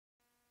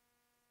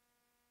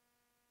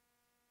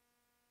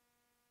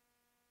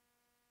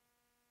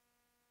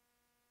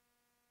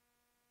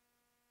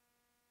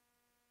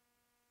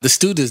The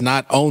STU does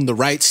not own the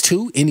rights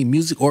to any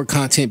music or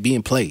content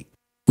being played.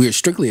 We are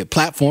strictly a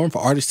platform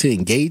for artists to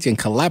engage and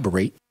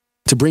collaborate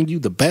to bring you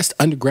the best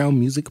underground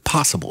music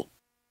possible.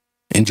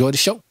 Enjoy the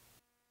show.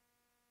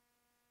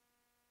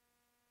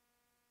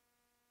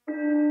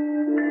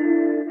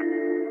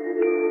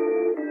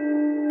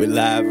 We're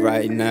live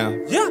right now.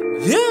 Yeah.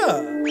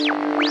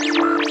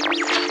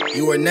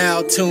 You are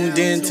now tuned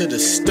in to the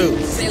STU.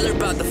 Sailor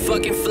about the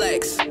fucking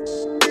flex.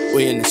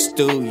 We in the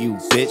stew, you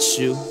bitch,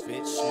 you.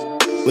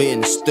 We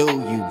in the stew,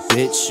 you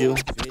bitch, you.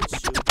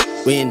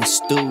 We in the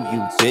stew,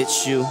 you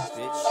bitch, you.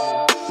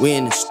 We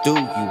in the stew,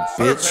 you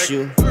bitch,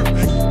 you.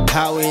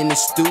 Power in the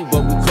stew,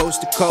 but we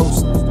coast to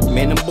coast.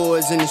 Man, them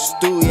boys in the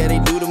stew, yeah, they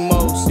do the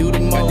most.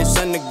 Got this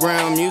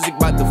underground music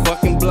about to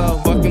fucking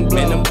blow.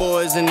 Man, them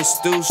boys in the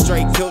stew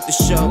straight killed the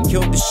show.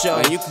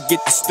 And you can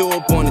get the stew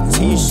up on a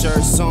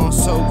t-shirt. Song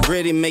so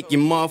gritty, make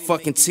your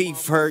motherfucking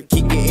teeth hurt.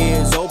 Keep your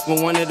ears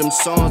open, one of them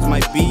songs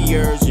might be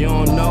yours. You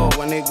don't know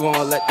when they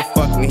gonna let the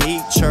fucking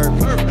heat chirp.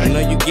 I know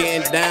you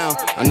getting down,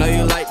 I know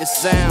you like the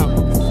sound.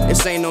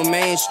 This ain't no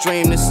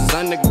mainstream, this is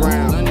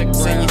underground.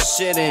 Send your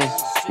shit in,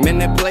 man,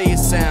 that play your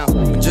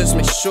sound. Just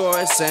make sure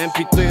it's an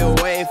MP3 or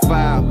WAV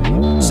file.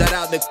 Shout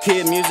out to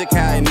Kid Music,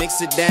 how he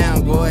mix it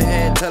down. Go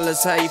ahead, tell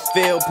us how you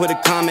feel, put a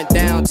comment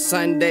down.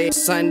 Sunday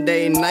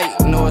night,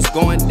 you know it's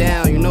going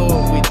down. You know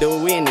what we do,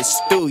 we in the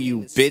stew,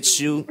 you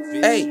bitch, you.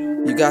 Hey,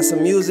 you got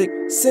some music?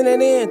 Send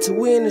it in to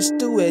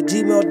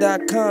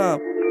weinthestew@gmail.com.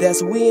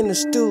 That's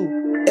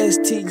weinthestew,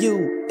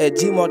 STU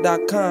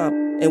 @gmail.com.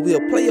 And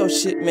we'll play your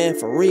shit, man,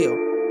 for real.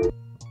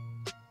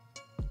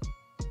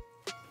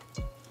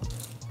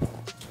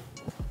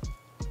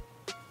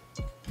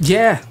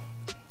 Yeah.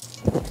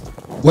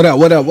 What up?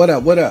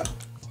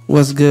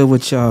 What's good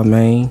with y'all,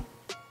 man?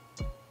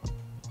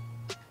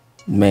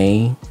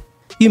 You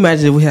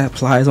imagine if we had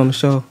Plies on the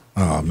show?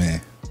 Oh,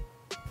 man.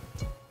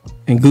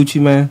 And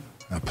Gucci, man?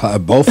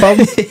 Both of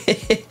them?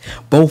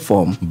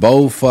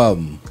 Both of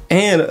them.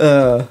 And,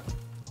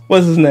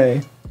 what's his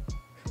name?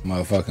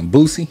 Motherfucking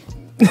Boosie.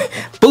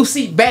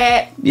 Boosie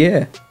Bad.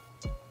 Yeah.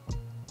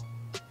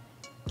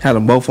 Had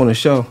them both on the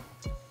show.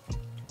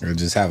 Or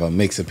just have a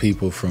mix of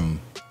people from...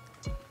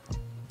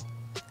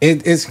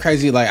 It's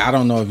crazy. Like, I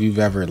don't know if you've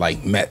ever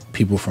like met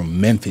people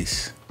from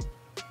Memphis.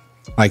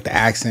 Like the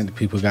accent that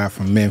people got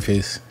from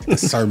Memphis,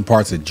 certain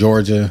parts of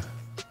Georgia,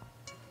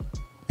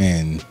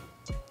 and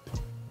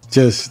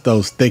just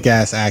those thick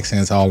ass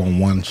accents all on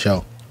one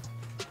show.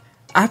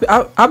 I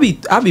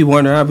be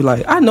wondering. I be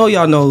like, I know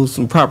y'all know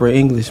some proper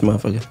English,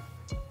 motherfucker.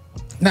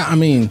 No, I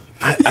mean,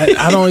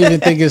 I don't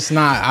even think it's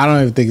not. I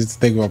don't even think it's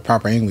think about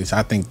proper English.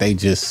 I think they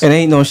just. It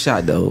ain't no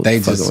shot though.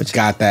 They just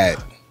got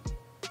that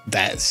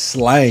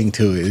slang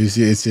to it.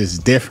 It's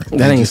just different.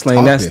 That ain't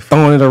slang. That's different.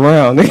 Throwing it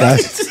around.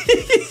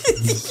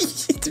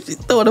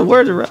 Throwing the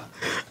words around.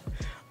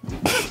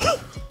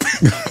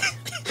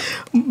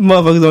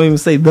 Motherfuckers don't even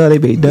say duh. They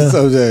be duh.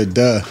 So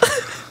duh.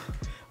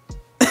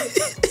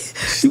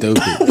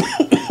 Stupid.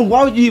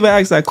 Why would you even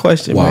ask that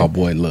question? Wild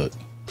boy, look.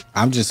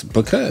 I'm just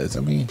because.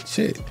 I mean,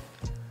 shit.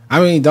 I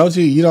mean, don't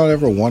you don't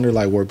ever wonder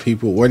like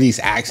where these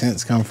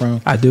accents come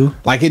from? I do.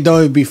 Like it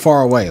don't even be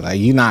far away. Like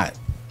you're not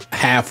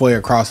halfway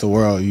across the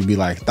world, you'd be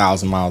like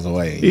 1,000 miles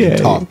away. Yeah, you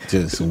talk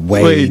just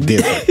way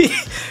different.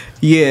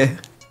 Yeah.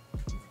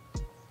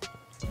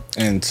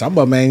 And some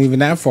of them ain't even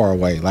that far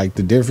away. Like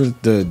the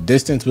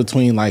distance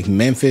between like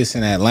Memphis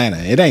and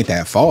Atlanta, it ain't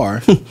that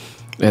far.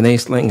 And they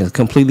slang is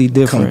completely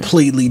different.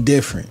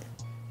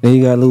 Then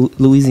you got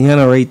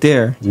Louisiana right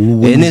there.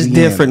 And it's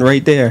different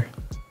right there.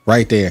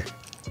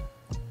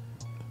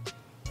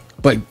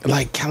 But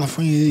like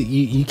California,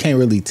 you can't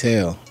really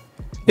tell.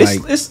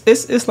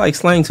 It's like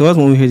slang to us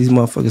when we hear these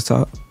motherfuckers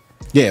talk.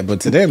 Yeah, but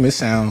to them it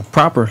sound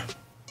proper.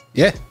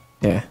 Yeah.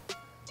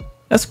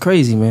 That's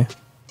crazy, man.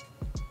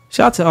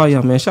 Shout out to all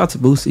y'all, man. Shout out to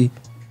Boosie.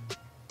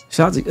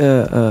 Shout out to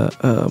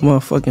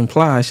motherfucking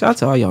Ply. Shout out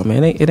to all y'all,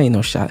 man. It ain't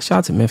no shot. Shout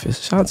out to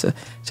Memphis. Shout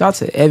out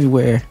to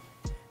everywhere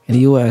in the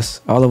US,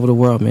 all over the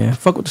world, man.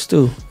 Fuck with the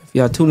stew. If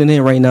y'all tuning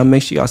in right now,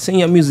 make sure y'all send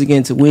your music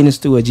in to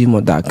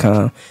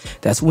weinthestew@gmail.com.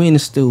 That's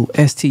weinthestew,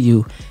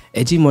 STU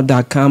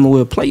 @gmail.com, and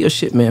we'll play your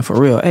shit, man, for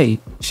real. Hey,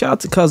 shout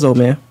out to Cuzzo,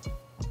 man.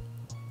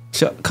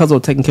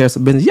 Cuzzo taking care of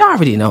some business. Y'all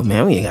already know,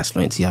 man. We ain't got to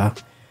explain to y'all.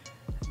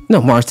 You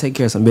know, Mars take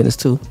care of some business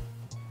too.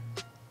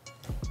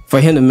 For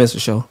him to miss a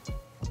show,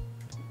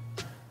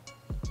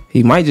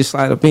 he might just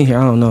slide up in here.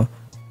 I don't know.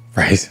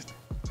 Phrase.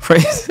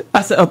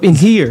 I said up in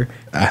here.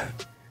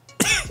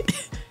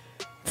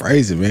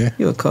 Phrase it, man.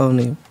 You a cold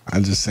name.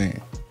 I'm just saying.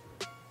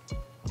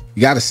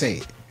 You gotta say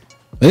it.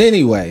 But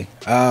anyway,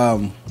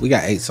 we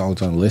got 8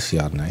 songs on the list for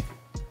y'all tonight.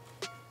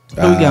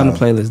 What we got on the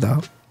playlist,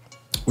 dog?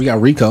 We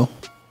got Rico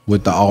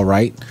with the All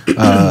Right.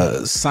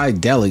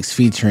 Psydelics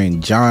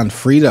featuring John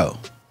Frito.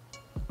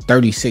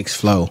 36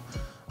 Flow.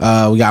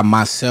 We got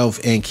myself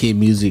and Kid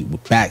Music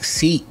with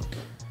Backseat.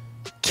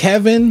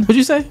 Kevin. What'd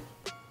you say?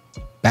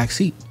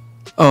 Backseat.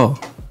 Oh,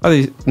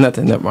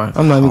 nothing. Never mind.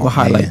 I'm not even gonna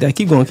highlight that.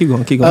 Keep going. So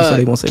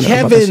they won't say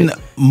Kevin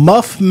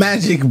Muff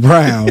Magic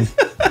Brown.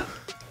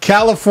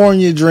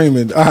 California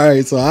Dreaming. All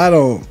right, so I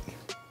don't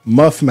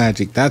Muff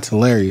Magic, that's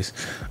hilarious.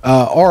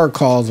 Aura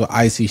Calls with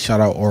Icy, shout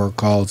out Aura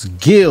Calls.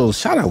 Gills,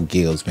 shout out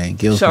Gills, man.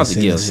 Gills, shout out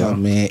to Gills,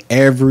 man.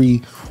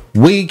 Every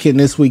week, and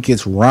this week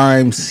it's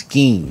Rhyme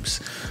Schemes.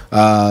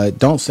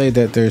 Don't say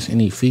that there's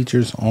any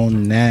features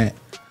on that.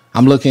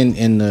 I'm looking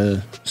in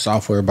the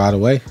software, by the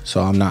way,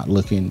 so I'm not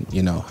looking,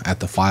 at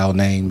the file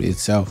name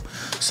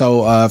itself.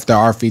 So if there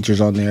are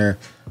features on there,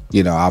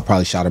 I'll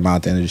probably shout them out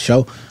at the end of the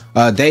show.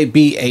 Dave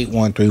B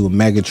 813 with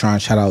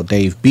Megatron, shout out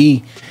Dave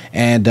B.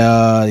 And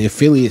the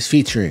affiliates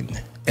featuring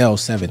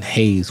L7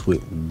 Hayes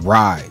with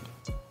Ride.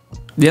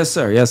 Yes,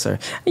 sir. Yes, sir.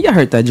 Y'all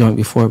heard that joint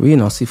before, but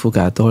Sifu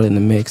got to throw it in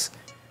the mix.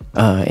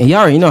 And y'all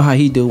already know how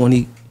he do when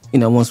he,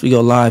 once we go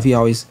live, he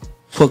always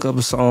hook up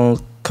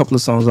couple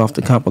of songs off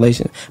the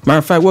compilation. Matter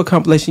of fact, what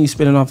compilation you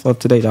spinning off of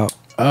today, dog?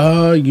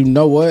 You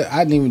know what?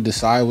 I didn't even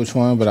decide which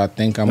one, but I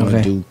think I'm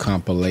gonna do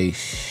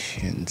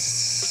compilation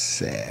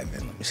 7.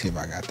 Let me see if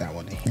I got that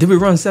one in here. Did we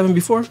run 7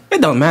 before?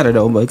 It don't matter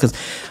though, but because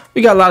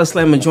we got a lot of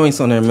slamming joints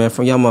on there, man,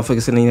 from y'all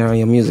motherfuckers sitting there on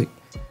your music.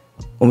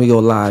 When we go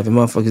live and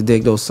motherfuckers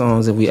dig those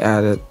songs and we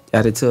add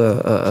it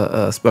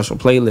to a special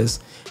playlist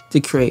to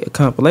create a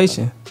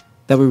compilation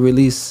that we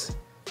release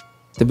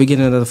the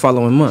beginning of the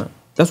following month.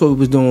 That's what we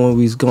was doing when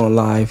we was going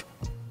live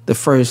the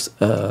first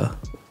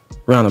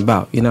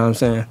roundabout, you know what I'm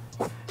saying?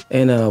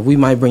 And we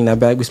might bring that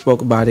back. We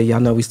spoke about it. Y'all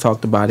know we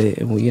talked about it,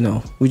 and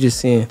we just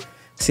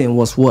seeing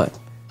what's what.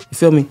 You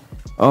feel me?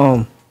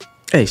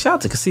 Hey, shout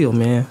out to Casil,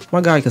 man.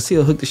 My guy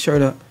Casil hooked the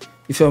shirt up.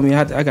 You feel me?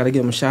 I got to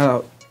give him a shout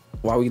out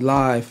while we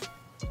live.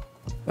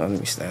 Let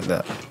me stand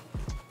up.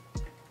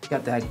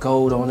 Got that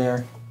gold on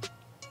there.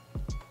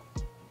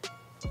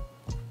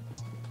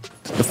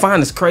 The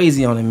fine is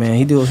crazy on it, man.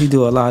 He do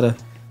a lot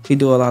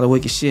of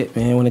wicked shit,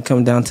 man, when it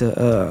comes down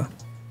to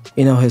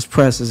his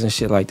presses and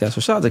shit like that.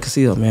 So shout out to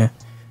Casil, man.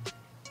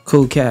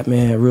 Cool cat,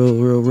 man.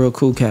 Real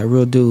cool cat.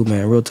 Real dude,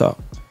 man. Real talk.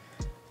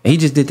 And he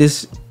just did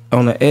this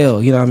on the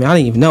L, you know what I mean? I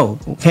didn't even know.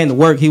 Came to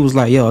work, he was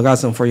like, yo, I got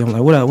something for you. I'm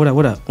like, what up?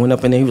 Went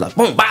up in there, he was like,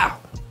 boom, bow.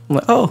 I'm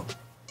like, oh.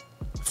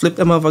 Flipped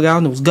that motherfucker out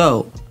and it was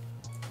gold.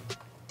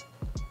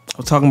 I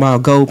was talking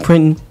about gold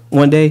printing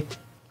one day.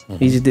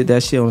 He just did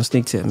that shit on a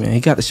sneak tip, man. He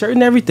got the shirt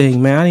and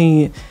everything,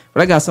 man.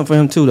 But I got something for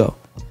him too, though.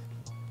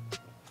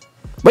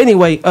 But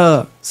anyway,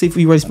 see if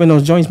you ready to spin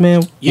those joints,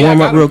 man. Yeah,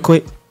 warm up real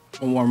quick.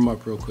 I'll warm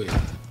up real quick.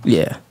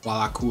 Yeah.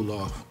 While I cool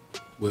off.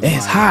 With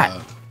it's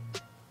hot.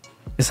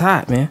 It's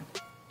hot, man.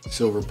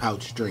 Silver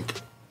pouch drink.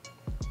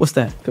 What's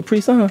that?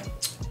 Capri Sun?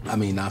 I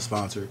mean, not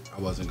sponsored.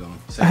 I wasn't going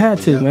to say I had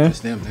to, man. It's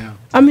them now.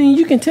 I mean,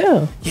 you can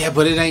tell. Yeah,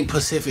 but it ain't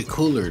Pacific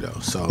Cooler, though.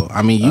 So,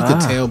 I mean, you can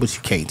tell, but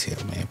you can't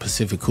tell, man.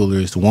 Pacific Cooler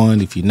is the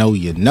one. If you know,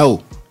 you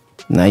know.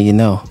 Now you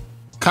know.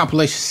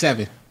 Compilation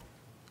 7.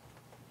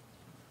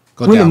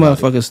 Go when the download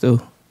motherfuckers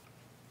do.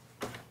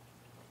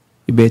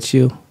 You bet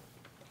you.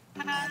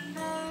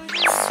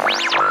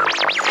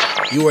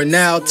 You are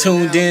now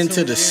tuned in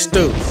to the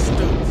STU.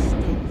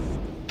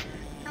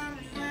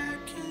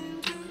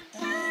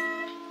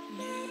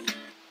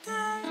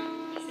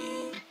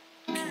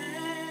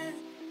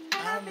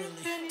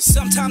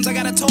 Sometimes I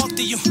gotta talk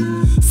to you.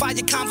 Fire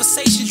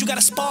conversations, you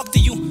gotta spark to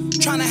you.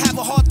 Trying to have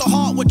a heart to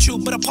heart with you,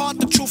 but apart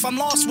the truth, I'm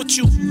lost with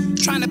you.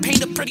 Trying to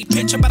paint a pretty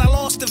picture, but I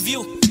lost the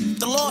view.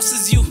 The loss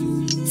is you.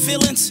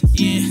 Feelings?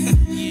 Yeah,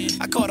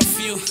 I caught a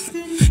few.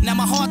 Now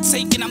my heart's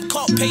aching, I'm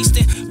caught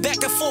pasting.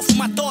 Back and forth with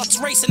my thoughts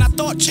racing, I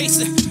thought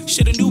chasing.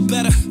 Shoulda knew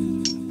better.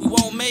 We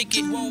won't make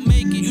it.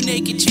 You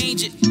naked,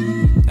 change it.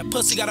 That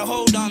pussy got a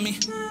hold on me.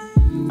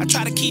 I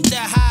try to keep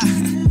that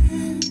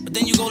high, but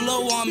then you go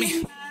low on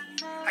me.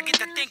 I get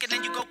to thinking,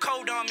 then you go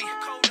cold on me.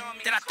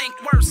 Then I think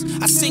worse,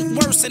 I sink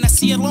worse, and I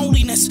see a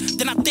loneliness.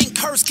 Then I think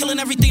curse, killing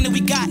everything that we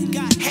got.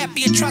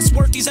 Happy and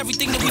trustworthy is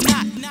everything that we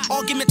not.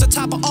 Arguments on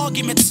top of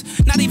arguments,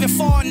 not even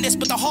far in this,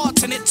 but the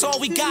heart's in it's all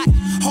we got.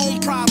 Home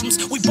problems,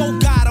 we both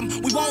got them.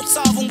 We won't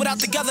solve them without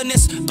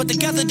togetherness, but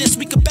togetherness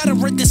we could better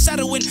it than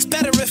settle it. It's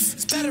better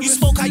if you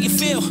spoke how you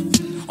feel.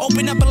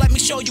 Open up and let me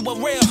show you what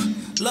real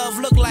love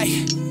look like.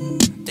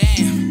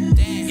 Damn,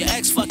 your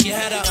ex fuck your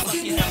head up.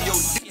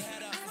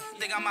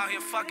 Think I'm out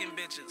here fucking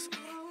bitches.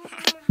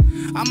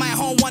 I'm at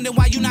home wondering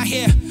why you not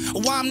here,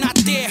 or why I'm not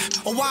there,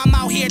 or why I'm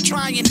out here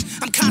trying.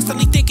 I'm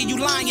constantly thinking you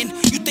lying.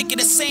 You thinking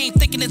the same,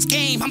 thinking it's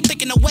game. I'm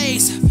thinking of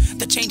ways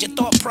to change your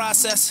thought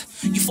process.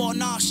 You fall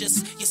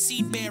nauseous, you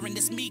see bearing,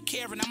 it's me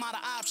caring, I'm out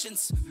of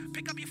options.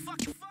 Pick up your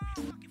fucking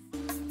phone.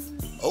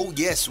 Oh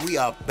yes, we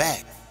are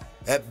back.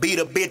 That beat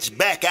a bitch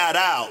back out.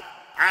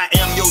 I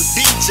am your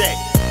DJ.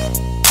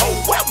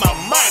 Oh, where my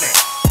money?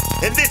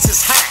 And this is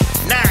hot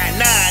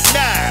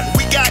 999.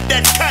 We got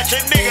that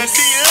country nigga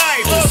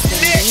D-Life up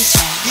next.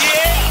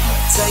 Yeah.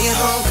 Tell your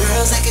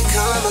homegirls they can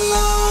come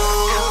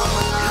along.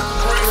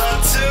 Bring her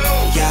too.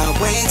 Y'all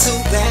way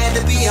too bad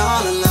to be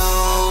all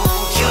alone.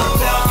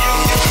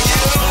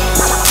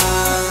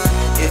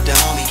 If the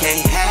homie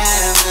can't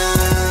have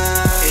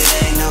none, it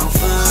ain't no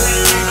fun.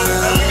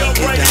 We gon'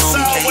 break this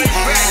all way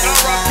back.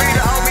 R.I.P.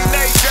 the homie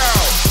Nate Joe.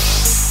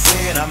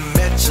 When I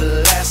met you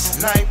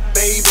last night,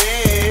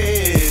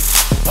 baby,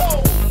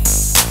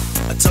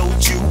 I told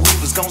you we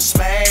was gon'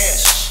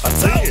 smash. I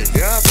did,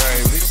 yeah,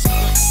 baby.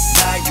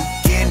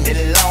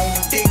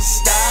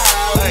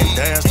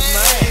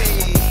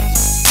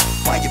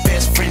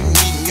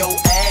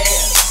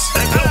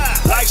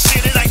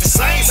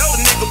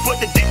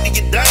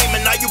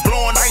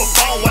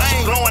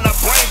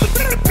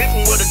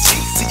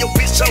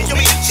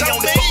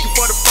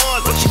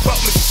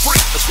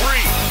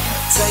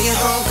 all your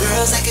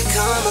homegirls that could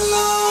come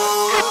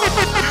along.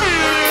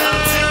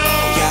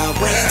 Y'all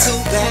way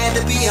too bad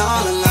to be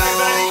all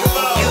alone.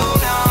 You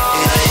know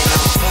it ain't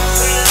no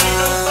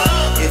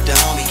fun if the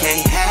homie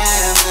can't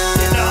have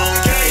none.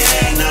 It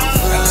ain't no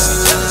fun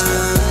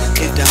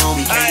if the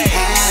homie can't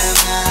have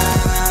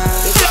none.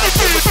 If I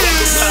give a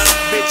fuck about a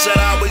bitch, I'd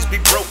always be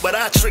broke. But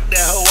I trick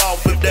that hoe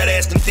off with that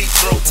ass and deep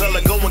throat. Tell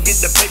her go and get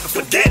the paper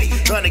for daddy.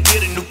 Trying to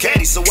get a new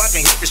caddy so I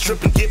can hit the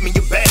strip and get me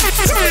a baddie.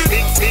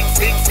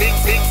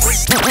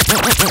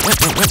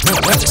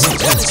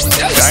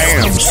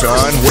 Damn,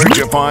 son, where'd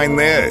you find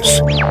this?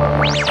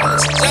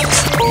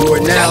 You are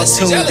now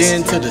tuned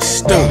in to the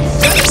STU.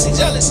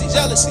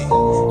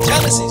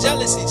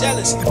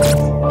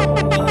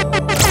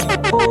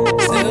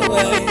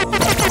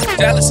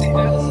 Jealousy.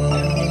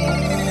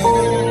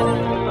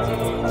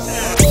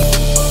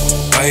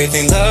 Why you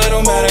think love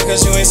don't matter?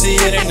 Cause you ain't see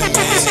it in the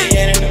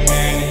minute.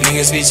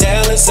 Niggas be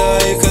jealous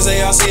of you cause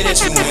they all see that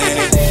you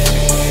winning.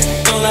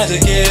 Don't like to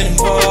get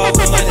involved.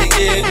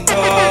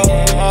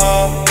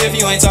 If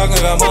you ain't talking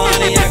about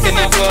money, I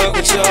cannot fuck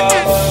with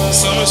y'all.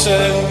 Summer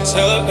shades,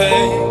 hella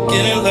pay,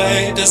 getting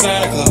laid,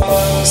 designer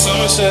clothes.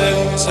 Summer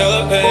shades,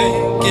 hella pay,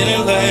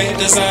 getting laid,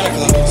 designer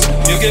clothes.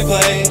 You get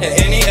played at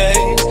any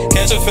age,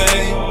 catch a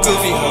fade,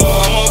 goofy hoe.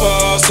 I'm a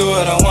boss, do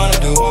what I wanna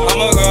do.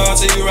 I'm a girl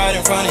till you right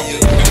in front of you.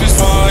 If it's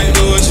smart, you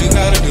do what you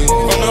gotta do.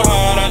 From the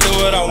heart, I do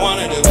what I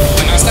wanna do.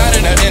 When I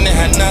started, I didn't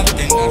have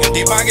nothing.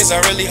 Empty pockets, I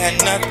really had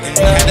nothing.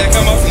 Had that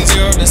come up from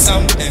 0 to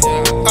something.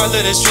 All of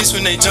the streets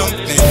when they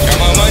jumping. Got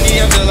my money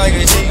up just like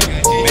a G.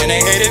 Man,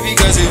 they hate it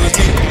because it was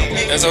me.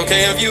 That's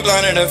okay if you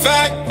blind to the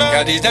fact.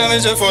 Got these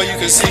diamonds before you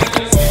could see.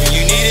 When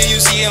you need it, you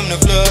see them the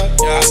flood.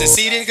 I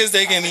succeeded cause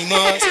they give me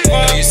mugs.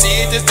 Now you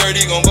see it, this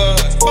 30 gon'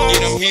 buzz.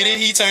 Get him heated,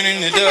 he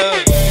turning the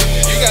dub.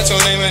 You got your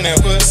name in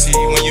that pussy.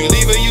 When you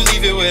leave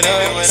it with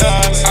us.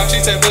 I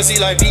treat that pussy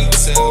like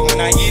pizza. When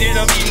I eat it,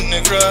 I'm eating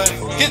the crust.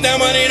 Get that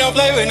money, don't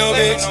play with no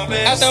bitch.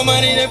 After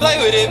money, then play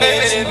with it,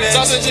 bitch.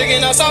 Sauce of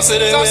chicken, I sauce of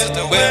the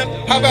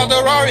whip. How about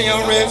the Rari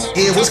on ribs?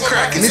 Yeah, what's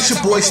cracking? It's your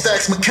boy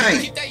Stacks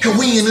McCain, and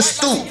we in the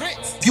STU.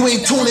 If you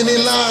ain't tuning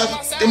in live,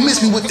 then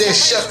miss me with that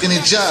shucking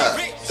and jive.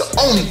 The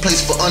only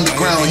place for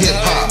underground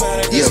hip-hop.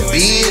 Yeah,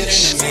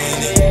 bitch.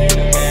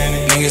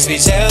 Niggas be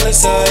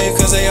jealous of you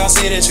cause they all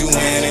see that you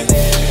winning.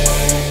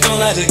 Don't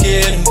like to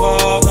get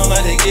involved.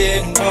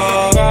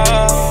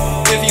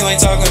 If you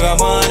ain't talking about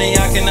money,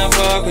 I cannot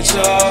fuck with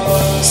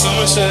y'all.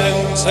 Summer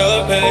shades,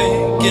 hella pay,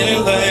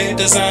 getting laid,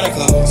 designer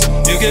clothes.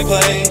 You get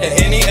played at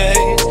any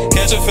age,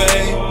 catch a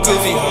fade,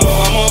 goofy hoe.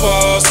 I'm a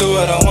boss, do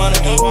what I wanna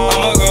do.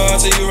 I'm a girl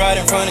till you right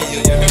in front of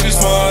you. If you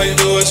smart, you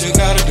do what you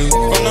gotta do.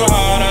 From the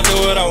heart, I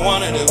do what I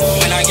wanna do.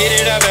 When I get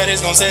it, I bet it's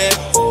gon' say it.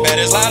 Bet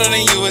it's louder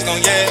than you, it's gon'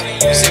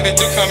 yell. Shit been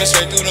through coming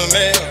straight through the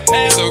mail.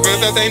 So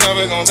good that they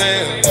never gon'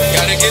 tell.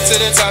 Gotta get to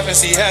the top and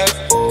see half.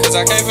 Cause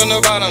I came from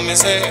the bottom,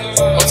 it's hell.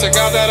 Hope to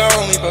God that I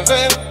only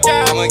prevail.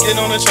 I'ma get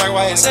on the track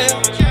while it's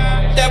hell.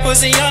 That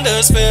pussy under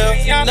a spell.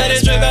 Let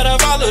it drip, better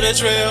follow the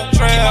trail.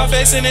 Keep my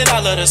face in it, I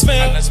love the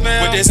smell.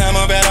 With this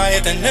hammer, bet I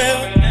hit the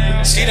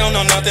nail. She don't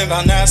know nothing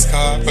about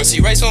NASCAR, but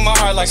she race with my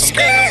heart like some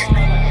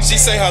scale. She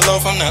say hello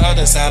from the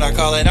other side, I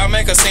call it, I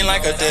make her seem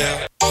like a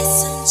deal.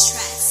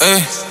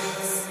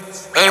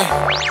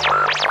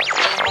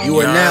 You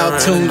are now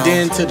tuned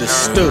in to the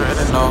STU.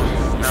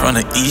 From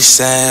the east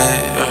side,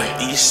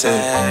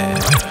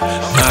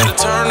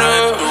 turn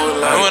up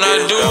when I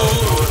do.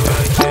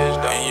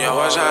 Yeah,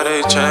 watch how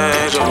they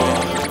change.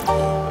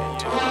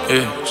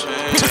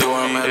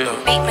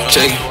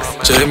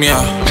 Check me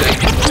out. I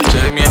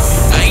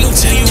ain't gon'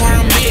 tell you where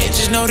I'm at,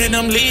 just know that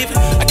I'm living.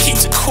 I keep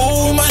it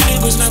cool, my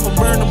niggas never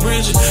burn the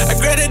bridges. I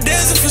grab that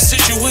desert for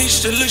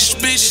situations that look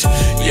suspicious.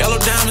 Yellow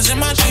diamonds in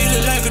my teeth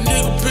look like a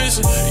nigga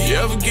prison. You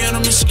ever get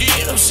on my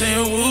skin, I'm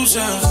saying who's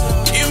out.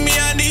 Give me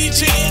ID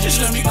 10,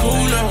 just let me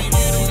cool out.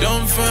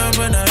 Don't find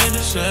but not in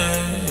the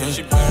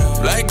same.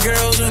 Black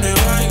girls and they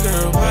white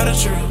girl, by the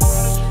truth.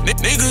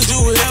 Niggas do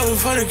whatever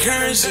for the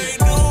currency.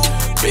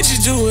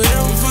 Bitches do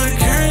whatever for the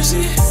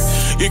currency.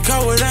 Get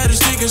caught without a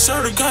stick and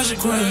serve the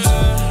consequence.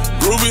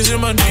 Rubies in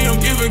my DM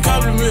giving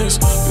compliments.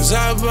 Cause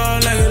I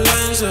ball like a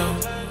Lonzo.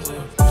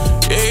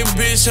 Hey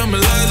bitch, I'm a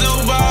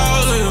Lonzo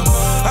ballin'.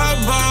 I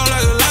ball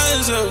like a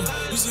Lonzo.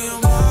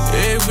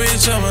 Hey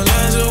bitch, I'm a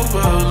Lonzo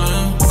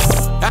ballin'.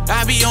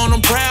 I be on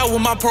them proud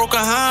with my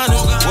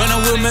Pocahontas. When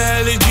I'm with my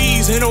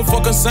LGs, they don't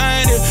fucking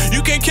sign it.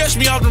 You can't catch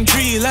me off them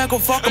trees like a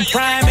fucking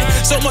primate.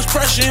 So much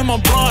pressure in my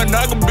blood,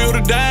 I can build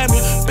a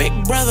diamond. Big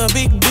brother,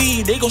 big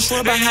B, they gon'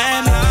 swear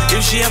behind me.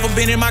 If she ever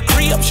been in my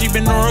crib, she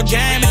been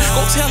origami.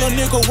 Go tell a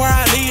nigga where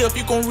I live,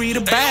 you gon' read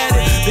about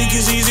it. Think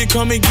it's easy,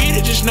 come and get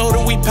it, just know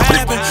that we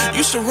poppin'.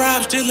 Used to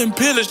rob, stealing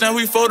pillage, now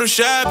we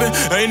photoshopping.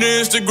 Ain't the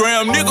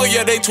Instagram nigga,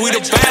 yeah, they tweet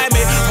about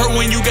me. Heard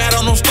when you got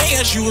on those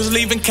stands, you was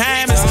leaving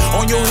comments.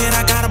 On your head,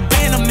 I got a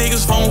band, them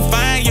niggas won't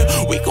find you.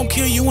 We gon'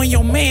 kill you and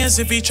your mans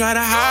if he try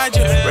to hide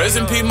you. Rest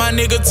in peace, my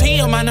nigga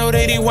Tim, I know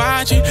that he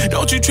watching.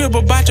 Don't you trip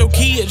about your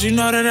kids, you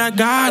know that I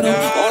got them.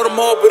 All the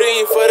more, but it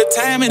ain't for the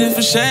time and it's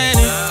for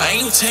shining. I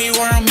ain't gonna tell you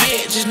where I'm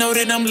at, just know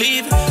that I'm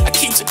leaving. I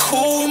keep it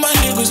cool, my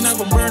niggas not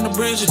gon' burn the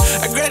bridges.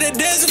 I grab that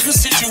desert for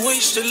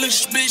situations that look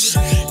suspicious.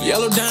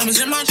 Yellow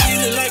diamonds in my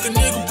teeth look like a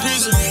nigga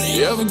prison.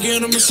 You ever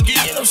get a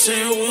mosquito,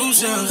 say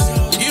who's out?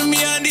 Give me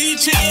I need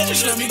change,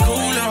 just let me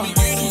cool out.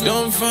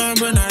 Don't fun,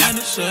 but not in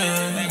the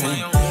same.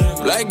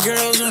 Black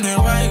girls on that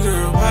white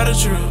girl, why the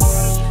truth?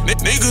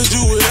 Niggas do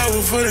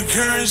whatever for the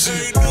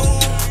currency.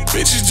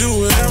 Bitches do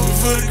whatever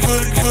for the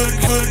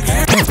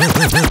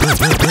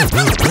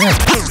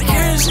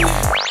currency.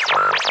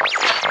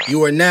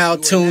 You are now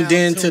tuned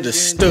in to the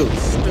Stew.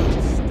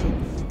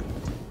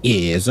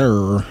 Yes,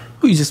 sir.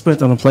 Who you just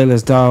spent on the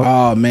playlist, dog?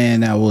 Oh man,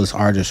 that was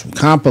artist from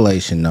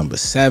compilation number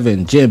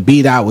 7. Jim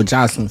Beat Out with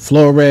Jocelyn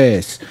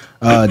Flores.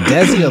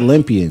 Desi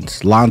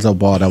Olympians, Lonzo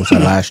Ball, that was our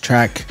last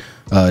track.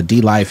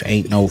 D-Life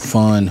Ain't No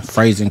Fun.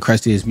 Phrasing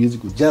Crusty's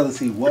Musical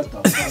Jealousy. What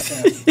the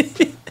fuck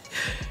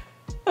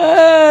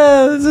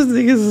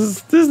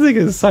this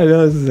nigga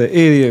Sidell is an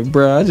idiot,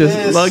 bro. I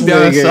just looked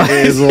down.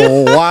 Is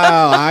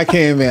wow. I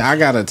can't even. I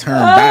gotta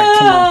turn back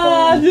to my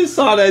phone. I just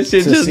saw that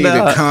shit to just see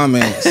now. the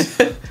comments.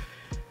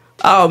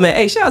 Oh man,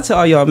 hey, shout out to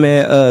all y'all,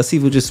 man.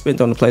 Seafood just spent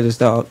on the playlist,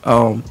 dog.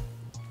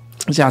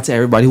 Shout out to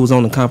everybody who was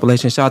on the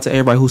compilation. Shout out to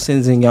everybody who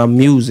sends in y'all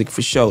music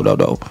for sure,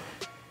 though.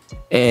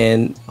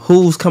 And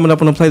who's coming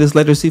up on the playlist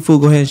later?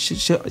 Seafood, go ahead and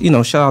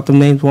shout out the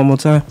names one more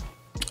time.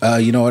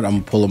 You know what? I'm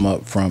gonna pull them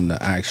up from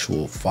the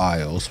actual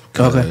files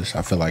because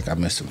I feel like I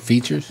missed some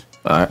features.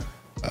 All right.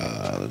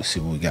 Let's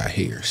see what we got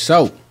here.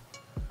 So,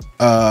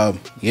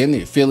 in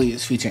the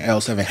affiliates featuring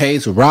L7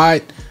 Hayes with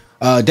Ride,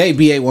 Dave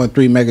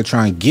B813,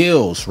 Megatron,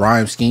 Gills,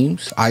 Rhyme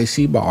Schemes,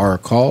 Icy by R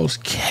Calls,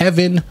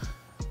 Kevin,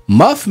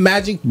 Muff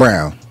Magic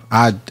Brown.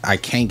 I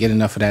can't get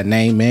enough of that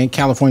name, man.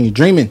 California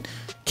Dreamin'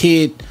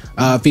 Kid,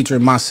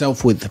 featuring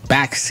myself with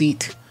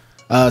Backseat,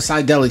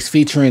 Psydelics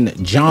featuring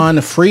John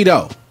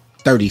Frito,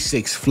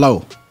 36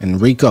 Flow,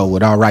 and Rico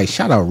with All Right.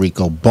 Shout out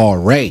Rico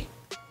Barre.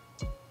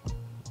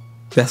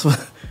 That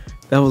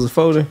was a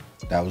folder.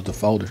 That was the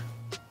folder.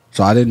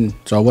 So it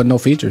wasn't no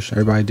features.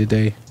 Everybody did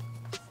they.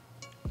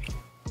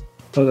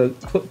 Hold on,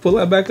 pull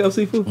that back up,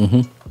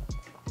 Seafood.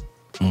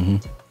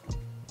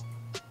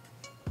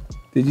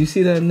 Did you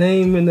see that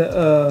name in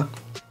the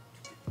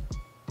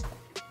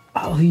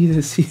Oh, you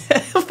didn't see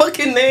that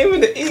fucking name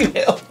in the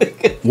email,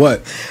 nigga.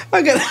 What?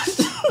 I got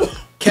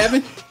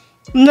Kevin?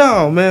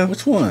 No, man.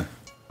 Which one?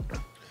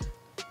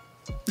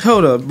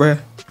 Hold up,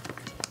 bruh.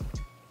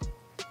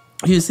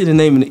 You didn't see the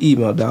name in the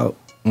email, dog.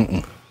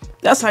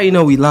 That's how you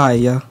know we lie,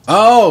 y'all.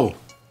 Oh,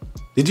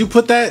 did you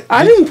put that?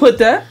 I didn't put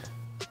that.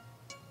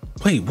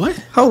 Wait, what?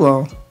 Hold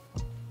on.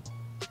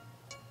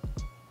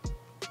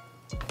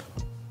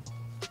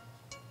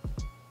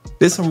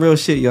 This some real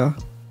shit, y'all.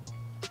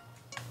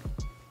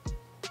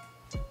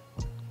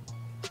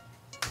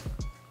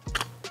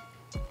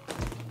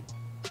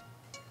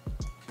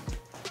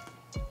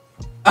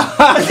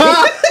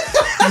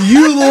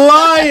 You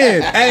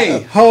lying.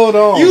 Hey, hold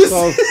on.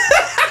 So,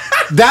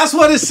 that's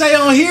what it say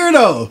on here,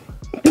 though.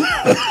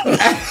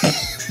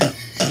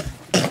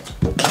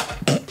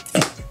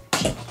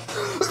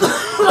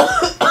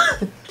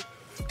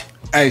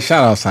 Hey,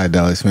 shout out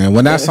Psydelics, man.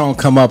 When that song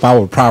come up, I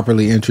will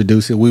properly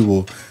introduce it. We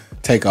will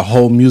take a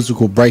whole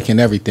musical break and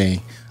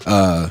everything.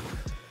 Shout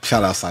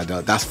out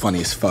Psydelics. That's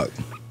funny as fuck.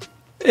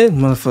 It's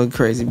motherfucking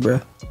crazy,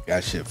 bro.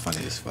 That shit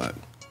funny as fuck.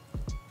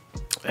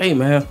 Hey,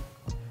 man.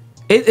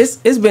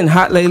 It's been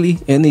hot lately,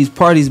 and these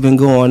parties been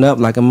going up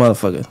like a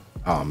motherfucker.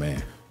 Oh,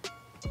 man.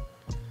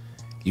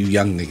 You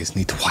young niggas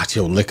need to watch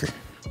your liquor.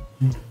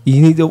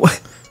 You need to what?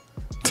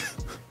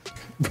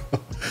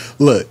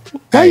 Look.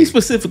 Why you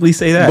specifically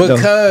say that?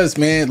 Because,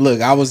 man, look,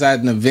 I was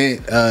at an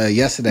event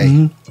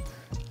yesterday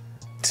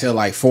till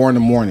like 4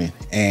 a.m.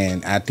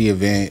 And at the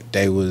event,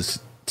 there was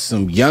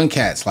some young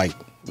cats. Like,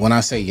 when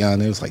I say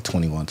young, it was like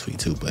 21,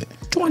 22. But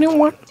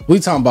 21? We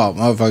talking about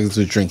motherfuckers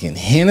who drinking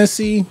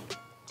Hennessy,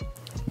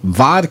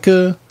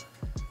 vodka,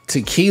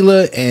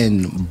 tequila,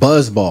 and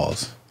buzz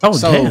balls. Oh,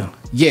 damn.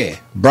 Yeah,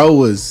 bro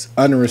was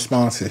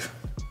unresponsive,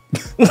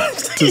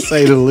 to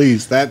say the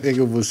least. That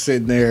nigga was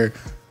sitting there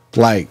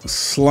like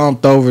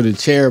slumped over the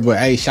chair. But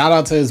hey, shout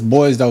out to his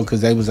boys though,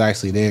 because they was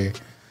actually there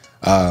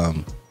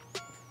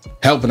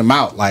helping him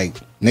out. Like,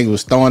 nigga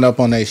was throwing up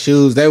on their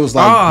shoes. They was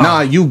like,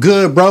 nah, you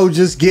good, bro,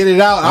 just get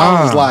it out.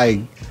 I was like,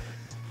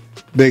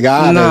 nigga,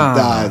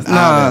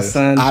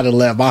 I'd have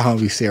let my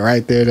homie sit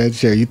right there in that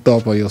chair. You throw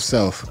up on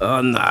yourself.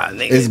 Oh, nah,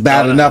 nigga. It's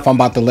bad enough I'm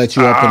about to let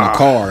you up in the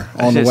car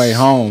on the way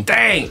home.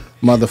 Dang.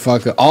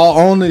 Motherfucker.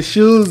 All on the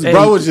shoes. Hey,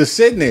 bro was just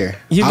sitting there.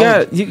 You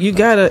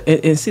gotta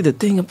and see the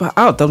thing about,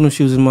 I'll throw them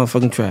shoes in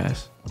motherfucking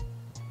trash.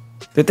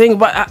 The thing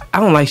about, I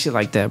don't like shit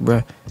like that,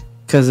 bro.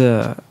 Cause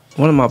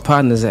one of my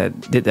partners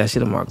that did that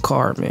shit in my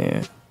car,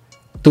 man.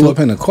 Threw up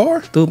in the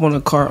car? Threw up on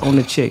the car on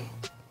the chick.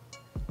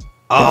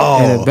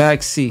 Oh. In the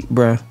back seat,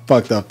 bruh.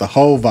 Fucked up the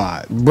whole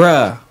vibe.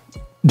 Bruh.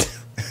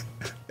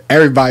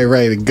 Everybody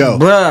ready to go.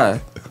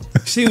 Bruh.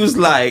 She was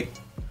like,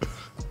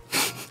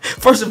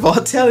 first of all,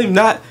 tell him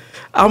not.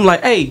 I'm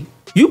like, hey,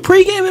 you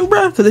pre-gaming,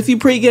 bruh? Because if you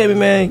pre-gaming,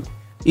 man,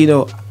 you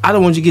know, I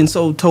don't want you getting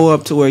so tore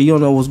up to where you don't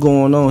know what's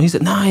going on. He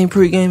said, nah, I ain't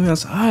pre-gaming. I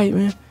said, all right,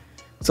 man.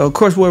 So, of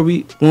course, when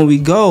we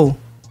go,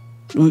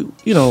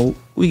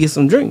 we get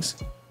some drinks.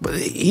 But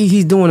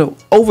he's doing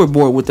it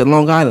overboard with the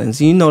Long Islands.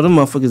 You know, them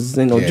motherfuckers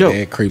ain't no joke.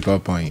 They creep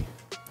up on you.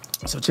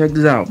 So check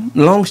this out.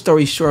 Long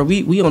story short,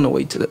 we on the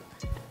way to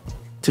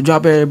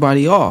drop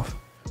everybody off.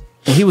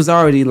 And he was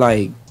already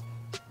like,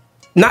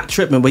 not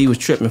tripping, but he was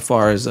tripping as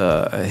far as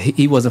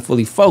he wasn't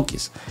fully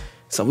focused.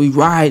 So we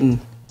riding,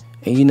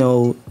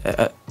 and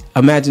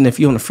imagine if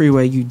you're on the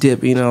freeway, you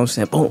dip, you know what I'm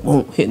saying? Boom,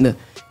 boom, hitting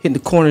the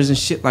corners and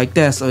shit like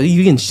that. So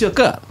you getting shook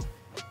up.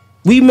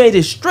 We made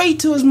it straight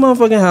to his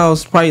motherfucking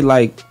house, probably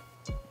like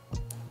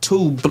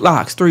 3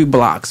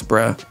 blocks,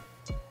 bruh.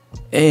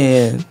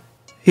 And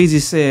he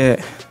just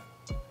said,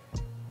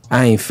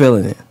 I ain't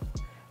feeling it.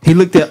 He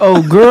looked at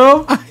old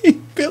girl. I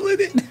ain't feeling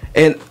it.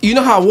 And you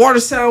know how water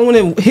sound when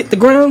it hit the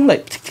ground?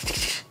 Like,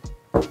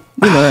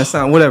 that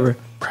sound, whatever.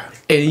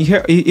 And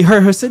you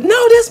heard her say,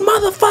 no, this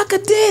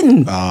motherfucker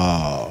didn't.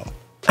 Oh.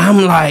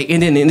 I'm like,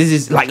 and then it's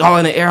just like all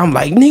in the air. I'm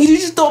like, nigga, you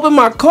just opened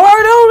my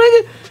car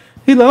though, nigga?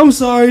 He like, I'm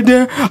sorry,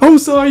 there. I'm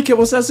sorry. He kept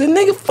on saying, I said,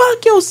 nigga,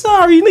 fuck your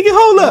sorry. Nigga,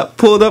 hold up.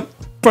 Pulled up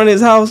in front of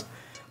his house.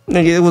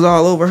 Nigga, it was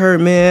all over her,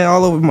 man.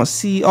 All over my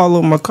seat, all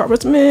over my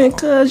carpets. Man,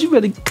 cuz, you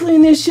better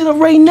clean this shit up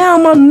right now,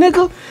 my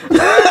nigga.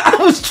 I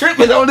was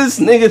tripping on this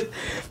nigga.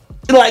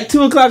 Like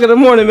 2 o'clock in the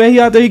morning, man. He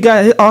out there, he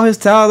got all his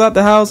towels out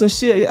the house and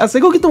shit. I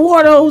said, go get the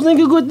water hose,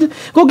 nigga.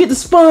 Go get the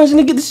sponge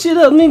and get the shit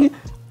up, nigga.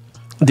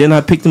 Then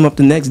I picked him up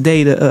the next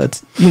day to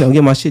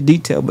get my shit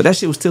detailed. But that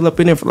shit was still up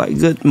in there for like a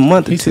good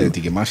month or two. He said to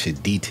get my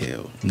shit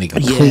detailed.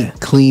 Nigga,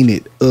 clean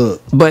it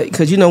up. But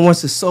because,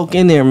 once it's soaked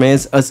in there, man,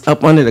 it's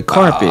up under the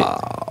carpet.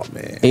 Oh,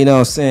 man. You know what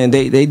I'm saying?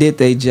 They did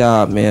their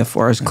job, man, as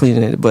far as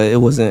cleaning it. But it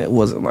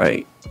wasn't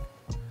like...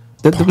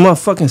 The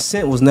motherfucking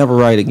scent was never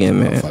right again,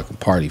 man. Fucking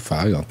party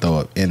foul. You gonna throw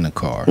up in the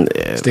car.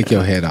 Yeah, Stick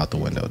your head out the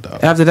window,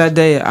 dog. After that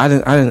day, I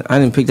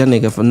didn't pick that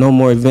nigga for no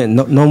more event,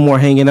 no more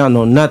hanging out,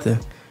 no nothing.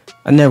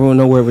 I never went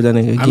nowhere with that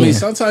nigga again. I mean,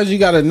 sometimes you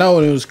gotta know,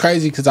 and it was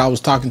crazy because I was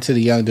talking to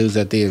the young dudes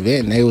at the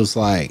event, and they was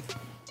like,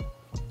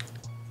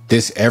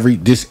 "This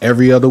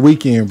every other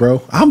weekend,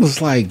 bro." I was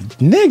like,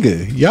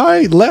 "Nigga, y'all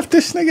ain't left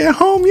this nigga at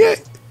home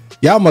yet?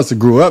 Y'all must have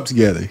grew up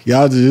together.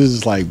 Y'all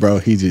just like, bro,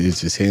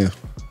 it's just him.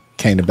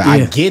 Came to buy."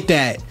 I get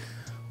that.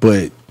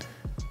 But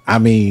I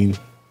mean,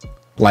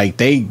 like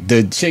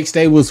the chicks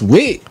they was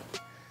with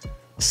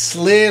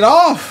slid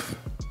off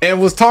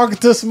and was talking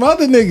to some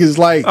other niggas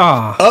like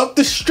up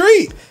the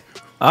street.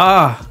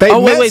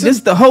 Wait, this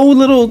is the whole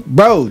little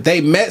bro. They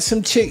met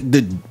some chick.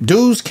 The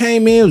dudes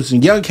came in. It was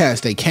some young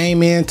cats. They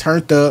came in,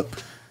 turned up.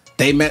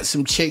 They met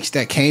some chicks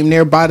that came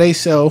there by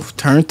themselves,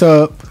 turned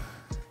up.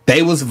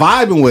 They was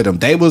vibing with them.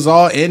 They was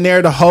all in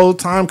there the whole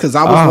time because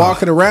I was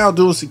walking around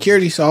doing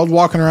security. So I was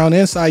walking around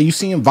inside. You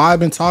see them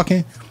vibing,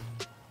 talking.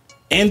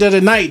 End of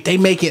the night, they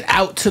make it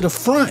out to the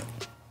front.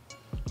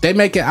 They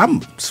make it.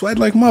 I'm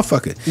sweating like a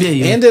motherfucker.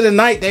 Yeah. End of the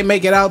night, they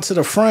make it out to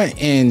the front,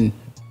 and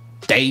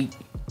they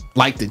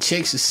like the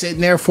chicks is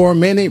sitting there for a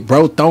minute.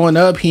 Bro, throwing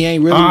up. He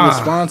ain't really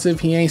responsive.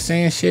 He ain't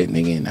saying shit,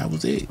 nigga. And that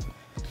was it.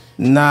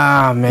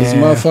 Nah, man. It's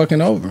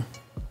motherfucking over.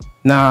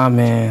 Nah,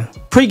 man.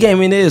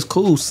 Pre-gaming is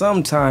cool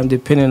sometimes,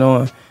 depending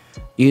on,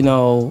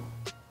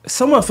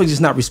 some motherfuckers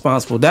just not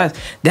responsible. That's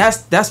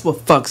what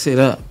fucks it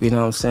up. You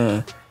know what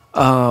I'm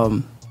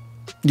saying?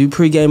 You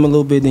pre-game a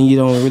little bit, then you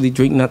don't really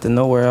drink nothing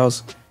nowhere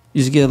else. You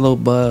just get a little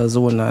buzz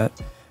or whatnot.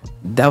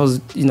 That was,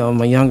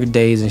 my younger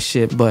days and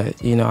shit.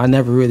 But, I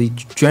never really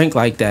drank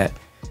like that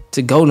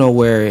to go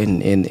nowhere and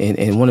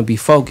want to be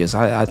focused.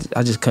 I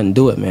just couldn't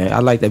do it, man. I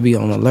like to be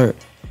on alert.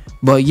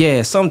 But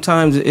yeah,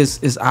 sometimes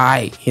it's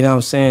alright, you know what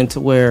I'm saying, to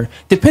where,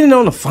 depending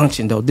on the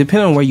function though,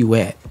 depending on where you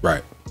at.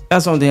 Right.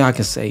 That's the only thing I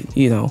can say,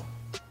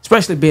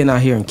 especially being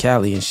out here in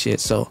Cali and shit.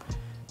 So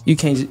you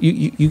can't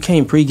you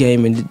can't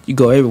pregame and you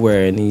go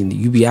everywhere and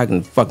you be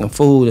acting fucking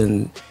fool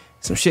and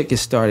some shit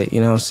gets started, you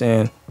know what I'm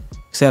saying,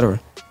 etc.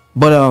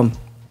 But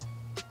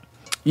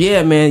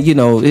yeah, man,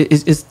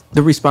 it's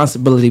the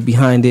responsibility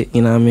behind it,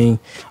 you know what I mean?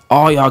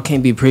 All y'all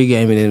can't be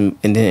pre-gaming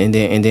and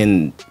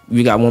then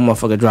we got one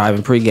motherfucker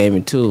driving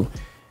pre-gaming too.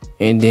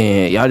 And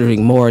then y'all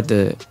drink more at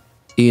the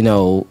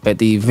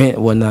event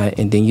and whatnot,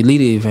 and then you leave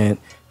the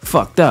event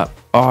fucked up.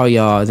 All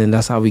y'all, then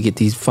that's how we get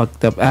these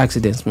fucked up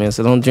accidents, man.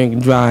 So don't drink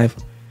and drive,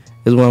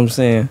 is what I'm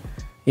saying.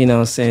 You know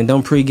what I'm saying?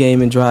 Don't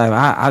pre-game and drive.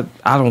 I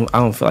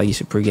don't feel like you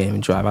should pre-game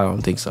and drive. I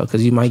don't think so.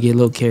 Because you might get a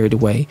little carried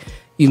away.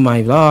 You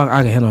might,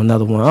 I can handle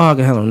another one. I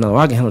can handle another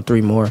one. I can handle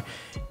 3 more.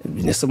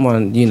 If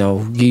someone,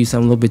 give you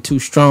something a little bit too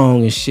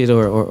strong and shit,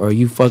 or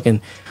you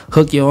fucking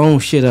hook your own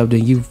shit up,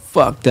 then you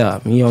fucked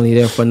up. And you only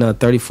there for another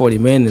 30, 40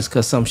 minutes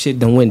because some shit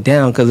done went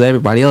down because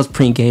everybody else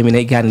pre-game and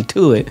they got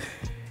into it.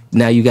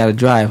 Now you got to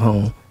drive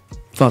home.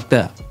 Fucked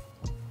up.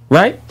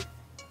 Right?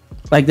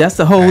 Like, that's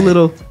the whole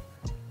little...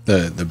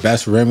 The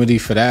best remedy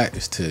for that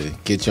is to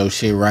get your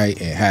shit right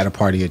and have a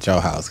party at your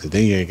house, because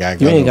then you ain't gotta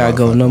go. You ain't gotta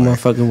go no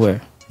motherfucking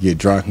where. Get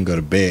drunk and go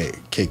to bed,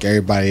 kick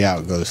everybody out,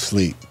 and go to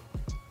sleep.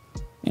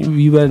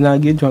 You better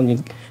not get drunk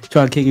and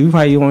try to kick it. You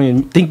probably don't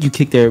even think you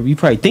kicked everybody. You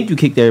probably think you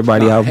kicked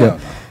everybody out, but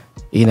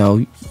you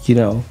know,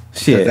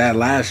 shit. That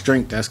last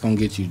drink that's gonna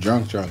get you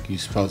drunk. You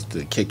supposed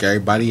to kick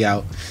everybody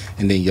out,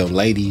 and then your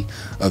lady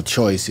of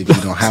choice, if you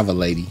don't have a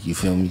lady, you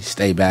feel me,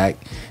 stay back.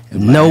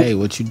 And nope. Like, hey,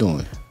 what you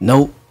doing?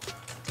 Nope.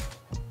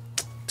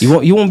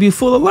 You won't be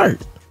full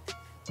alert.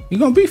 You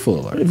gonna be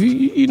full alert. If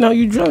you know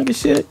you drunk and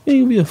shit,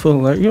 you be a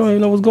full alert. You don't even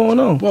know what's going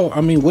on. Well,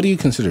 I mean, what do you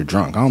consider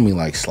drunk? I don't mean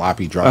like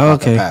sloppy drunk,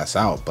 about to pass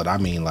out, but I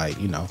mean like,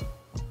 you know,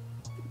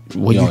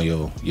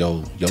 on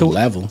your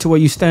level to where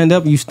you stand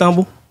up and you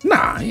stumble.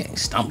 Nah, you ain't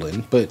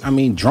stumbling. But I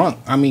mean, drunk.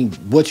 I mean,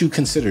 what you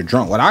consider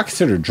drunk? What I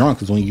consider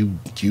drunk is when you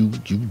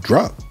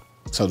drunk,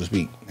 so to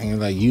speak. And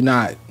like you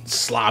not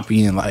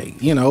sloppy and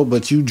like, you know,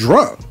 but you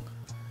drunk.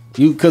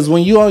 Because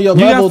when you on your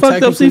level,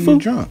 technically you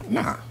drunk.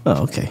 Nah.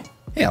 Oh, okay.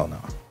 Hell no.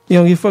 You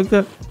don't get fucked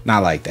up?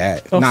 Not like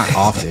that. Oh. Not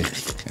often.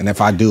 And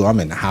if I do, I'm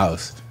in the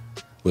house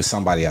with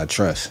somebody I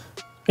trust.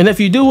 And if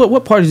you do,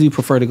 what parties do you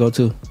prefer to go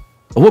to?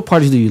 Or what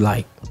parties do you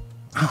like?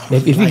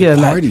 If you get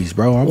parties,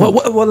 bro.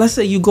 Well, let's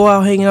say you go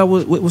out hanging out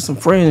with some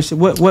friends.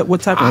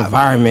 What type of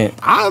environment?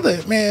 I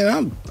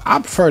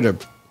prefer to,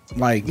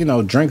 like, you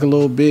know, drink a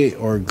little bit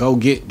or go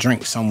get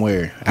drinks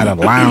somewhere at a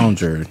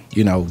lounge or,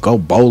 you know, go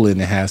bowling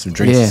and have some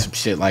drinks and some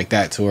shit like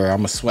that to where I'm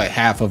gonna sweat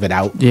half of it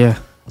out. Yeah.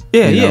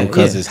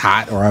 Because it's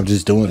hot or I'm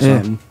just doing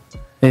something.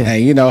 Yeah.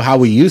 And you know how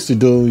we used to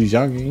do when we was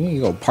younger.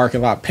 You go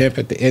parking lot pimp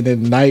at the end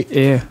of the night.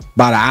 Yeah.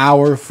 About an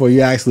hour before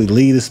you actually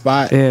leave the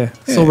spot. Yeah.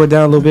 Sober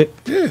down a little bit.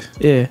 Yeah.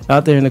 Yeah.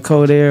 Out there in the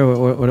cold air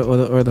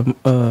or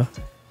the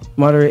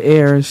moderate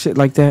air and shit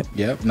like that.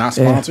 Yep. Not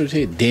sponsors.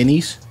 Hit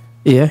Denny's.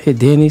 Yeah. Hit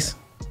Denny's.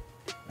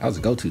 That was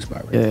a go-to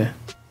spot right there.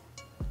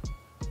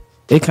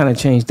 It kind of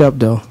changed up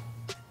though.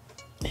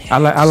 I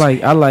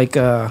like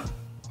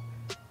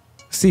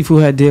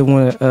Seafood had did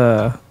one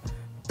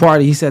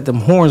party. He said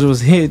them horns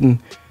was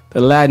hitting,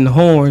 the Latin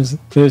horns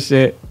and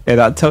shit. And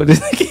I told this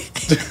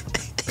nigga,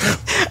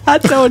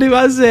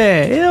 I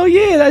said, hell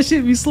yeah, that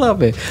shit be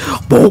slumping.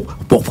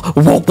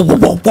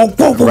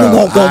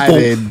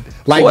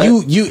 Like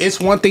you it's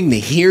one thing to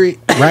hear it,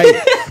 right?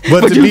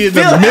 But to be in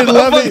the middle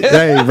of it,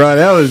 hey, bro,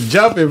 that was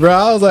jumping, bro.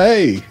 I was like,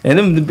 hey. And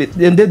them in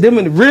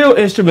the real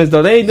instruments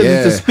though, they ain't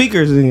the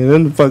speakers in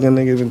them the fucking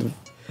niggas.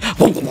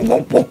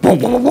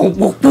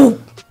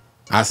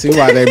 I see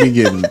why they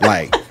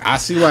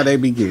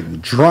be getting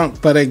drunk,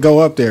 but they go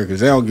up there because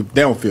they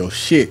don't feel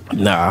shit.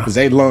 Nah, because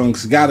their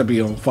lungs gotta be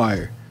on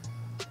fire.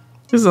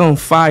 It's on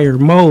fire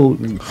mode.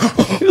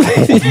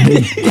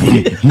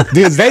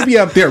 Dude, they be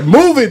up there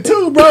moving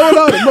too,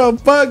 bro.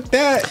 Fuck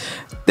that.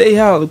 They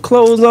have the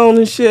clothes on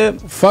and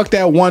shit. Fuck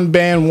that one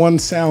band, one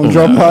sound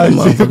drum pod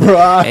shit,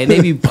 bro. And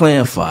they be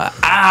playing for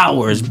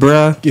hours,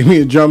 bro. Give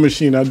me a drum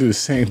machine, I'll do the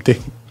same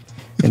thing.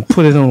 And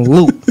put it on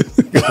loop.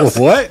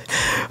 What?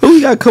 Who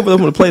we got coming up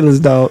on the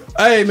playlist, dog?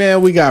 Hey,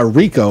 man, we got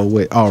Rico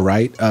with All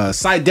Right.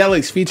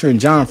 Psydelics featuring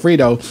John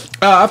Frito.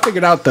 I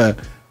figured out the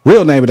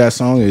real name of that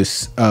song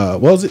is,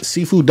 what was it?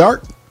 Seafood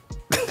Dark?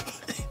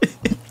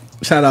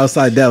 Shout out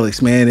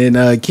Psydelics, man.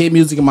 And Kid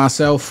Music and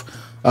myself,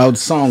 the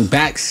song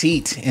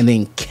Backseat. And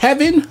then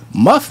Kevin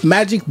Muff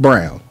Magic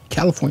Brown,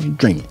 California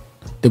Dreaming.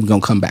 Then we're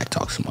going to come back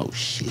talk some old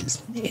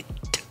shiznit.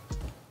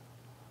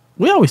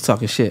 We always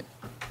talking shit.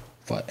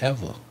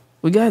 Forever.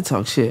 We gotta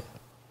talk shit.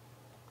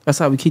 That's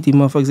how we keep these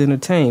motherfuckers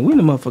entertained. We in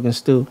the motherfucking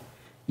stew.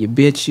 You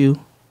bitch you.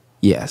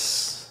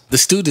 Yes. The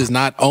Stew does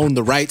not own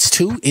the rights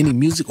to any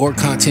music or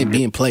content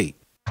being played.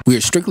 We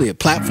are strictly a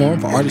platform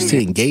for artists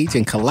to engage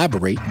and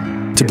collaborate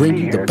to bring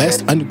you the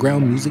best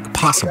underground music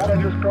possible.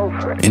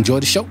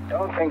 Enjoy the show.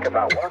 Don't think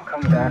about what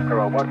comes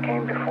after or what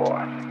came before.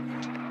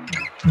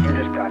 You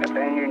just gotta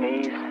bend your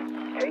knees,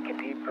 take a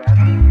deep breath,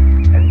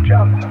 and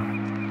jump.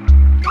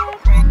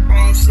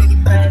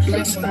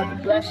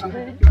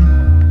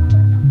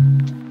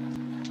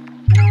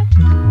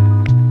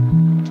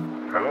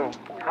 Hello.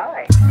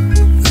 Hi.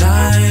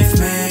 Life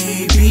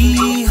may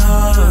be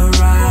hard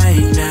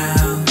right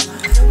now,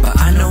 but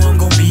I know I'm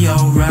gonna be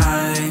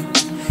alright.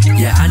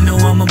 Yeah, I know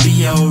I'ma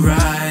be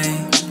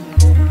alright.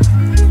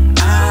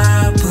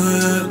 I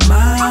put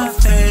my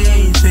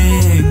faith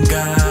in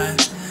God,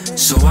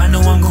 so I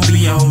know I'm gonna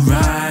be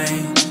alright.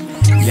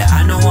 Yeah,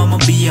 I know I'ma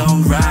be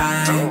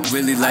alright.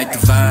 Really like the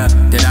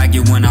vibe that I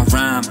get when I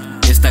rhyme.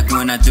 It's like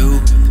when I do,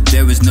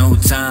 there is no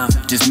time.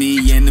 Just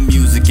me and the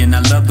music, and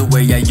I love the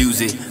way I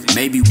use it.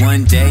 Maybe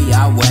one day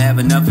I will have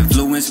enough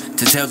influence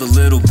to tell the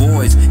little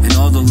boys and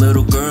all the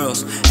little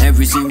girls,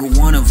 every single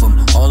one of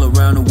them, all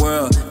around the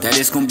world, that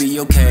it's gonna be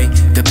okay.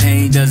 The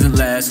pain doesn't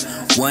last.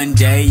 One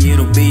day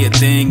it'll be a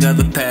thing of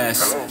the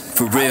past.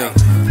 For real.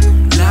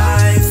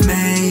 Life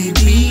may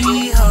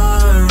be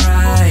hard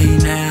right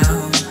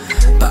now,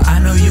 but I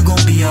know you're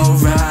gonna be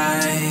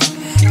alright.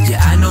 Yeah,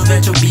 I know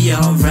that you'll be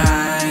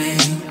alright.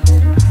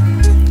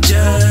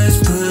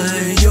 Just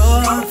put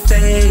your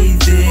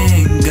faith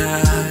in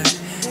God,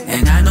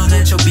 and I know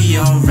that you'll be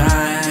alright.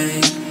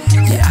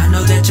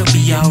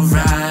 be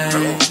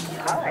alright.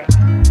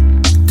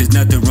 There's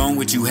nothing wrong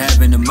with you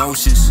having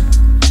emotions.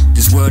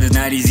 This world is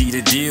not easy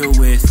to deal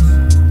with.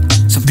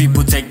 Some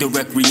people take the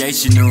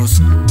recreationals,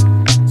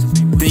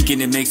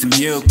 thinking it makes them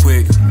heal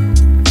quick.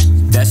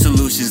 That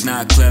solution's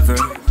not clever.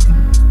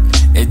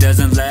 It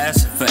doesn't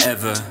last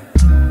forever.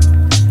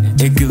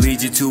 It could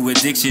lead you to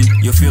addiction.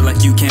 You'll feel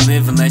like you can't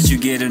live unless you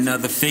get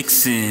another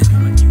fixin'.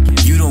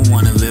 You don't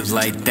wanna live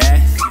like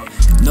that.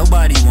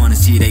 Nobody wanna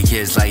see their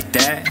kids like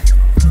that.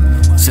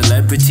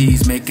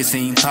 Celebrities make it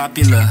seem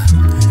popular,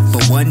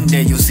 but one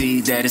day you'll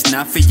see that it's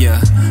not for ya.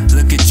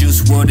 Look at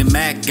Juice WRLD and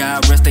Mac,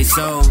 God rest their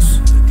souls.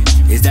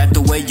 Is that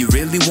the way you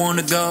really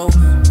wanna go?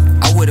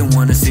 I wouldn't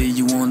wanna see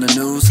you on the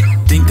news.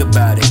 Think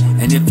about it,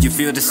 and if you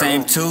feel the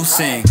same too,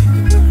 sing.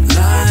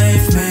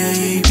 Life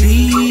may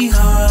be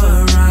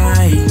hard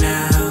right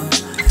now,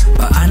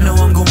 but I know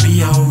I'm gonna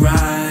be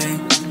alright.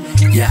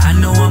 Yeah, I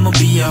know I'ma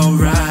be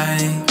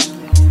alright.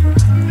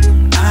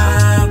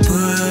 I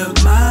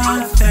put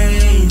my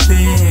faith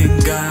in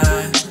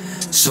God,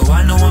 so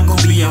I know I'm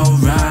gonna be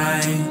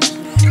alright.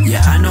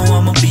 Yeah, I know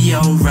I'ma be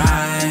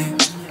alright.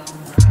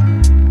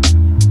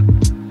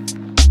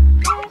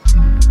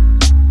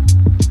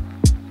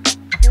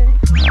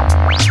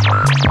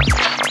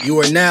 You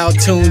are now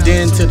tuned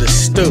in to the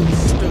STU.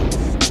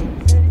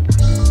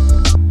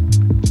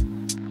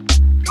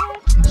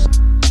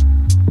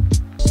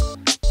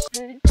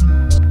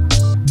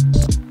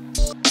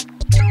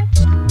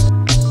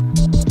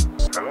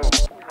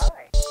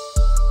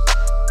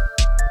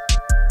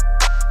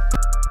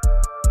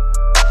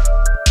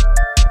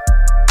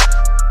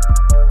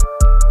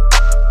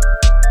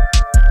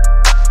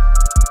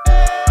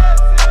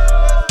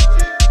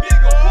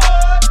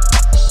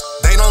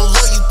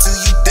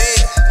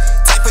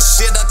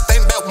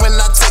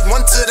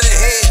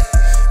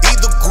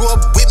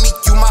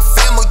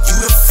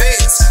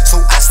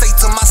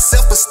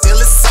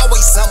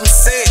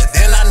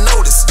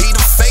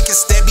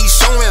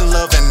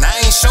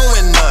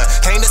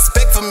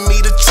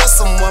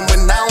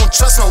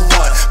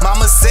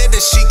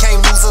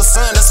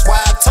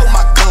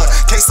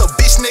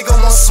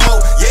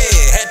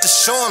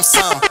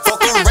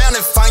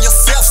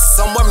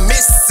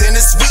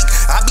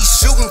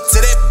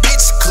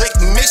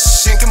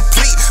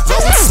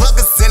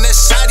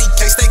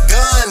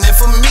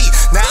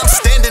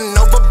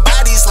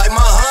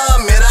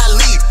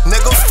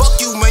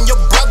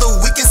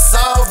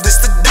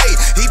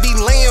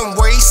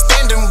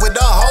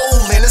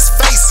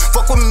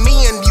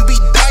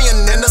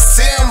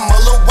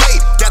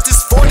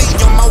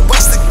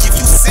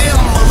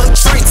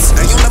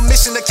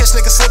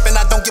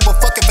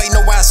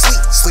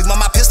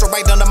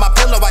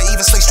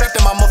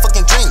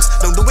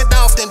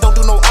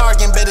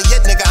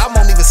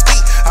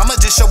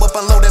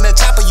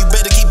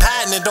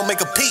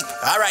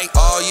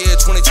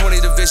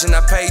 I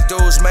paid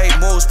dues, made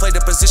moves, played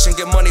the position,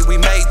 get money, we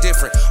made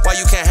different. Why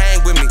you can't hang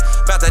with me?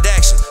 About that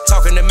action,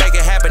 talking to make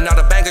it happen. Not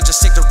a banger,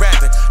 just stick to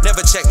rapping.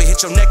 Never check me,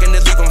 hit your neck and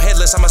then leave them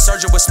headless. I'm a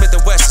surgeon with Smith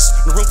 & Wessons.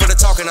 No room for the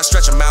talking, I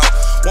stretch them out.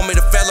 Want me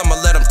to fail, I'ma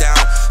let them down.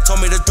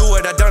 Told me to do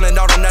it, I done it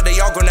all. Now they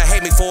all gonna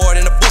hate me for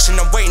it. In the bush and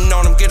I'm waiting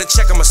on them. Get a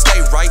check, I'ma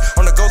stay right.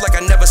 On the go like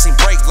I never seen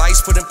brake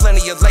lights. Put in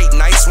plenty of late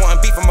nights.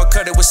 Wanting beef, I'ma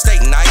cut it with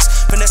steak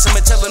nice. Finesse him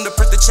and tell him to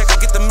print the check or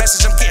get the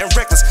message. I'm getting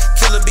reckless.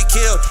 Kill or be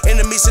killed.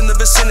 Enemies in the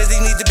vicinity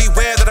need to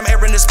beware that I'm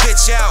airing this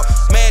bitch out.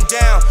 Man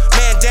down,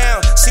 man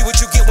down. See what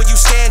you get when you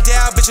stand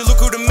down. Bitch, you look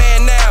who the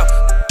man now.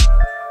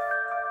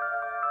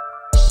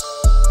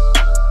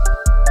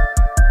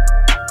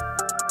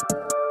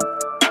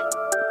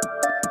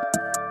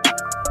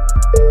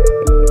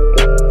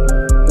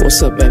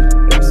 What's up, baby?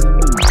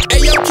 Hey,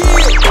 yo,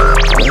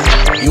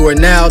 kid. You are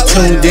now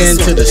tuned in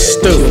to the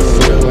STU.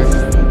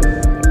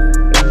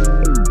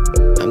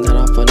 I'm not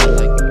off for another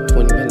like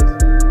 20 minutes.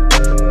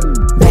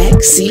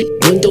 Backseat,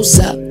 windows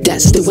up,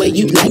 that's the way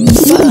you like to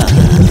fuck.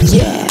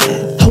 Yeah,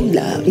 hold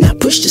up, now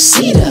push the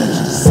seat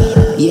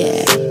up.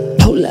 Yeah,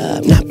 hold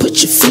up, now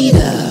put your feet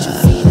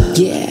up.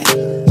 Yeah,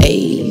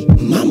 ayy,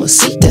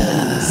 mamacita.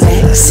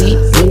 Backseat,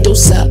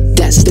 windows up,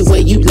 that's the way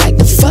you like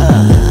to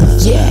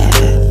fuck. Yeah,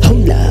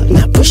 hold up,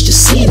 now push the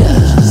seat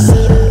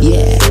up.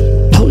 Yeah,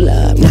 hold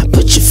up, now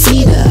put your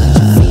feet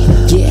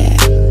up. Yeah,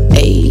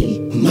 ayy,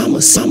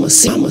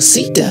 mamacita.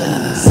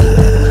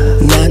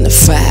 9 to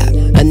 5,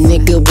 a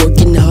nigga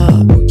working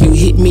hard. You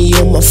hit me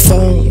on my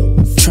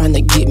phone,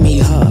 tryna get me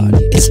hard.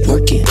 It's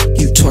working,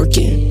 you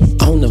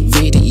twerking on the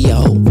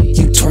video.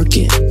 You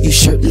twerking, you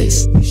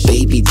shirtless,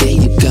 baby, there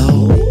you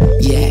go.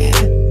 Yeah,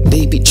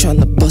 baby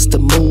tryna bust a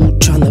move,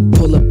 tryna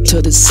pull up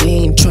to the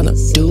scene, tryna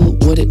do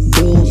what it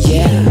do.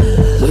 Yeah,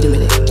 wait a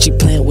minute, she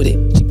playing with it,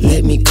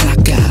 let me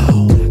clock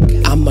out.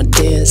 I'ma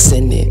dance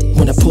in it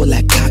when I pull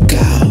that cock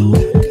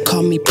out.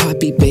 Call me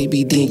Poppy,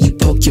 baby, then you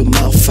poke your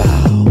mouth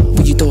out.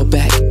 When you throw it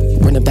back,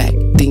 run it back,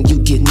 then you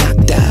get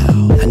knocked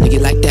out. I nigga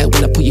like that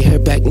when I pull your hair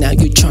back, now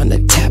you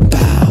tryna tap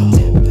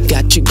out.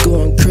 Got you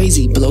going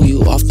crazy, blow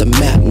you off the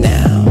map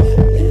now.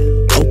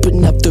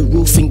 Open up the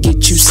roof and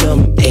get you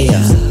some air.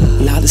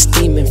 Lot of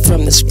steaming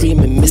from the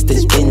screaming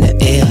misters in the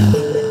air.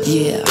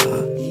 Yeah,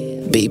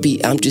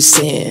 just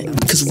saying.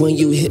 Cause when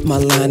you hit my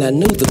line, I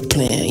knew the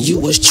plan. You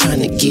was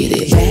trying to get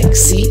it.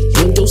 Backseat,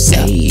 windows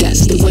up,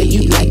 that's the way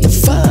you like to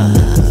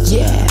fuck.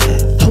 Yeah,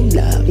 hold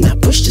up, now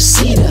push the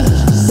seat up.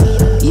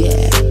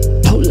 Yeah,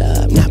 hold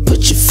up, now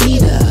put your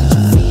feet up.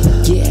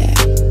 Yeah,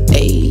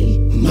 ayy,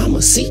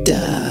 mamacita.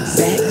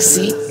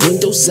 Backseat,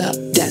 windows up,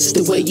 that's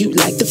the way you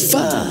like to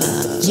fuck.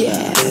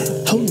 Yeah,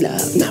 hold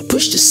up, now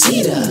push the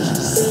seat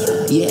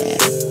up. Yeah,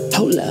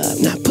 hold up,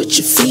 now put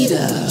your feet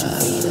up.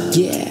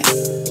 Yeah,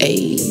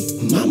 ayy,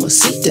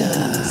 mamacita.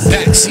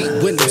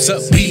 Backseat, windows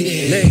up, beat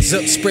it. Legs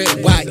up,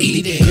 spread wide,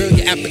 eat it. Girl,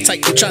 your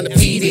appetite, I'm trying to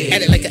feed it.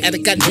 At it like an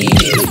addict, I need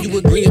it. Know you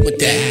agreeing with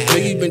that. Know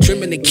you been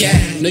trimming the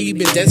cat. Know you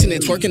been dancing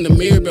and twerking the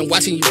mirror. Been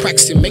watching you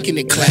practicing, making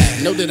it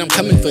clap. Know that I'm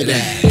coming for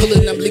that.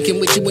 Pulling up, linking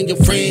with you and your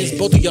friends.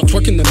 Both of y'all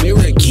twerking the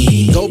mirror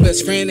again. Go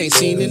best friend, ain't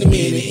seen in a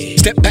minute.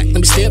 Step back, let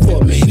me stare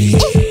for a minute.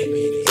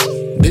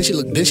 Then she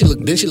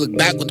look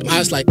back with them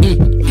eyes like,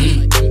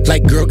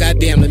 Like, girl,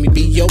 goddamn, let me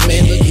be your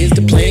man. Look, here's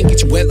the plan.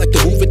 Get you wet like the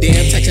Hoover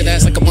Dam. Text that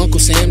ass like I'm Uncle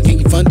Sam. Can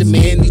you fund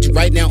demand? Need you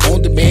right now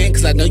on demand.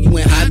 Cause I know you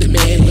in high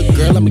demand. Look,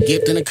 girl, I'm a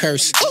gift and a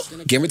curse.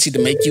 Guaranteed to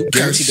make you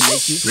curse.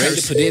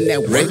 Ready to put in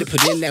that work.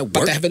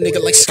 About to have a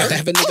nigga like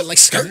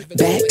skirt.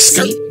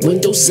 Backseat,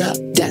 windows up,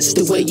 that's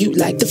the way you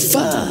like to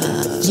fuck.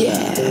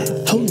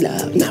 Yeah, hold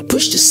up, now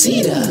push the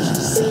seat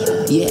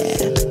up. Yeah,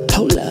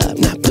 hold up,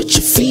 now put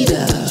your feet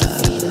up.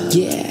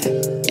 Yeah,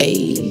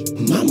 ayy,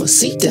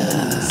 mamacita.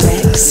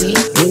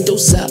 Backseat,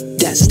 windows up,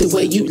 that's the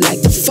way you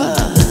like to fuck.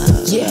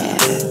 Yeah,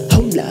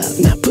 hold up,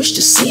 now push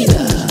the seat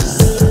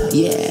up.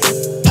 Yeah,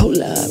 hold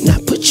up, now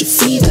put your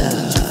feet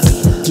up.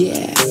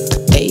 Yeah,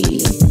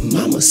 ayy,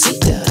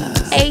 mamacita.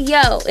 Hey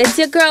yo, it's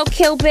your girl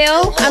Kill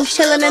Bill. I'm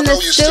chilling in the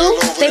stew.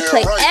 They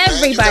play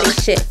everybody's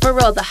shit. For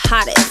real, the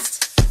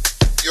hottest.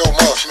 Yo,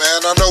 Muff,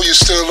 man, I know you're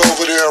still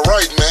over there,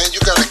 right, man? You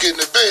gotta get in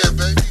the bed,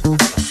 baby.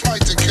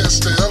 Flight to catch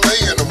to LA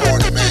in the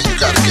morning, man. You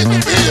gotta get in the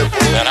bed, bro.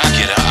 Man, I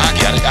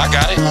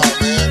got it. Oh,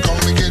 man, come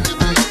and get in the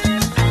bed.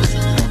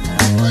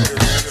 Later,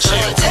 man.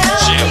 Chill.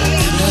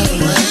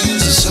 It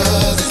rains in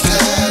Southern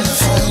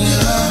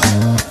California.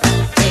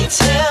 They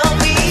tell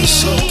me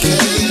it's okay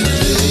to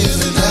live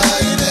and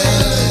die in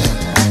LA.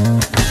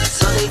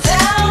 So they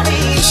tell me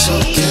it's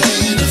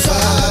okay to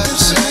vibe in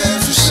San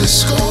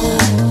Francisco.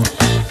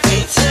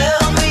 They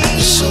tell me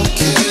it's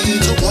okay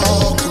to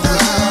walk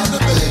around the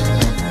bay.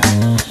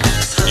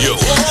 Yo,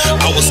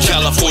 I was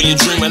California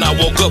dreaming, I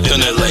woke up in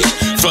LA.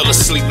 Fell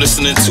asleep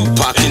listening to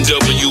Tupac and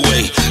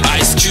WA.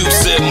 Ice Cube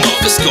said,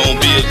 Muff, it's gonna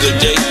be a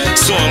good day.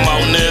 So I'm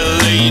out in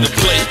LA to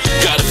play.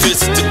 Gotta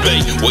visit the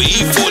Bay where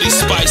E40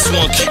 Spice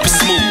wanna keep it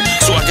smooth.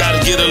 So I gotta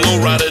get a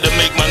low rider to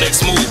make my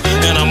next move.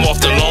 And I'm off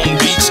to Long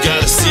Beach,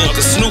 gotta see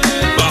Uncle Snoop.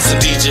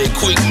 Bouncing DJ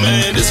quick,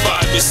 man, this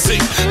vibe is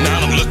sick.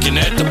 Now I'm looking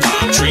at the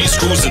palm trees,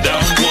 cruising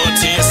down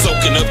 110,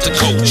 soaking up the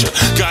culture.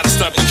 Gotta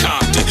stop in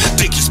Compton.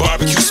 Dickie's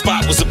barbecue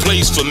spot was a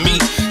place for me.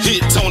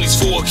 Hit Tony's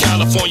for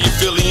California,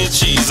 Philly and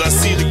cheese. I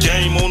see the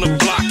game on the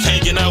block,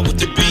 hanging out with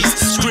the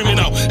beats, screaming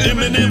out,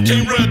 Eminem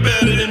can't rap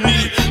better than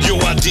me. Yo,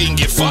 I didn't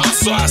get far,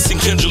 so I seen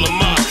Kendrick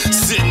Lamar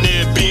sitting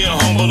there being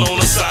humble on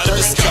the side of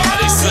the sky.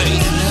 They say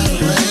it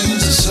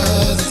rains in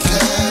Southern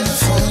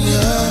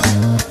California.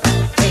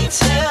 They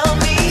tell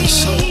me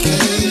it's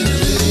okay to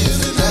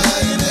live and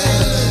die in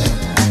LA.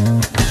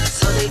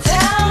 So they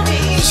tell me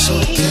it's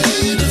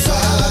okay to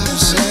vibe in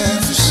San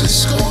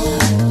Francisco.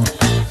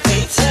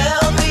 They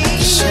tell me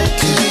it's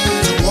okay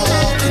to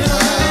walk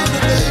around the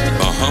bay.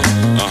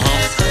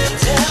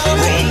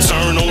 Wrong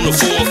turn on the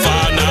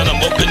 459, I'm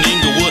up in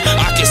Inglewood.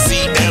 I can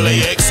see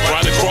LAX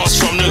right across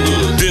from the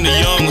hood. Then a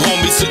young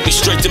homie took me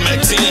straight to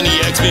Mac 10. He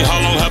asked me how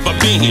long have I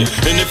been here,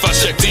 and if I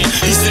checked in,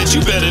 he said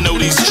you better know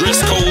these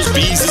dress codes,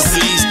 B's and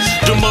C's.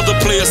 Them other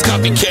players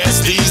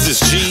copycats, these is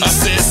G's. I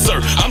said, sir,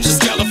 I'm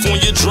just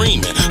California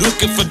dreaming,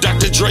 looking for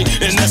Dr. Dre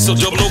and SOOP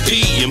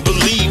and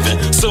believing.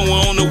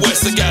 Somewhere on the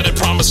west, I got a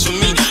promise for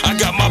me. I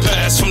got my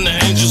pass from the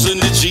angels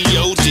and the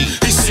G.O.D.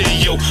 He said,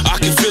 yo, I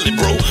can feel it,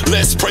 bro.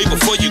 Let's pray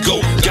before you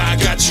go. God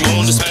got you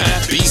on this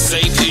path. Be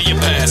safe, hear your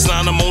pass.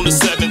 Now I'm on the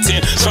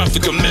 710,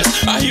 traffic a mess.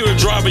 I hear a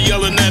driver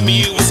yelling at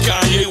me, it was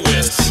Kanye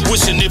West.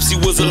 Wishing Nipsey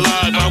was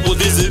alive, I would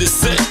visit his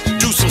set.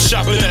 Do some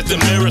shopping at the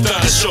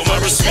marathon to show my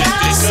respect.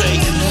 They say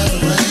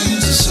it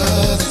rains in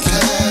Southern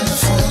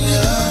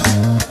California.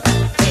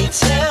 They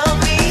tell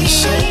me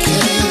it's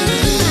okay to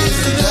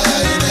live and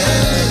die in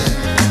LA.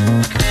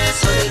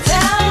 So they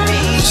tell me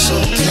it's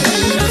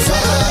okay to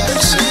vibe in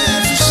San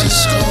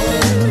Francisco.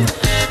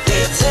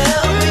 They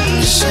tell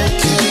me it's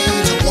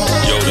okay to walk.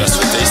 Yo, that's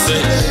what they say.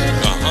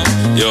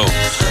 Yo,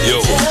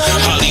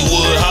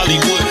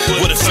 Hollywood,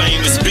 where the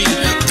famous be.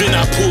 Then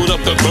I pulled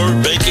up at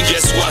Burbank and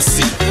guess what I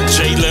see?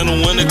 Jay Leno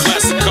in a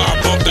classic car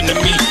bumping to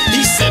me.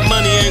 He said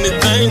money ain't a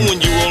thing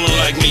when you rolling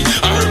like me.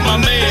 I heard my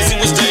man, he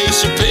was Dave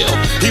Chappelle.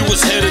 He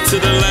was headed to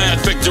the Line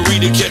Factory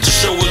to catch a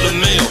show with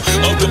LaMelle.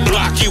 Of the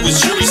block, he was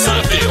Jerry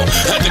Seinfeld.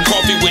 Having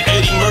coffee with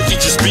Eddie Murphy,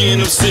 just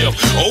being himself.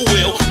 Oh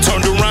well,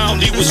 turned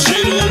around, he was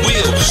Jada and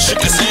Will.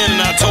 Shook his hand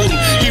and I told him,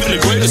 even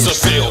the greatest will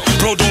fail.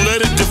 Bro, don't let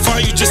it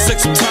define you, just take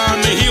some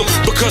time to heal.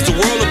 Because the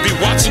world will be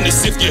watching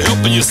this if you're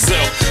helping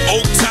yourself.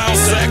 Oak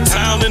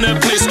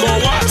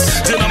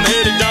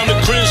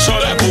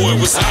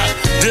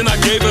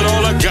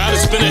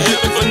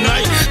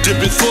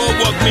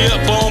me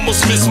up, I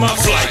almost missed my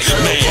flight.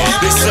 Man,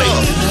 they say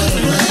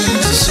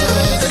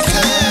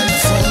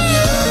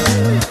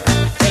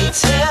They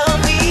tell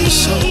me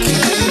it's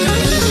okay to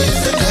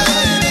live and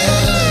die in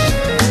LA.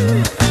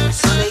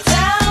 So they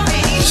tell me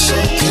it's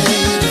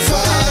okay to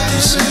vibe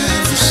in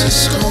San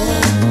Francisco.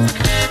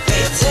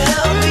 They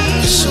tell me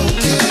it's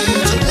okay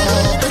to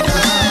walk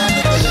around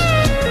the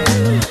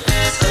bay.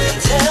 So they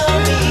tell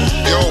me.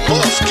 Yo,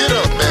 Muff, get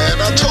up, man.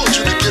 I told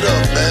you to get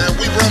up, man.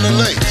 We running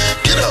late.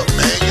 Get up,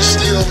 man. You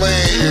still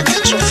laying here.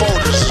 Get your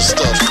folders and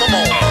stuff. Come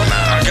on. oh,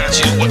 nah, I got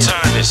you. What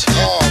time is it?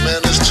 Oh,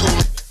 man, it's too.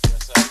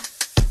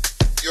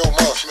 Yo,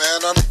 Muff,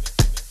 man.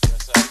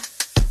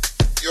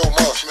 Yo,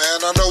 Muff, man.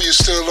 I know you're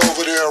still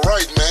over there,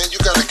 right, man? You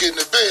gotta get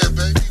into bed,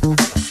 baby. You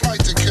got a flight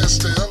to catch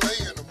to LA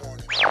in the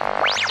morning.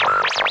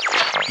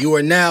 You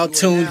are now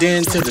tuned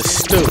in to the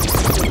stew.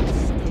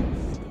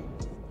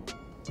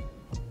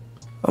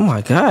 Oh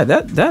my God,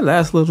 that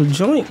last little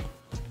joint.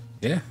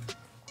 Yeah.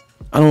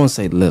 I don't want to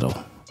say little.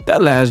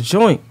 That last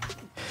joint.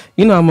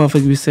 You know how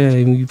motherfuckers be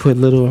saying when you put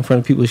little in front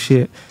of people's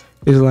shit,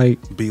 it's like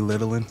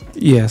belittling.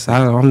 Yes,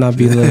 I'm not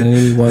belittling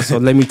anyone, so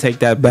let me take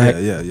that back.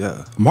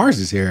 Yeah. Mars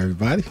is here,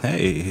 everybody.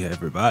 Hey,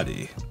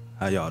 everybody.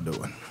 How y'all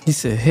doing? He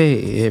said,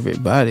 hey,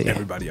 everybody.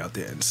 Everybody out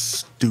there in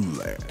stew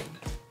land.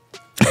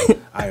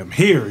 I am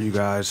here, you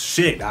guys.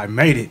 Shit, I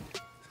made it.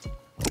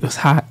 It was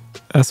hot.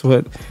 That's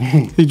what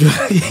he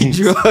drunk.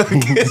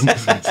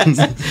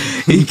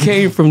 He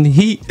came from the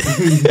heat.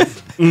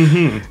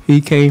 He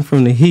came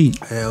from the heat.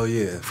 Hell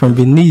yeah. From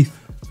beneath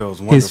Feels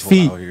his wonderful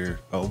feet. out here.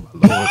 Oh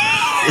my lord.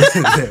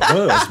 It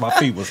was. My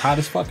feet was hot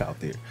as fuck out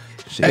there.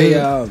 Shit.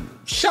 Hey,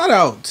 shout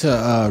out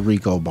to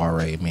Rico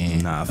Barre, man.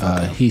 Nah,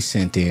 fuck him. He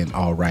sent in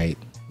All Right.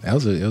 It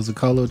was a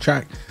cool little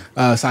track.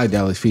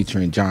 Psychedelics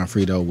featuring John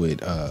Frito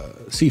with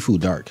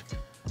Seafood Dark.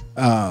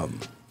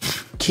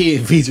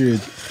 Kid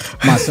featured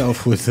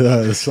myself with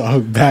the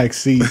song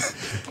Backseat.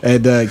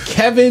 And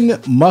Kevin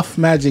Muff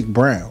Magic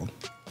Brown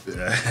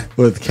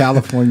with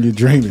California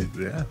Dreaming.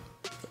 Yeah.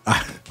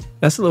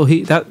 That's a little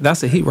heat.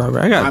 That's a heat rock.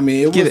 Right?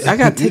 I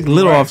gotta take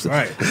little off.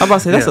 Right. I'm about to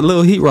say that's a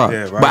little heat rock,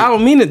 Yeah, right. but I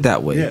don't mean it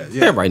that way.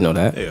 Yeah. Everybody know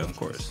that. Yeah, of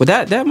course. But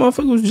that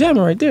motherfucker was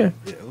jamming right there.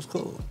 Yeah, it was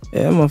cool.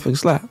 Yeah, that motherfucker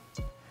slap.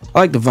 I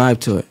like the vibe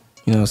to it.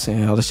 You know what I'm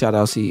saying? All the shout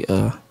outs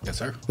yes,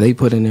 sir. they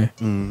put in there.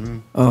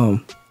 Mm-hmm.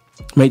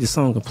 Made the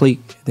song complete.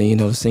 Then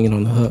the singing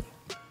on the hook.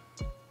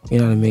 You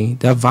know what I mean?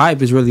 That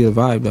vibe is really the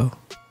vibe though.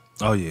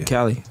 Oh yeah.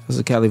 Cali. That's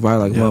a Cali vibe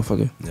like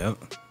motherfucker. Yep.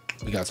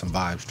 We got some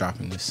vibes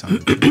dropping this summer.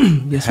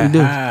 Yes, we do.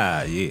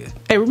 Yeah.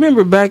 Hey,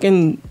 remember back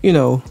in,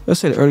 let's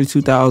say the early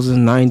 2000s,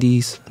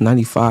 90s,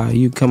 95,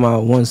 you come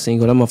out one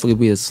single, that motherfucker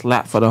be a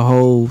slap for the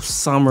whole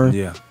summer.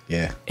 Yeah.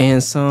 Yeah.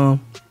 And some.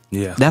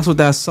 Yeah. That's what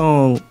that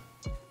song,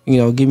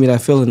 give me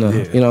that feeling of.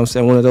 Yeah. You know what I'm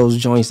saying? One of those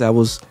joints that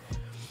was,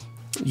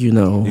 You're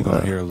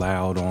gonna hear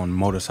loud on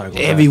motorcycles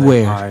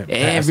everywhere.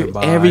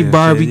 Every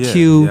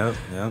barbecue. Yep.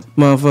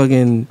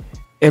 Motherfucking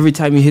every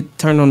time you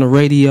turn on the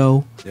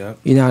radio. Yep.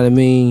 You know what I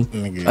mean?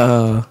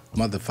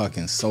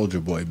 Motherfucking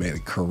Soulja Boy made a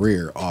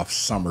career off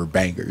summer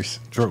bangers.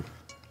 True.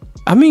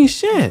 I mean,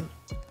 shit.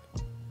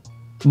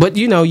 But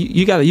you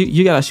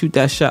gotta shoot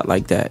that shot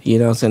like that. You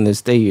know what I'm saying? To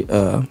stay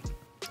to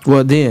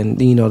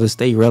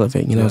stay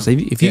relevant. You know what I'm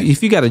saying?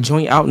 If you got a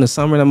joint out in the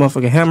summer, that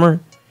motherfucking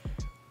hammer,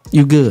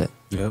 you good.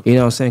 Yep. You know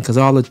what I'm saying? Because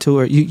all the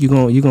tour, you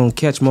gonna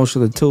catch most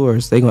of the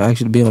tours. They gonna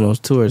actually be on those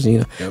tours.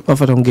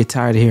 Motherfucker don't get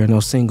tired of hearing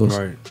those singles.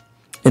 Right.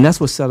 And that's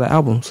what sell the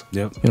albums.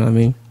 Yep. You know what I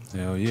mean?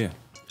 Hell yeah.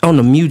 On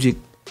the music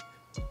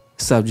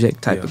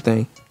subject type of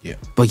thing. Yeah.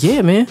 But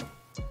yeah, man.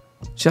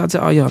 Shout out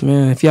to all y'all,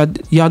 man. If y'all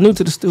new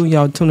to the stew,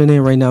 y'all tuning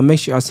in right now, make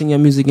sure y'all send your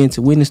music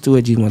into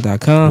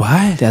winthestew@gmail.com.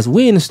 What? That's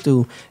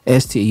winthestew,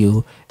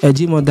 STU,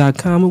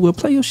 @gmail.com, and we'll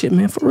play your shit,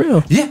 man, for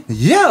real. Yeah.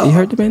 You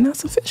heard the man?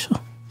 That's official.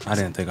 I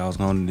didn't think I was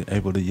going to be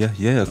able to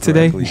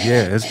Today? correctly.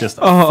 Yeah, it's just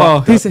a he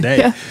fucked up said, day.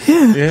 yeah.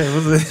 Yeah, it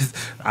was.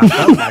 I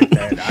felt like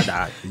that.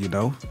 I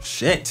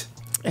shit.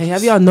 Hey,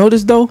 have y'all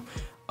noticed though?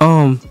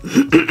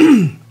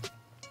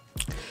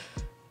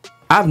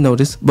 I've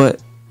noticed,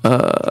 but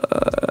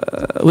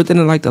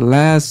within like the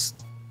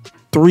last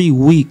 3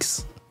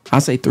 weeks, I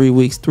say 3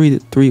 weeks,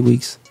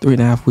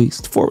 3.5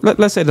 weeks, 4.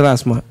 Let's say the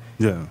last month.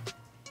 Yeah.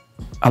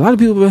 A lot of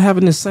people been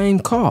having the same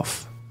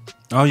cough.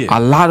 Oh yeah. A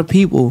lot of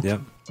people.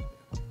 Yep.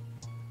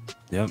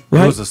 Right?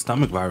 There was a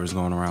stomach virus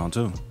going around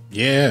too.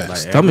 Yeah. Like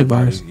stomach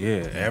virus.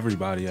 Yeah,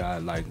 everybody. A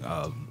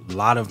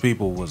lot of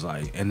people was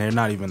like, and they're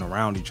not even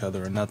around each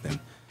other or nothing.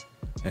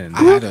 And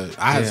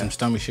I had some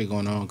stomach shit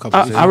going on a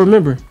couple days. I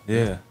remember.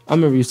 Yeah. I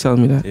remember you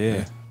telling me that.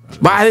 Yeah.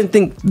 But I didn't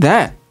think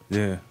that.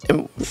 Yeah.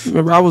 And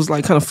remember, I was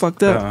like kind of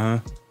fucked up. Uh-huh.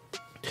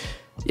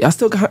 Yeah, I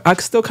still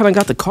kind of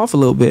got the cough a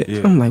little bit.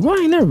 Yeah. I'm like, why I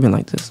ain't never been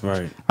like this?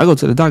 Right. I go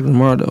to the doctor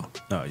tomorrow though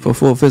for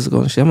full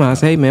physical and shit. I'm gonna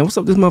ask, hey man, what's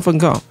up with this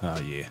motherfucking cough?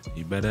 Oh yeah,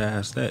 you better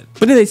ask that.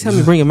 But then they tell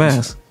me bring a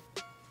mask.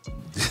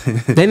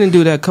 They didn't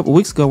do that a couple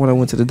weeks ago when I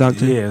went to the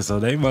doctor. Yeah, so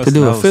they must to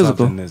do know a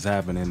physical. something is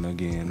happening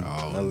again.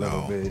 A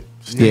little bit.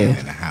 Staying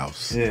in the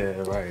house.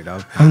 Yeah, right.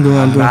 I'm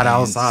not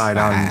outside.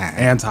 I'm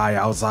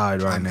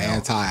anti-outside right now.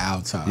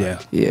 Anti-outside. Yeah.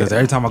 Yeah. Because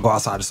every time I go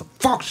outside, there's some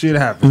fuck shit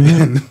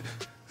happening.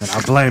 And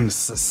I blame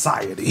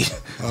society.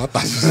 I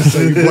thought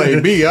you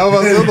blame me. I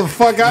was what the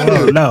fuck I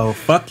do? No,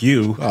 fuck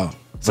you. Oh.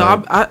 So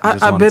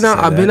I've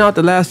been out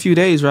the last few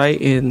days,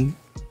 right? And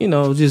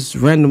just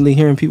randomly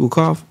hearing people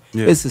cough.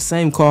 Yeah. It's the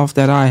same cough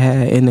that I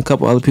had and a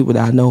couple other people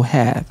that I know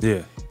have.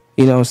 Yeah.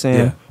 You know what I'm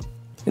saying? Yeah.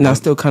 And I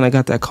still kind of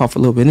got that cough a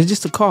little bit. And it's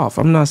just a cough.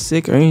 I'm not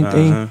sick or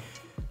anything.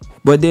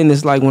 But then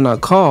it's like when I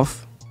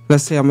cough,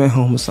 let's say I'm at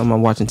home or something,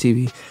 I'm watching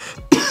TV.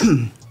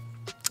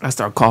 I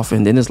start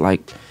coughing. Then it's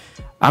like,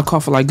 I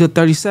cough for like good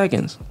 30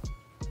 seconds.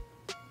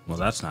 Well,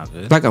 that's not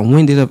good. Like I'm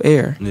winded of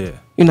air. Yeah.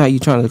 You know how you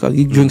trying to,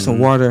 you drink some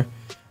water,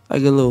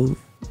 like a little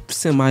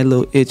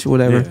little itch or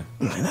whatever. Yeah.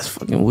 I'm like, that's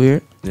fucking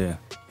weird. Yeah.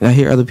 And I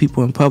hear other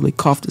people in public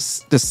cough. The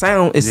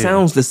sound, it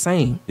sounds the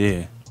same.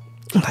 Yeah.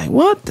 I'm like,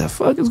 what the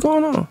fuck is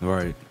going on?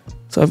 Right.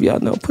 So if y'all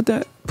know, put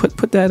that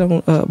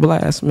on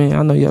blast, man.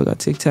 I know y'all got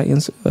TikTok. Yeah.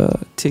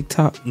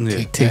 TikTok.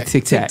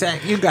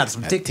 You got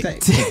some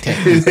TikTok.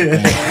 You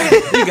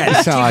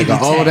sound like an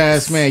old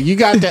ass man. You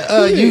got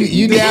the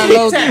you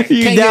download. Can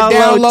you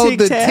download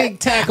the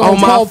TikTok on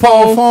my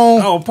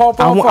phone? Oh, Paw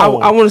phone.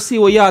 I want to see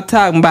what y'all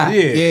talking about.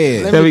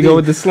 Yeah. There we go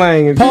with the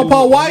slang.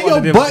 Paw, why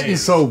your button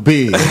so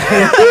big?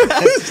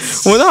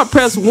 When I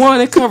press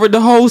 1, it covered the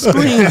whole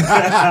screen.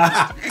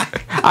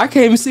 I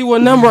can't even see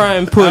what number I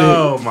input.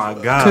 Oh my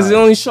god! Because it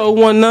only showed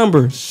one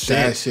number.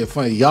 That shit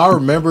funny. Y'all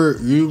remember?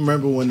 You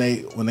remember when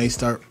they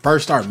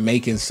first start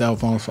making cell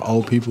phones for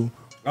old people?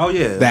 Oh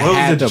yeah, that what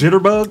had was it,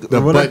 Jitterbug?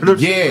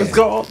 It's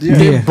called.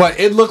 Yeah. But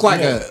it looked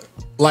like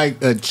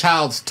a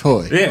child's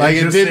toy. Yeah, like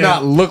it did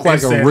not look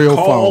like a real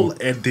call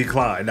phone. And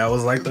decline. That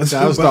was like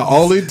that was the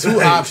only two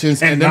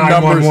options, and the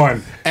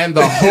numbers, and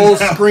the whole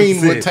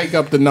screen would take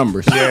up the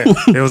numbers. Yeah,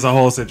 it was a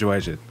whole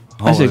situation.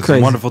 That shit crazy.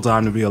 A wonderful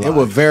time to be alive. It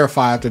would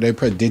verify after they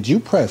press. Did you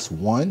press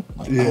 1?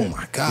 Like, oh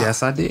my god!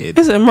 Yes, I did.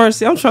 It's a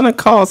mercy. I'm trying to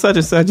call such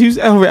and such. You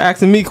over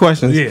asking me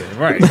questions. Yeah,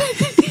 right.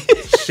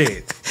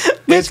 Shit.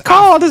 Bitch,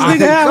 call this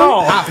nigga.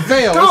 I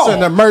failed. It's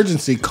an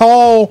emergency.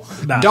 Call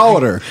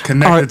daughter.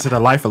 Connected to the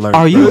life alert.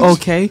 Are you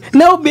okay?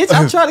 No, bitch.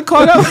 I tried to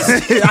call them.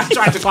 I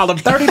tried to call him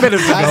 30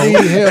 minutes ago. I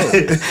need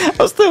help.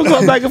 I'm still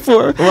going back and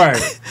forth. Right.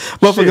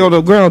 Motherfucker on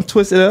the ground,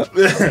 twist it up.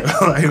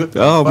 Like,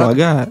 oh my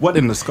god. What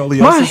in the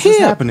scoliosis is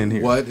happening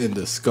here? What in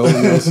the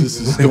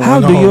scoliosis is going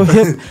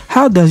on?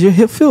 How does your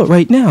hip feel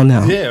right now?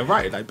 Yeah,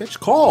 right. Like, bitch,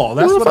 call.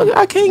 That's what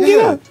I can't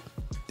get up.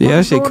 Yeah,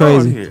 that shit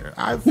crazy.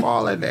 I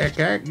fall in there,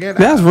 can't get out.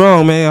 That's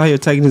wrong, man. Out here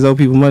taking these old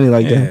people money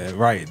like that. Yeah,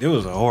 right. It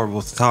was a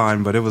horrible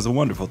time, but it was a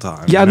wonderful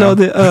time. Y'all know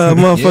that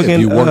motherfucking. Yeah,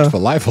 if you worked for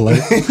Life Alert.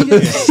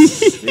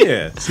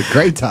 Yeah, it's a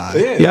great time.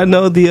 Yeah. Y'all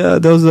know the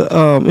those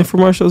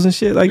infomercials and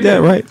shit like that,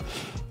 right?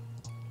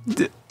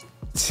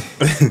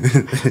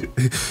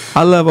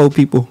 I love old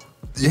people.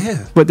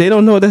 Yeah, but they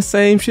don't know that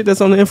same shit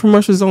that's on the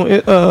infomercials on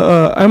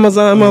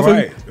Amazon,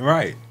 motherfucker.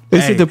 Right. They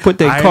should to put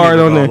their card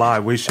on there. Lie.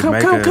 We should come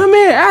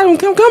here, Adam.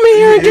 Come in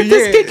here and get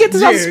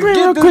this off the screen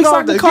real quick so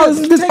I can call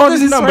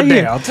this number right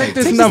down. here. Take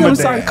this number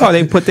down. Call.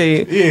 They put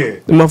the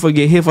motherfucker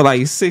get hit for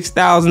like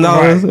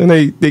 $6,000 and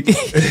they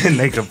and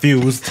they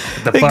confused.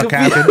 The fuck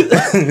happened?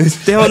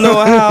 They don't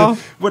know how.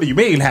 What do you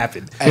mean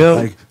happened? Yep.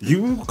 Like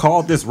you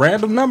called this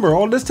random number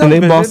on this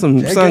television and they bought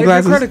some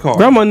sunglasses. Credit card.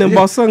 Grandma and them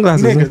bought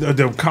sunglasses. Nigga,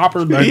 the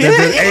copper, the HD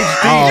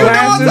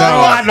glasses.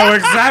 I know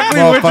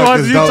exactly which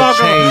ones you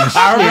talking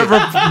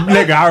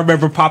about. I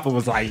remember Papa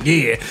was like,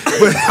 yeah.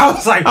 But I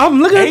was like, I'm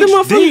looking at them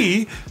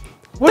HD?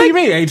 What do you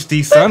mean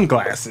HD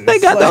sunglasses? They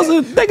got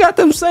those. They got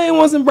them same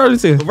ones in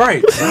Burlington.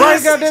 Right.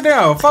 Right. Got that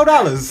down.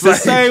 $4. The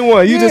same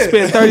one. You just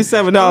spent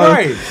 $37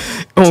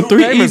 on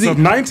three easy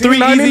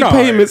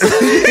payments.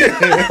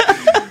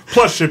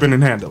 Plus shipping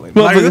and handling.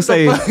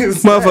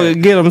 Motherfucker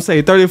get them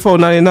say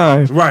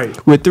 $34.99.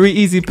 Right. With 3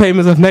 easy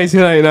payments of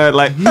 $19.99.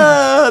 Like,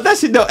 that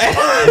shit don't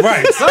add.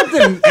 Right.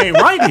 Something ain't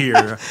right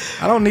here.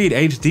 I don't need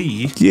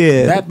HD.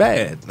 Yeah. That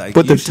bad. Like,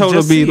 but the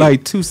total be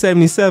like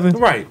 $277.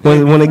 Right.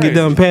 When they get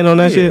done paying on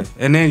that shit.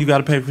 And then you got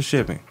to pay for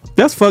shipping.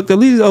 That's fucked up.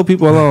 Leave these old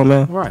people alone,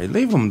 man. Right.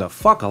 Leave them the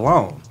fuck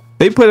alone.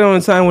 They put it on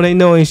a time when they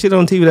know ain't shit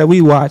on TV that we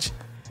watch.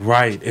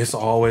 Right, it's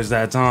always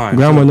that time.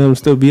 Grandma and them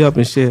still be up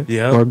and shit.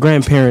 Yeah. Or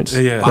grandparents.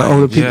 Yeah. The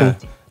older people. Yeah.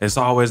 It's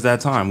always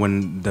that time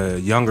when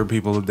the younger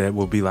people that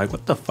will be like,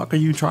 what the fuck are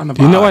you trying to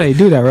buy? You know why they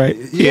do that, right?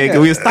 Yeah,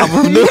 we'll stop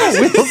them.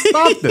 We'll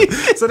stop them.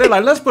 So they're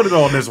like, let's put it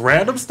on this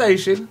random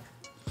station,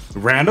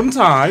 random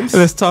times.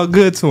 Let's talk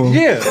good to them.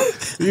 Yeah.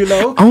 You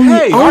know,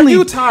 are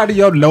you tired of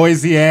your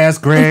noisy ass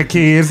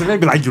grandkids? And they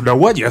be like, you know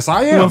what? Yes,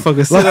 I am.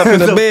 Motherfucker sit up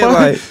in the bed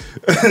like,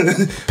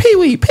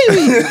 Pee-wee.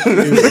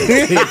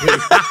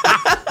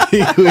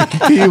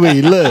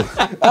 Pee-wee, look.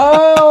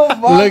 Oh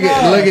my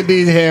God. Look at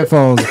these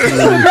headphones. Look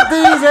at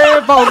these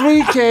headphones.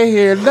 We can't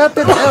hear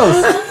nothing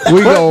else.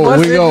 We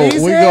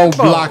go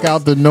block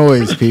out the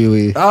noise,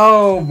 Pee-wee.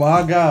 Oh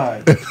my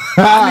God.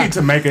 I need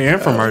to make an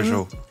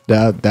infomercial.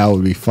 That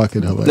would be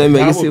fucking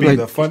hilarious. That would be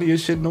the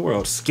funniest shit in the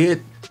world.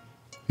 Skit.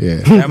 Yeah.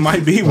 That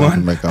might be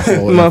one. Make a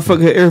whole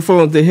motherfucker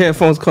earphones, the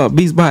headphones called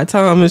Beats by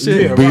Tom and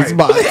shit. Yeah, Beats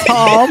by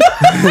Tom.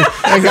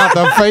 They got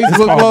the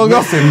Facebook logo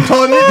on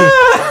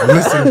it.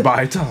 Listen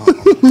by Tom.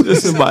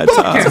 Listen by You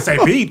Tom. can't say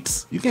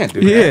beats. You can't do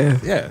Yeah.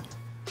 that. Yeah.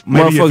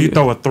 Maybe if you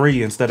throw a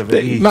 3 instead of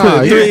an E. Nah,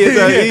 Three is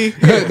an E.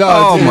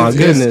 Oh my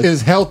goodness.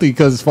 It's healthy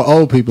because it's for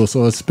old people,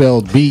 so it's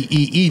spelled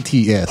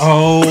BEETS.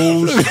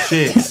 Oh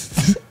shit.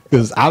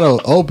 Because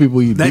old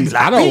people eat They beets.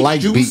 like I don't beet like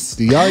juice. beets.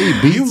 Do y'all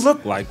eat beets? You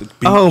look like the beet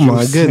Oh, juice.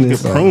 my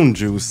goodness. Nigga, prune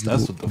juice.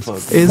 That's what the fuck.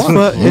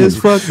 It's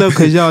fucked up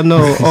because y'all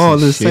know all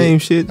the Shit. same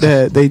shit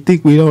that they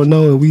think we don't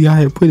know, and we out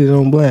here putting it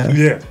on blast.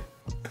 Yeah.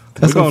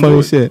 That's We some gonna funny do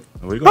it. shit.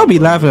 We gonna I'll be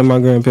do it. laughing at my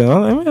grandparents.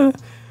 I'm like, man,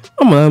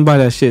 I'm gonna unbuy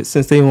that shit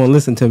since they won't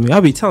listen to me.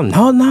 I'll be telling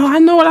them, no, I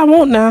know what I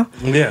want now.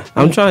 Yeah.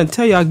 I'm trying to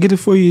tell you, I'll get it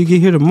for you to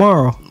get here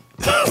tomorrow.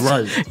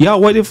 Right. Y'all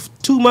waited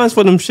 2 months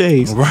for them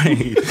shades. Right.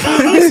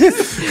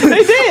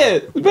 They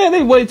did. Man,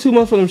 they waited 2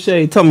 months for them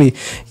shades. Tell me,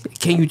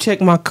 can you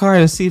check my card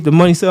and see if the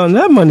money's selling?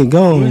 That money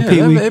gone, Pee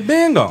Yeah, Wee. it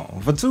been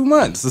gone for 2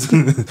 months.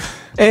 And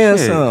Yeah.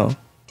 some.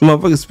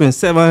 Motherfuckers spent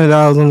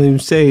 $700 on them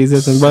shades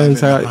that's in Burton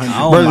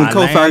my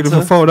Co-Factory for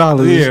Lanta.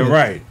 $4. Yeah,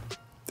 right.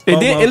 And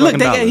then and look, they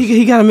got,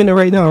 he got them in there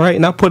right now, right?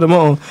 And I put them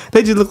on.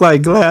 They just look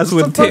like glass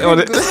with a tint on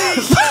it.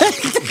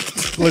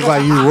 Look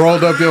like you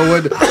rolled up your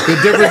window. The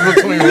difference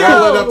between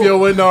rolling up your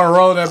window and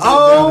rolling up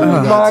Oh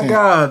your my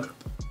god.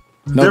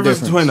 No difference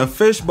difference. between a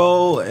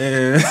fishbowl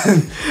and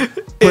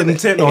putting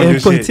tint on and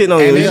your putting shit. tint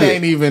on And your it shit.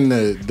 ain't even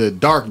the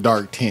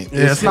dark tint.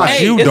 Yeah, it's not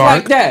Hey, you it's dark.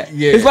 like that.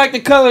 Yeah. It's like the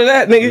color of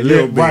that, nigga.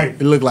 Little bit. Right.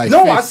 It look like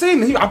No, fish. I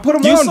seen him. I put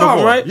him You on saw him,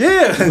 before. right?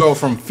 Yeah. You go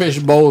from fish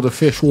bowl to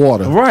fish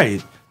water.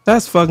 Right.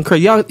 That's fucking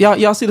crazy.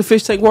 Y'all see the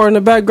fish tank water in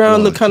the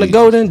background look kind of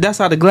Jesus. golden? That's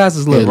how the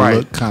glasses look. It Right.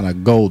 look kind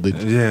of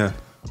golden. Yeah.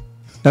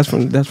 That's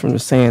from the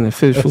sand and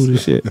fish food and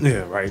shit.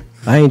 Yeah, right.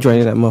 I ain't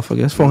draining that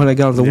motherfucker. That's 400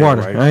 gallons of Yeah,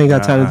 water. right. I ain't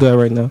got time to do that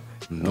right now.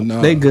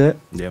 No. They good.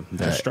 Yeah,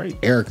 that's straight.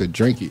 Erica,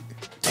 drink it.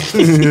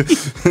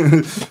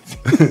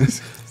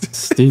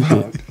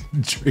 Stupid.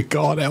 Drink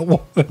all that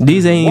water.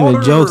 These ain't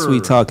even jokes we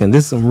talking.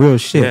 This is some real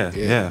shit. Yeah,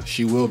 yeah.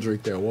 She will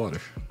drink that water.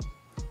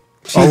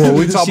 Oh, well,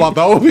 we talk about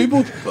the old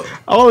people?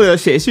 Oh, yeah,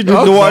 shit. She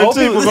drink the water Old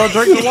too. people gonna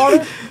drink the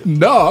water?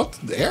 No,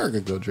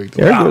 Erica go drink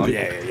the Erica- water.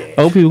 Yeah.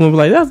 Old people gonna be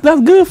like,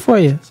 that's good for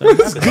you.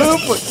 It's good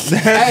for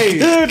hey,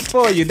 Good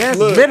for you. That's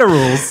Look.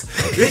 minerals.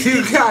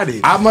 You got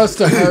it. I must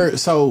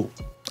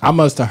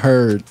have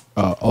heard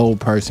an old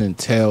person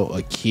tell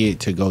a kid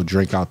to go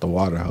drink out the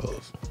water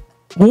hose.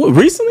 What,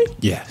 recently?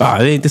 Yeah. Oh,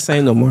 it ain't the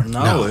same no more.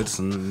 No, it's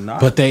not.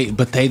 But they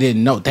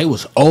didn't know. They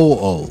was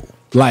old.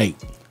 Like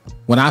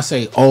when I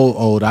say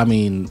old, I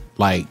mean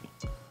like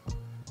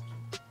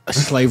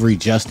slavery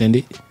just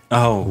ended.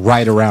 oh,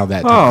 Right around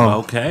that time.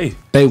 okay.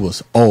 They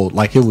was old.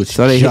 Like it was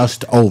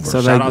just over.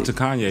 so Shout out to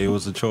Kanye. It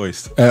was a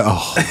choice.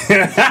 Oh,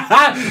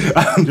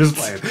 I'm just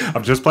playing.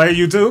 I'm just playing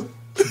you too.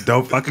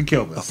 Don't fucking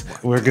kill me.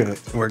 We're good.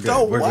 We're good.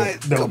 Don't We're what?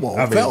 good. Come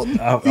on, Felton.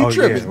 Oh, You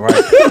tripping. yeah, right.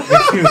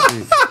 Excuse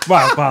me.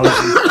 My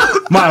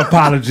apologies. My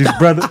apologies,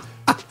 brother.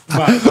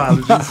 My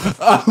apologies.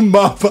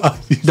 my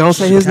body. Don't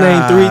say his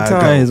name 3 God,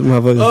 times,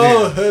 motherfucker.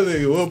 Oh,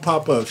 hey, we'll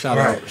pop up. Shout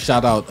out.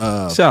 Shout out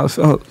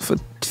for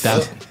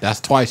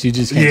That's twice. You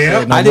just can't say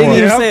Yeah, it no I didn't more.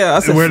 even say it. I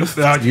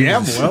said, Yeah,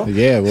 well.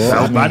 Yeah, well,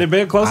 That might have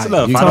been close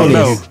enough. you I don't told me.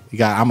 know. You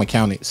got. I'm gonna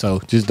count it. So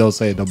just don't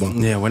say it no more.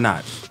 Yeah, we're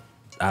not.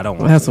 I don't I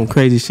want have some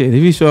crazy shit.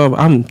 If you show up,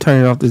 I'm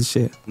turning off this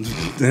shit.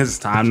 It's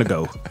time to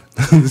go.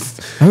 I heard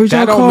y'all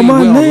That don't call mean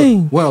my we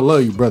name. Well, I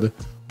love you, brother,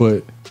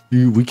 but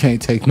we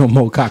can't take no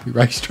more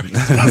copyright strikes.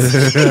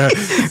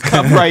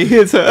 Copyright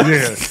hits her.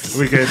 Yeah,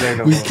 we can't take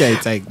no We more.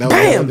 can't take no.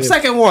 Bam! more.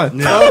 Second one.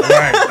 No,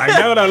 right.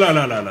 Like,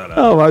 no.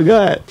 Oh my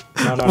god.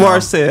 No.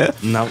 Mark said.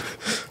 No.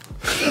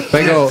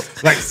 They go.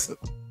 Like,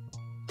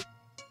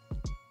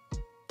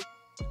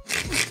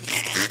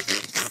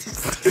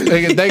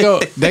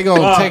 They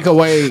gonna take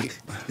away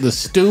the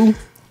stew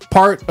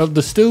part of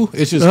the stew.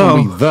 It's just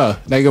gonna be the.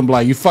 They gonna be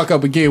like, you fuck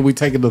up again. We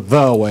taking the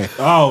away.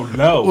 oh,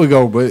 no. We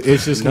go, but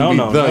it's just gonna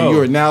No, be the. no. You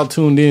are now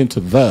tuned in to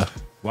the.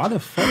 Why the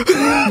fuck?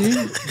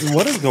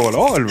 What is going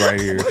on right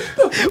here?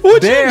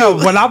 What Damn,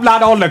 when I'm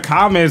not on the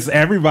comments,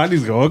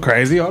 everybody's going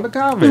crazy on the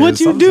comments. What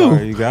you I'm do?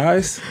 sorry, you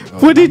guys?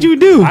 What did you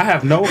do? I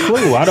have no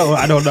clue. I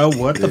don't know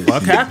what the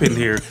fuck happened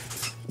here.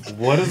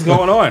 What is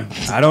going on?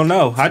 I don't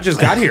know. I just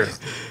got here.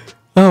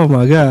 Oh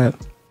my god.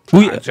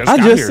 I just got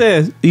just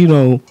here.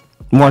 said,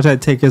 March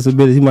had to take us a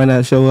bit. He might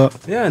not show up.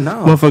 Yeah,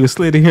 no. Motherfucker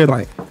slid in here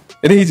like, and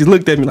then he just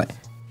looked at me like,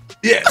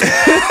 Yeah.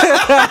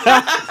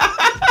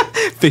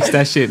 fix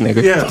that shit,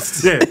 nigga. Yeah.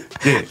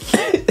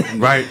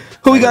 Right.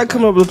 Who we got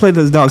coming up to play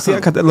this dog? See, I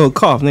got that little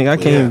cough, nigga. I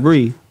can't even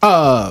breathe.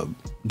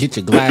 Get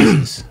your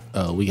glasses.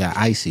 We got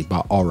Icy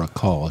by Aura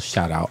Calls.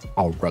 Shout out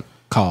Aura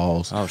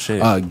Calls. Oh,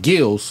 shit.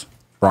 Gills,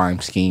 Rhyme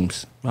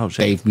Schemes. Oh,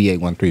 shit. Dave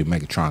B813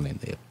 Megatron and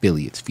the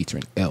affiliates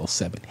featuring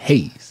L7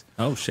 Hayes.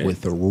 Oh, shit.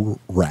 With the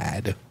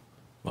ride.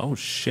 Oh,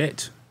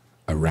 shit.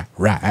 A ride.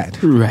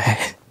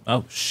 Right.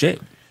 Oh,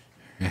 shit.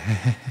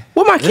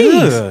 What my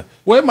keys? Ugh.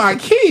 Where my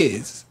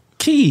kids?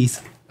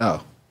 Keys.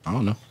 Oh, I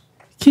don't know.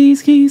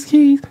 Keys. Keys.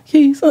 Yeah.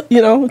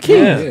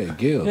 Yeah,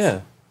 Gills.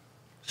 Yeah.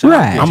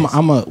 Right.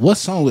 I'm a what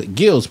song with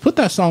Gills? Put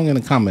that song in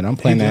the comment. I'm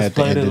playing that at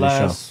the end of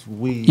the show.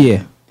 week.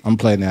 Yeah. I'm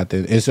playing that.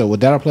 And so, what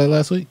did I play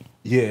last week?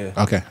 Yeah.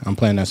 Okay, I'm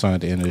playing that song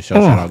at the end of the show.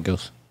 Shout out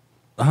Gills.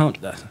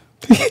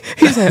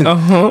 He said,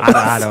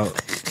 I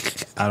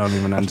don't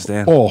even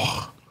understand.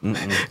 Oh.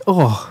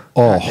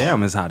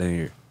 Damn, it's hot in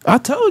here. I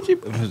told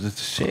you.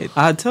 Shit.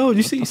 I told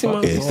you. See my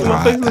face. Look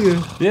at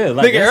Yeah,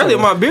 nigga, earlier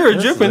my beard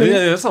dripping. Yeah,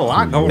 there's a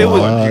lot going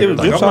on.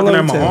 Like, I'm looking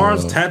at my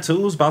arms,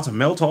 tattoos about to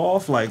melt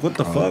off. Like, what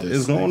the fuck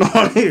is going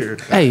on here?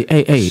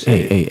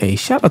 Hey.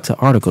 Shout out to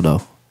Article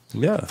though.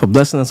 Yeah. For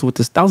blessing us with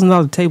this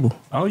 $1,000 table.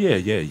 Oh yeah.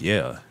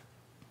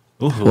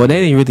 Ooh. Well,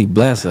 they didn't really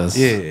bless us.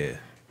 Yeah.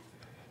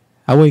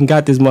 I wouldn't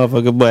got this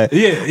motherfucker, but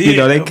you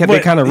know they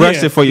kind of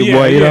rushed it for you,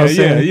 boy. You know what I'm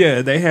saying?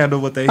 Yeah. They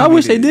handled what they. I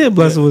wish they did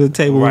bless us with a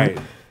table. Right.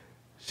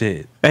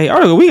 Shit. Hey,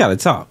 Article, we gotta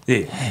talk.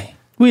 Yeah.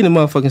 We in the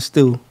motherfucking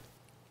stew.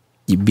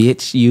 You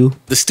bitch, you.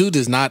 The Stew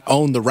does not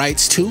own the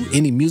rights to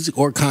any music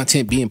or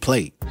content being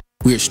played.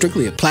 We are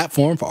strictly a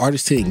platform for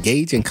artists to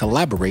engage and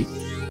collaborate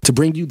to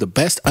bring you the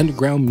best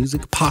underground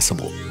music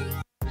possible.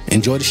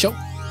 Enjoy the show.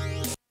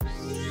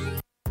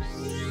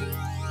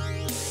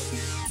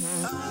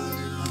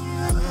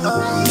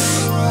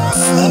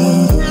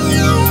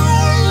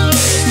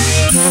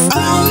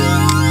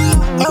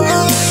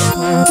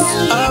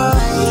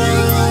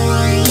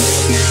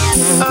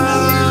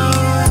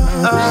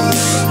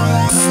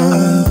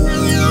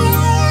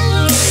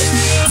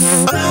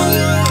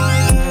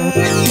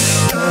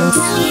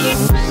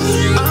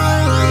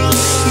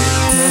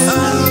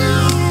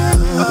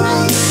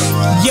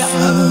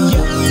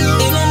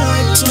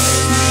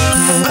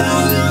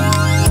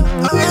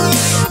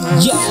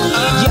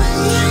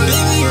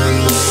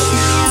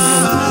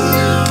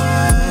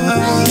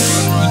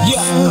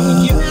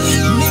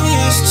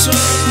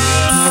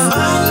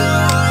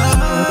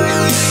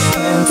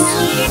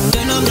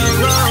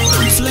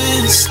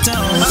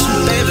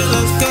 Baby,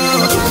 let's go.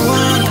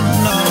 Wanna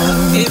know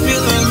if you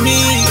love me,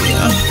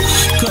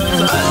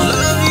 'cause I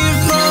love you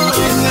from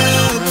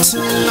head to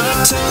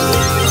toe.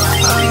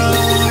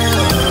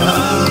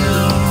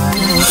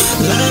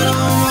 Let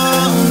 'em all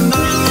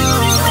know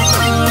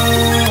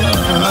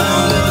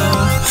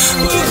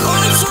we're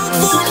all so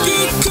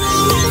fucking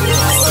cool.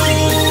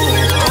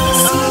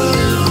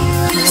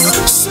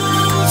 So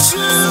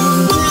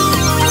true.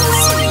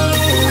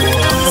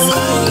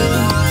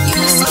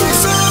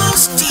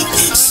 Frosty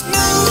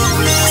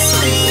snowman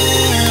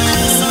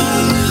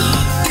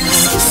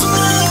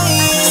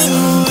flying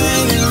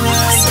away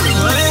right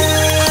away.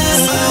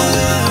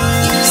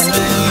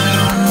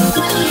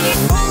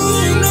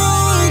 Oh no,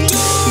 I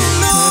don't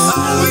know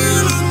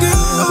where to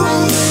go.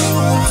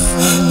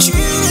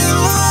 Treating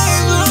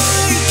life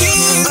like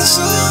it's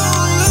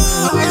all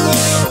low.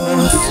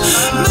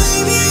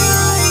 Maybe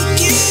I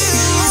get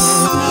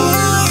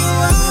alright.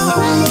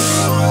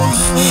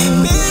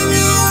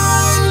 Baby, I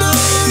know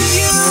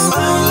you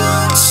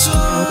want so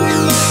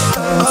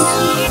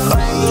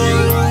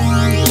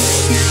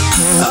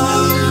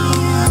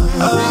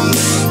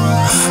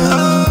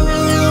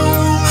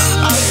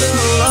I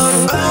feel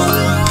love,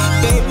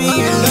 baby,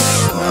 you know.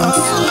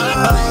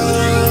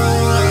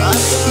 I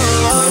feel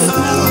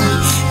love,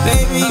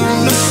 baby, you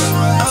know.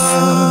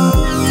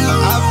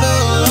 I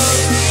feel love,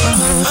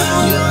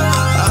 yeah,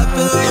 I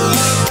feel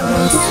love.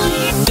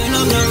 Been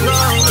on the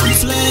road,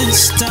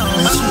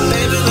 Flintstones,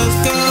 baby, let's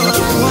go.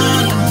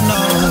 Wanna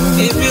know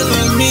if you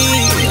love me,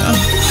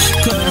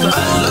 'cause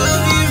I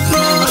love you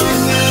from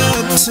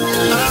head to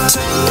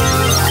toe.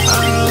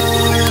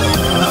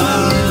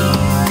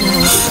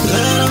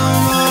 Let 'em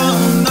all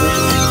know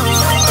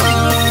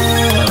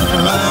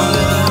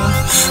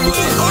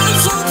we're all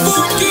so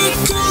fucking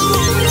cool.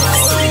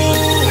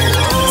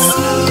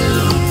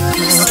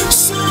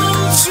 So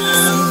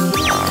true.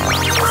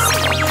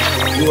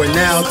 You are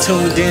now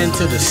tuned in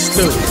to the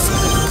Stew.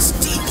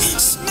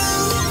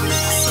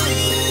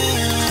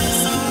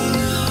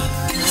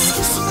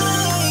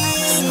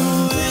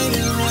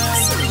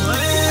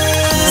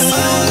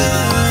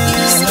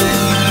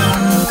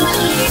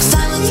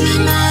 Fly with me,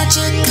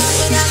 magic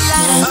carpet I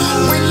light.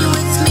 When you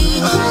with me,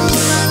 pull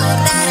all of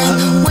that in.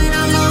 When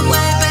I'm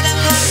away, better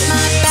have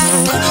my back.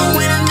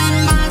 When I'm in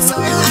my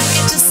zone, I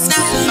get to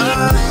snapping.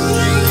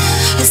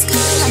 It's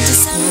cool like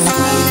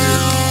December,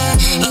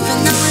 even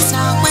though it's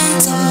not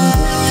winter.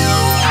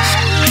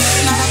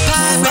 Not a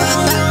pirate,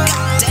 but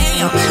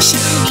goddamn,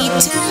 show me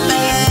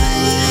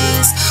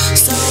timbers.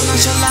 So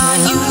nonchalant,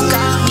 you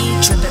got me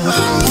tripping.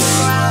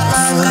 Pour out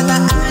love, got the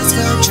eyes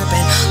for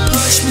dripping.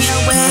 Push me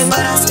away,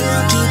 but I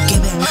still keep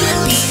giving.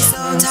 Be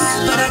so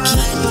tired, but I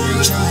keep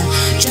on chilling.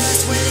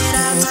 Just wait it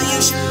out till you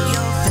show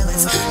your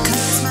feelings.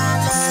 'Cause my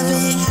love,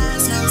 it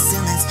has no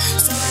ceilings.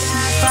 So I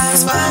have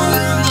frostbite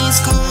from these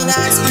cold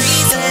ass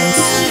breezes.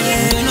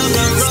 Been on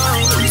the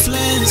road,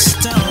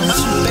 Flintstones,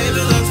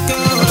 baby, let's go.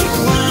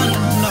 Wanna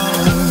know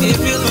if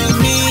you love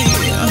me,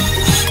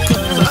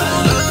 'cause I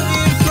love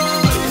you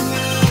from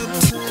head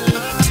to toe.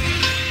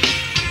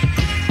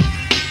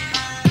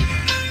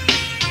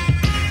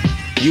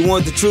 You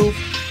want the truth?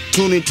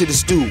 Tune into the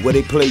Stew where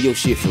they play your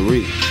shit for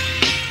real.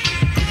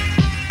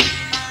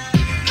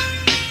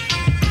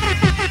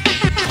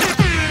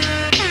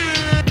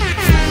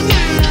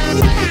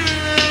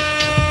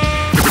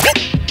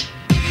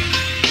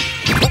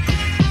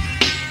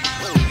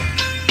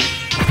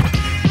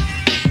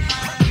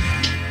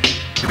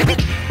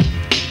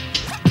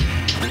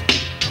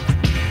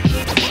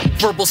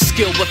 verbal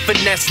skill with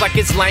finesse like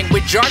it's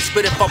language arts.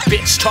 But if a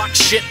bitch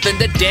talks shit, then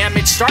the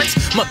damage starts.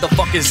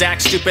 Motherfuckers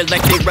act stupid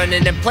like they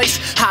running in place.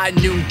 High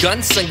noon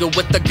gunslinger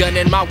with the gun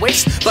in my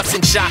waist.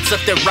 Busting shots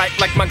left and right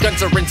like my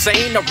guns are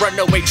insane. A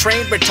runaway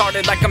train,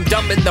 retarded like I'm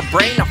dumb in the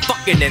brain. I'm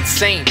fucking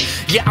insane.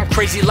 Yeah, I'm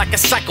crazy like a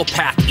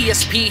psychopath.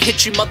 ESP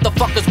hit you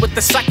motherfuckers with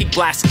the psychic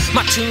blast.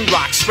 My tune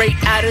rocks straight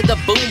out of the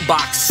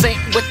boombox. Saint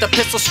with the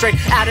pistol straight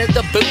out of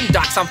the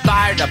boondocks. I'm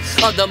fired up.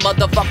 Other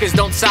motherfuckers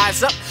don't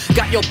size up.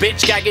 Got your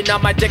bitch gagging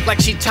on my dick like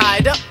she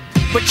tied up.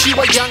 But you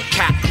a young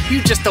cat,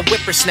 you just a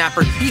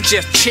whippersnapper. You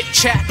just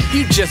chit-chat,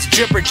 you just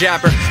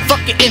jibber-jabber.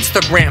 Fuck your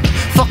Instagram,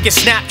 fuck your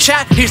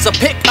Snapchat. Here's a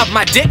pic of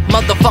my dick,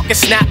 motherfucker,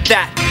 snap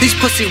that. These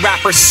pussy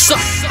rappers suck,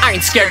 I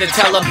ain't scared to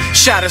tell them.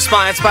 Shatter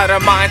spine,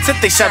 spider minds,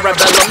 hit they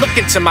cerebellum. Look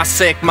into my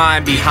sick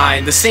mind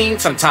behind the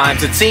scenes.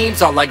 Sometimes it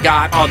seems all I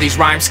got, all these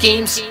rhyme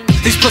schemes.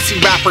 These pussy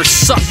rappers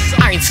suck,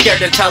 I ain't scared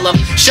to tell them.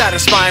 Shatter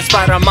spine,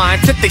 spider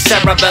minds, hit they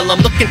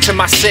cerebellum. Look into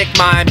my sick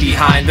mind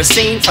behind the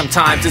scenes.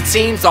 Sometimes it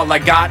seems all I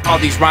got, all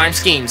these rhyme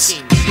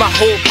schemes. My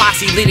whole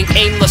posse leading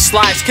aimless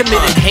lives,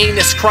 committing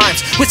heinous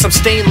crimes with some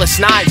stainless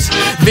knives.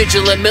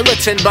 Vigilant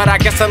militant, but I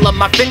guess I love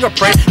my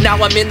fingerprint. Now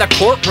I'm in the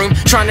courtroom,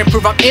 trying to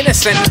prove I'm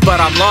innocent. But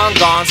I'm long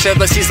gone,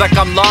 sailor seas like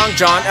I'm Long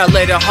John.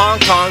 LA to Hong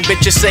Kong,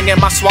 bitches singing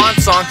my swan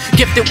song.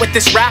 Gifted with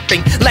this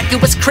rapping, like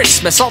it was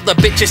Christmas. All the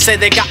bitches say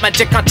they got my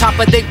dick on top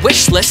of their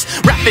wish list.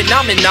 Rap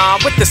phenomenon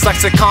with this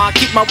lexicon.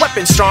 Keep my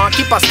weapon strong,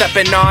 keep on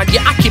stepping on.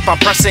 Yeah, I keep on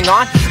pressing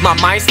on. My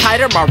mind's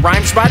tighter, my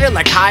rhymes brighter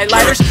like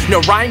highlighters.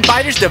 No rhyme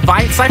biters,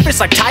 divine ciphers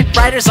like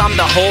typewriters. I'm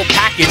the whole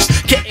package,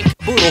 getting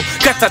caboodle.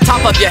 Cut the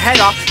top of your head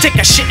off, take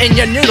a shit in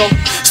your noodle.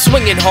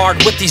 Swinging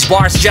hard with these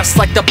bars just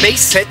like the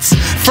bass hits.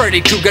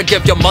 Freddy Krueger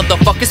give your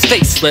motherfuckers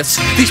facelifts.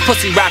 These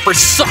pussy rappers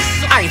suck,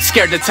 I ain't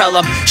scared to tell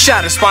them.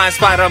 Shatter spine,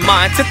 spider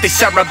minds, hit the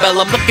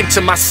cerebellum. Look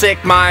into my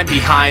sick mind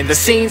behind the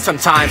scenes.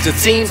 Sometimes it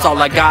seems all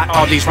I got,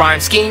 all these rhyme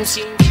schemes.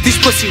 These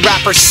pussy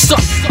rappers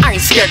suck, I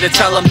ain't scared to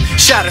tell them.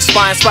 Shatter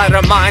spine,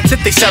 spider minds,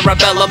 hit the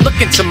cerebellum.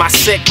 Look into my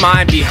sick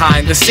mind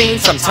behind the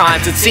scenes.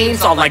 Sometimes it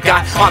seems all I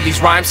got, all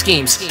these rhyme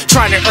schemes.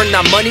 Trying to earn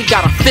that money,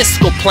 got a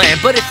fiscal plan.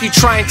 But if you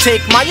try and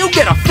take mine, you'll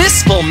get a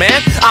fistful,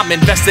 man. I'm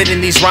invested in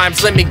these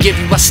rhymes, let me give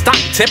you a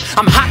stock tip.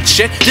 I'm hot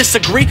shit,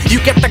 disagree,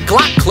 you get the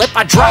Glock clip.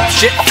 I drop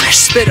shit, fresh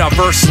spit a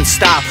verse and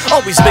style.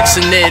 Always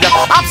mixing it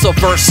up, I'm so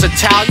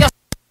versatile.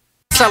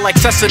 Like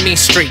Sesame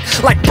Street,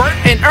 like Bert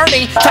and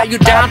Ernie. Tie you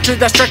down to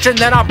the stretcher and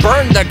then I'll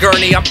burn the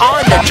gurney. I'm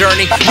on the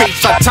journey,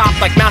 reach the top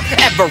like Mount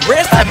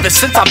Everest. Ever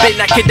since I've been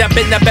that kid, I've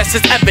been the best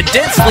as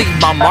evidence. Leave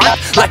my mark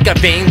like a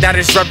vein that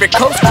is rubber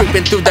coast.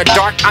 Creeping through the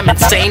dark, I'm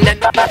insane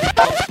and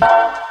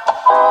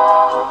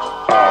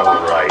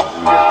alright,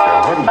 Mr.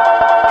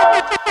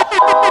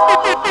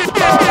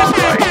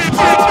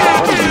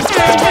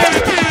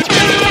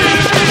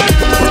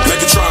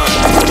 Megatron,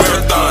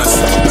 marathons,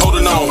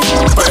 holding on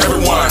for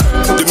everyone.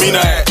 Demeanor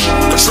at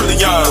a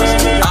trillion.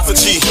 Alpha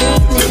G,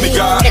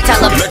 demigod.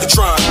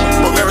 Megatron,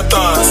 for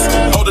marathons,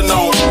 holding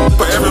on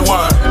for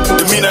everyone.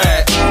 Demeanor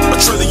at a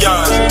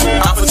trillion.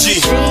 Alpha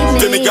G,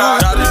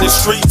 demigod. Out in the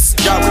streets,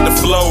 y'all with the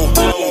flow.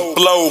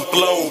 Blow,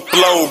 blow,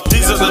 blow.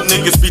 These are the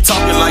niggas be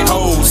talking like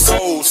hoes.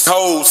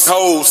 Hoes,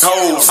 hoes,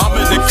 hoes. I'm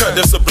in the cut,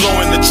 that's a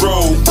blow in the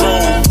drove.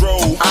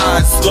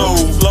 Eyes slow,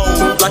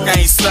 low, like I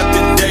ain't slept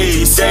in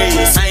days.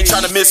 I ain't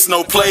tryna miss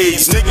no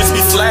plays. Niggas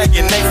be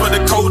flagging, they for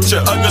the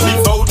culture.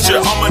 Ugly vulture,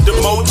 I'ma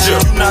demote ya.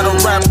 You not a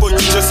rapper,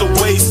 you just a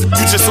waste.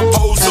 You just a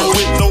poser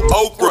with no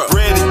okra.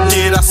 Read it,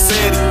 kid, I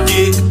said it,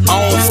 kid.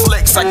 I don't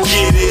flex, I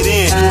get it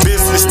in.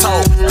 Business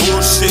talk,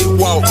 bullshit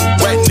walk.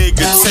 Wet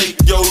nigga, take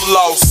your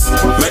loss.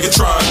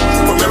 Megatron,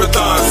 for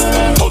marathons,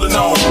 holding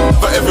on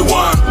for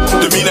everyone.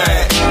 Demeanor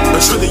at a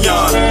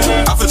trillion.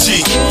 Alpha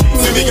G,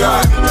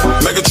 demigod.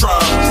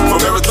 Megatron, for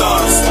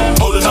marathons,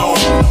 holding on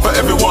for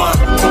everyone.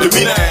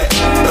 Demeanor at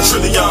a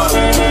trillion.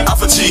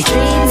 Alpha G,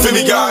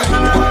 demigod.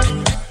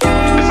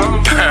 I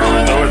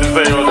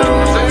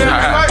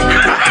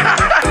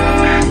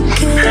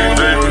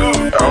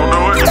don't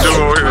know what to do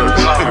over here.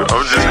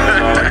 I'm just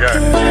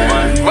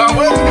my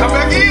will come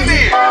back in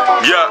here.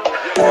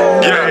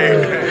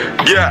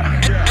 Yeah.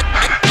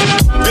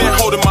 Been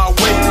holding my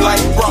weight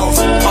like Ross.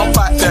 I'm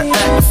about to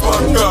act the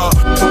fuck up.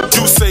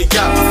 You say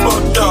got me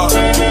fucked up.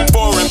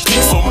 Foreign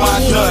piece on my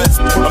nuts.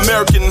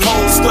 American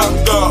hoes stuck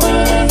up.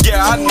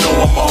 Yeah, I know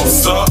I'm all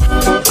suck.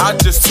 I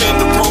just tend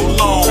to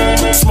prolong.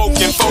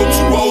 Smoking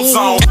 4-2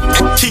 ozone.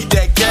 Keep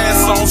that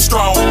gas on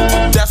strong.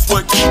 That's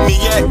what keep me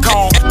at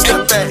calm.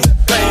 Step back,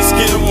 things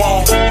get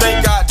warm.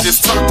 Thank God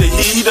just turn the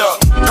heat up.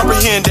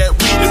 Comprehend that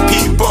we the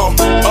people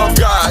of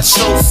God.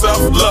 Show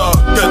self-love,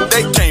 cause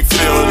they can't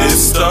feel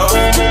this stuff.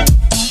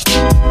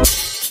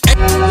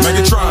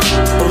 Megatron,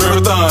 for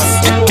marathons,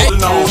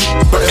 holding on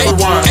for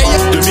everyone.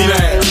 Demeanor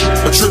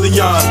at a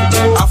trillion.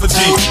 Alpha G,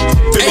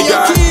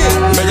 demigod.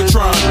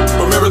 Megatron,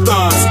 for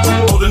marathons,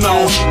 holding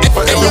on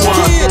for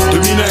everyone.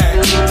 Demeanor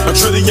at a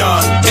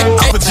trillion.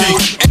 Alpha G,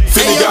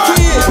 demigod.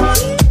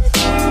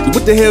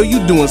 What the hell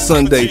you doing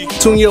Sunday?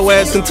 Tune your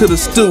ass into the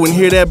stew and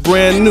hear that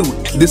brand new.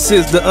 This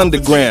is the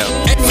underground.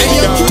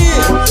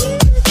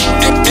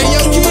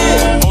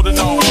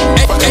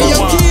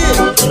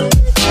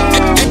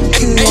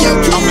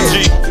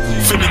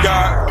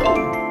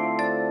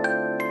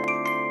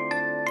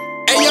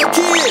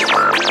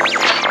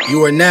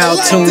 You are now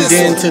tuned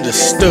in to the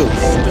Stew.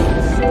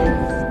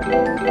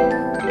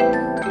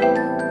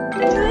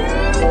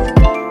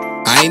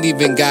 I ain't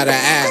even gotta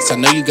ask, I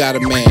know you got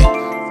a man.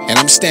 And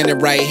I'm standing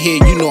right here,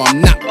 you know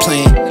I'm not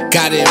playing.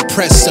 Gotta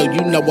impress, so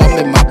you know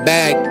I'm in my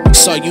bag.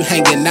 Saw you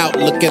hanging out,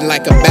 looking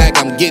like a bag,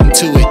 I'm getting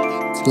to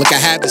it. Look, I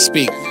had to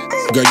speak.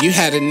 Girl, you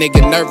had a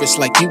nigga nervous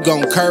like you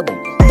gon' curb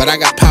him. But I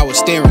got power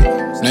steering.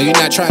 No, you're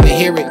not trying to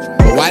hear it.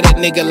 But why that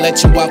nigga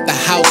let you out the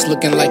house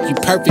looking like you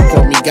perfect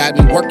for me? Got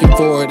me working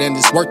for it and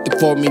it's worked it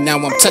for me. Now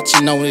I'm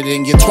touching on it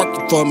and you're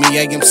twerking for me.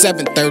 AM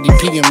 7:30,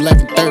 PM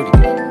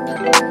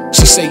 11:30.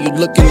 She say you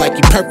looking like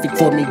you perfect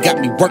for me. Got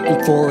me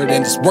working for it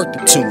and it's worth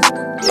it to me.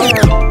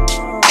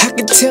 I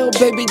can tell,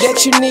 baby,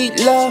 that you need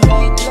love.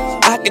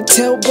 I can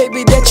tell,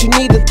 baby, that you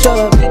need a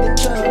thug.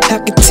 I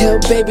can tell,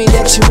 baby,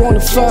 that you wanna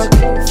fuck.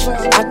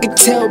 I can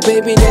tell,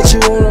 baby, that you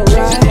wanna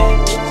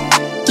ride.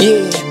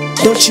 Yeah,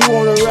 don't you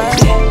wanna ride?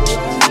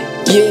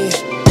 Yeah,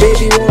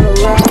 baby, wanna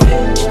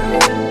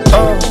ride.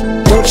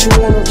 Don't you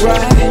wanna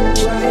ride?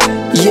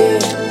 Yeah.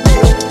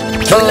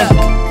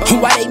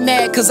 Look, why they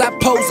mad? Cause I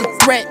pose a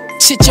threat.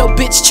 Shit, your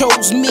bitch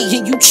chose me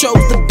and you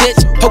chose the bitch.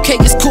 Okay,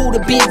 it's cool to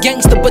be a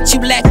gangster, but you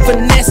lack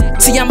finesse.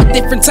 See, I'm a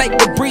different type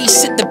of breed,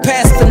 shit that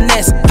pass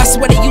finesse. I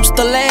swear they used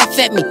to laugh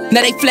at me,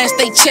 now they flash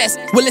they chest.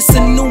 Well, it's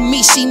a new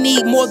me, she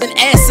need more than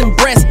ass and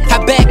breasts.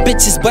 I bag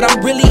bitches, but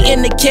I'm really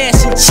into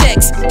cash and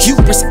checks.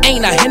 Hubris,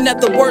 ain't I? In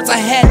other words, I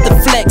had to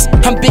flex.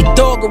 I'm big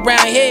dog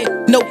around here,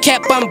 no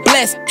cap, I'm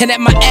blessed. And at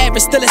my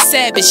average, still a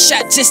savage,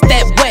 shot just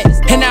that wet.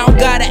 And I don't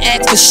gotta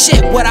ask for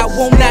shit, what I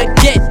will not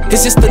get.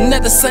 It's just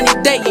another sunny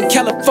day in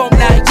California.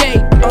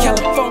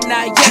 California,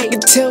 I can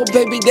tell,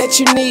 baby, that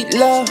you need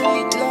love.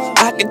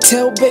 I can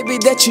tell, baby,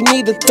 that you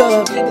need a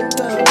thug.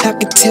 I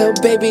can tell,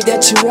 baby,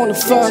 that you wanna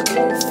fuck.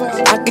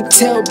 I can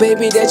tell,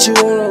 baby, that you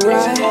wanna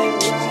ride.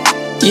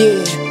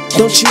 Yeah,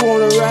 don't you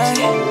wanna ride?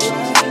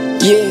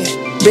 Yeah,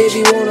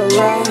 baby, wanna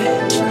ride.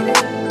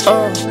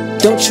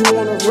 Don't you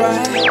wanna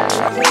ride?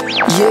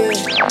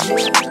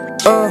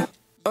 Yeah,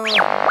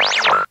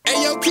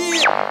 Hey, yo,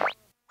 kid.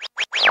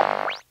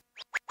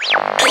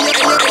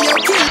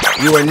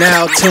 You are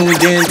now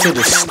tuned in to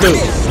the Stew.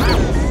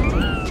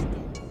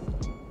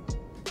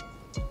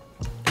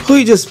 Who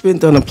you just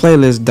spent on the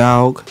playlist,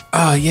 dog?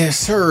 Yes,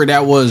 sir.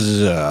 That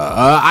was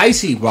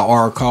Icy by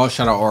Oracle.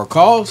 Shout out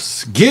Oracle.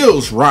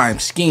 Gills, Rhyme,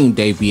 Scheme,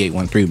 Dave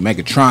B813,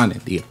 Megatron,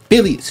 and the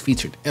affiliates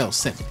featured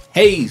L7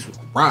 Hayes with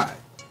Ride.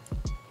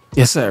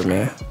 Yes, sir,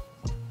 man.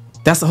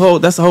 That's the whole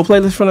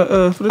playlist for the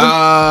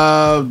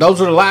day?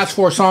 Those are the last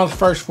 4 songs.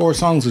 First 4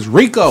 songs is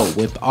Rico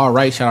with All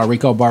Right. Shout out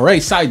Rico Barre.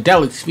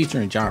 Psydelics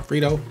featuring John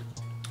Frito.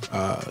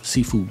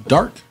 Seafood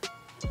Dark.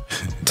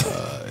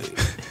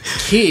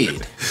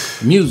 Kid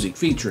Music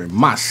featuring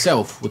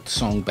myself with the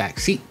song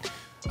Backseat.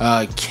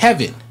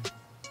 Kevin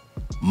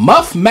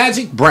Muff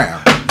Magic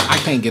Brown. I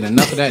can't get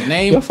enough of that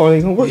name. Your phone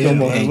ain't gonna work no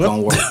more. Ain't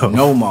gonna work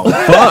no more.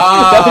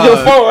 That was your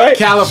phone, right?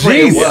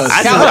 California Jesus. was.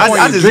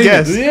 I just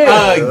guessed.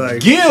 Yeah.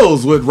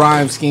 Gills with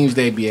Rhyme Schemes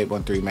Day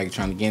B813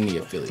 Megatron again, the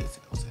affiliates.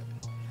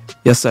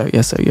 Yes, sir.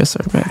 Yes, sir. Yes,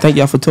 sir, man. Thank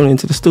y'all for tuning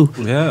into the Stew.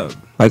 Yeah.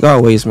 Like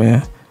always,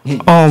 man.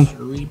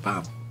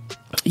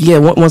 Yeah,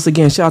 once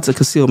again, shout out to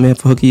Casil, man,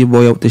 for hooking your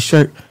boy up with this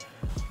shirt.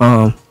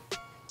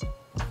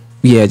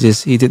 Yeah,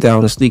 just he did that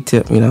on the sneak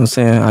tip, you know what I'm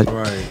saying? I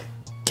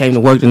came to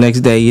work the next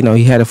day, you know,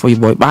 he had it for your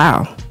boy.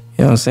 Wow.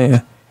 You know what I'm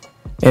saying?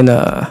 And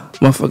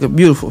motherfucker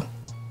beautiful.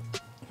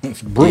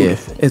 It's brutal. Yeah,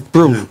 it's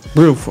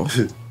beautiful.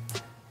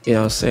 You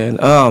know what I'm saying?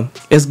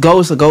 It's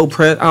a gold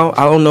press. I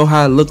don't know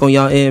how it look on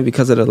y'all end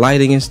because of the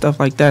lighting and stuff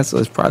like that, so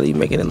it's probably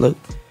making it look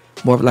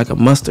more of like a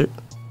mustard.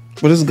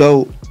 But it's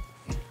gold.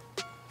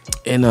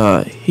 And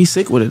he's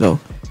sick with it though.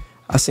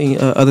 I seen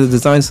other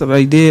design stuff that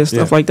he did,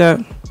 stuff like that.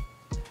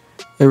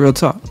 Hey, real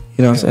talk.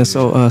 You know what I'm saying?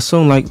 So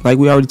soon, like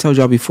we already told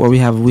y'all before, we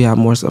have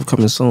more stuff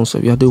coming soon. So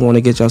if y'all do want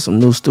to get y'all some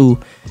new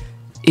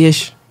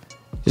stew-ish,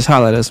 just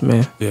holler at us,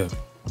 man. Yeah.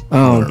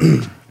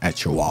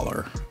 At your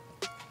Waller.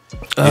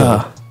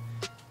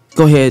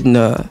 Go ahead and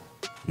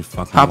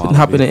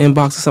hop in the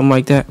inbox or something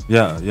like that.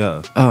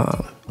 Yeah.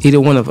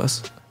 Either one of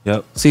us.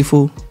 Yep.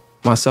 Seafood,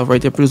 myself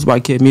right there, produced by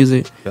Kid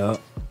Music. Yep.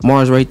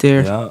 Mars right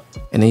there. Yep.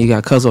 And then you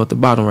got Cuzzo at the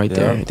bottom right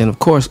there. And then of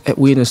course,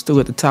 we in the stew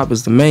at the top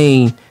is the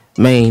main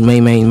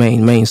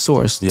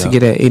source to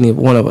get at any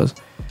one of us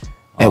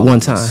at one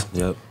time.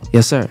 Yep.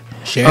 Yes, sir.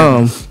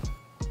 Share.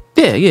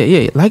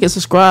 Yeah. Like and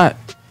subscribe.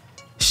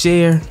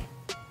 Share.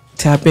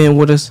 Tap in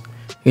with us.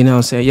 You know what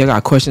I'm saying? Y'all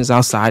got questions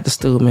outside the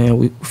stew, man.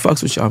 We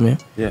fucks with y'all, man.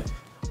 Yeah.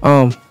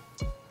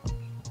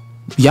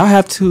 Y'all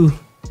have to,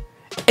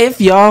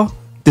 if y'all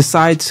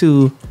decide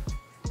to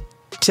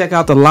check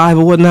out the live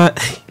or whatnot,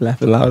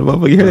 laughing loud,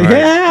 motherfucker. You're like,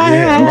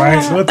 Yeah,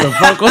 right. So what the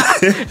fuck was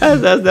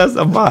that's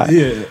a bot.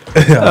 Yeah.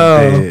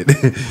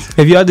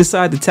 If y'all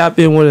decide to tap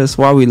in with us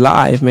while we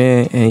live,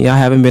 man, and y'all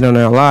haven't been on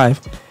our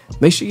live,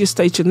 make sure you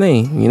state your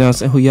name. You know what I'm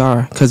saying? Who you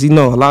are, because you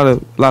know a lot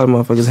of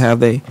motherfuckers have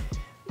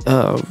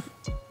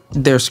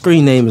their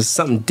screen name is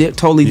something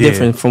totally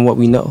different from what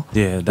we know.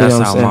 Yeah, that's you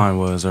know how mine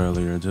was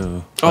earlier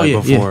too. Oh,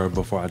 like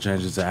before I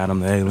changed it to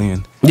Adam the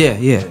Alien. Yeah.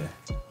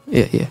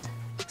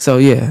 So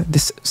yeah,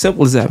 this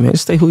simple as that, man.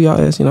 Just stay who y'all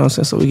is, you know what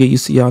I'm saying? So we get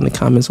used to y'all in the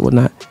comments and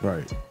whatnot.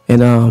 Right.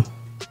 And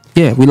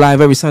yeah, we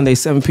live every Sunday,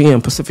 7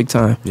 p.m. Pacific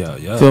time. Yeah.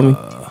 Feel me?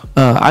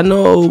 I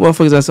know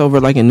motherfuckers that's over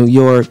like in New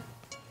York,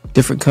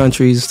 different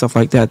countries and stuff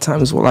like that.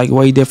 Time is like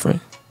way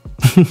different.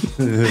 I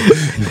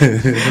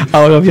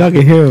don't know if y'all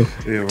can hear him.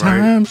 Yeah, right.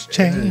 Times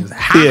change.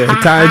 Yeah,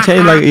 time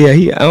change. Like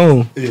he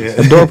own. Yeah.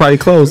 The door probably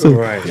closed too.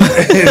 Right.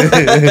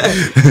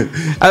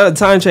 I know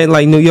time change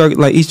like New York,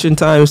 like Eastern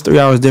time is 3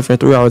 hours different,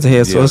 3 hours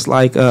ahead. So it's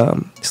like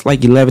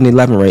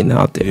 11:11 right now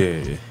out there.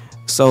 Yeah.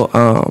 So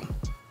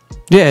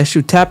yeah,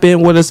 shoot, tap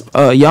in with us.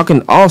 Y'all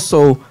can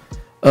also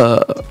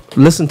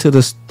listen to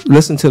the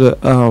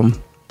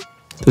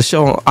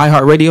show on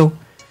iHeartRadio,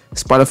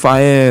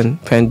 Spotify,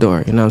 and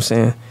Pandora. You know what I'm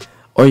saying?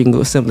 Or you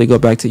can simply go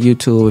back to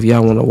YouTube if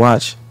y'all want to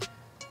watch.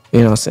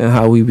 You know what I'm saying?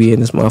 How we be in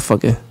this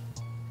motherfucker,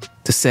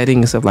 the setting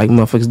and stuff like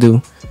motherfuckers do.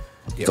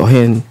 Yep. Go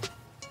ahead and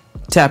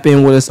tap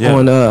in with us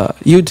on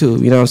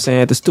YouTube. You know what I'm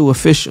saying? At the STU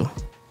official.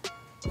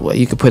 Well,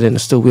 you can put in the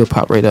STU, we'll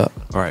pop right up.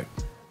 All right.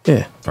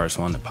 Yeah. First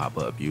one to pop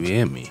up. You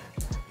hear me?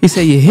 He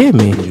said, "You hear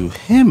me? You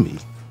hear me?"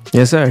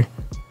 Yes, sir.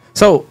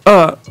 So,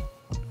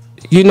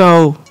 you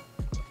know,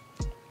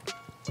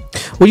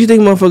 what do you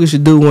think motherfuckers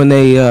should do when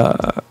they,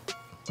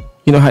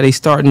 you know, how they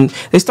starting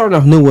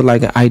off new with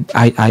like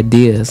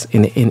ideas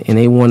and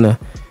they want to,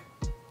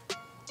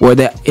 or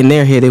that in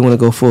their head they want to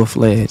go full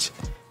fledged,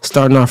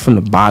 starting off from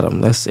the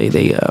bottom. Let's say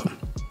they,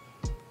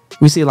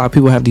 we see a lot of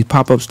people have these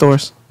pop-up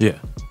stores. Yeah.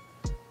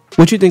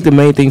 What you think the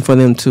main thing for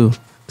them to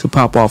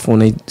pop off when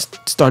they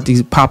start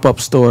these pop-up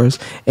stores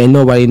and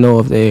nobody know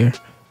if they're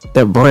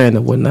their brand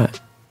or whatnot,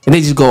 and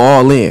they just go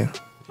all in?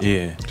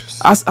 Yeah.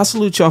 I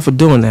salute y'all for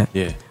doing that.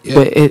 Yeah.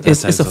 But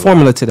it's a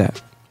formula to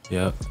that.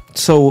 Yeah.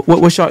 So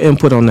what's your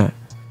input on that?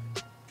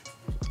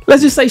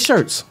 Let's just say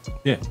shirts.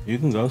 Yeah, you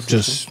can go.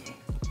 Just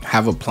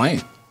have a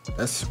plan.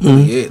 That's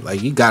really it.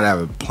 Like, you gotta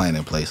have a plan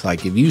in place.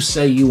 Like, if you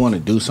say you want to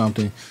do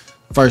something,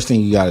 first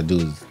thing you gotta do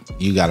is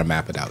you gotta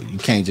map it out. You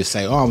can't just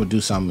say, "Oh, I'm gonna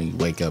do something," and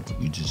you wake up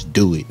and you just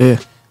do it. Yeah.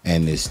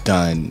 And it's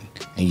done,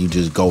 and you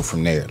just go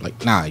from there.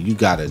 Like, nah, you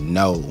gotta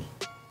know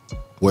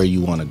where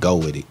you want to go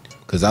with it,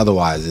 because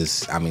otherwise,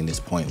 it's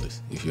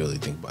pointless if you really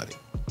think about it.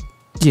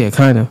 Yeah,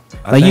 kind of.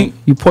 Like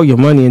you pour your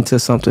money into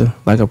something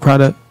like a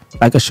product,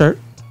 like a shirt.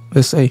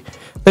 Let's say,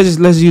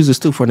 let's use this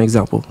too for an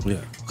example. Yeah.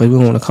 Because we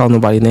don't want to call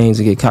nobody names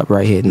and get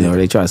copyright hit, or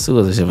they try to sue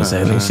us and shit for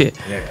saying that shit.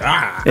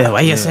 Yeah,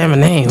 why you saying my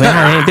name? Well,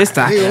 I ain't this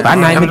time.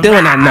 I'm not even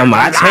doing that no more.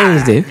 I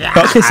changed it.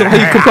 Okay, so why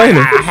you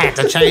complaining? I had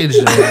to change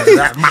it.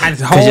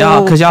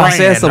 Because y'all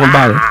said something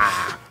about it.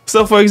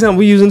 So, for example,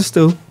 we using the STU.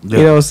 You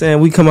know what I'm saying?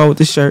 We come out with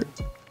this shirt,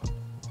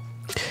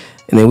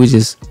 and then we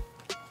just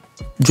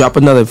drop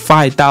another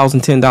 5,000,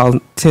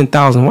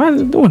 10,000. Why are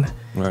they doing that?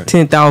 Right.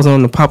 10,000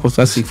 on the pop-up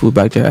seafood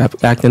back there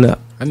acting up.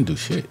 I didn't do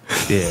shit.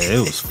 Yeah, it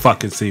was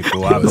fucking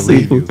seafood. I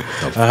believe you.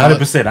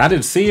 100%. I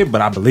didn't see it,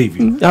 but I believe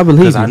you. I believe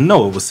you. Because I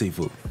know it was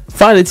seafood.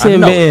 5 to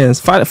 10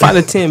 bands. 5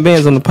 to 10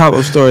 bands on the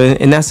pop-up store,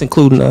 and that's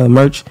including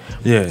merch.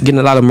 Yeah. Getting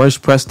a lot of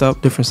merch pressed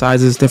up, different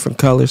sizes, different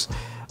colors.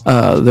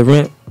 The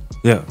rent.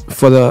 Yeah.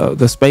 For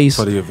the space.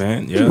 For the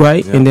event, yeah.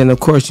 Right? Yeah. And then, of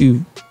course,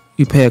 you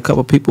pay a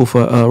couple people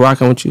for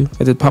rocking with you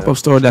at the pop-up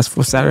store. That's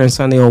for Saturday and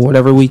Sunday or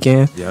whatever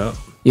weekend. Yeah.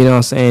 You know what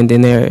I'm saying?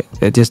 Then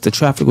just the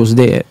traffic was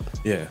dead.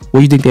 Yeah. What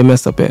do you think they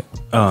messed up at?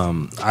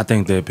 I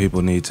think that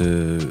people need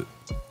to,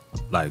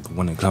 like,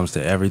 when it comes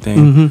to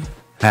everything,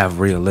 have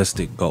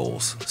realistic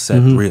goals.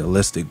 Set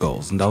realistic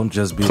goals. And don't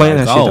just be Plan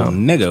like, that shit oh, out.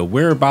 nigga,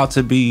 we're about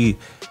to be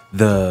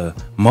the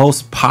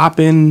most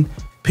popping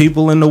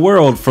people in the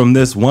world from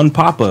this one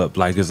pop-up.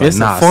 Like, it's like, It's a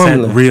nah,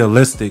 formula. set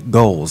realistic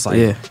goals.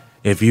 Like,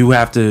 if you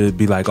have to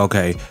be like,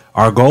 okay,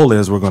 our goal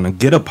is we're going to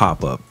get a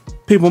pop-up.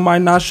 People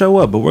might not show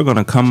up, but we're going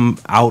to come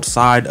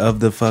outside of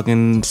the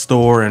fucking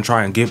store and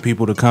try and get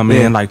people to come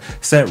in. Like,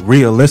 set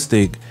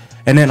realistic,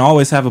 and then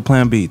always have a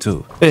plan B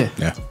too. Yeah.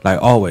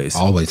 Like, always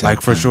have like,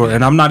 a for plan sure. B.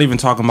 And I'm not even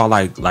talking about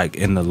like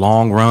in the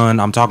long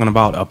run. I'm talking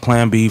about a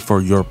plan B for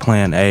your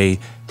plan A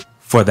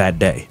for that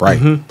day. Right.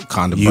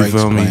 Condom You breaks,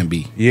 feel me? plan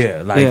B.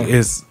 Yeah. Like,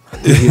 it's I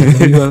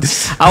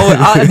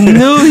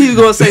knew he was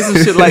gonna say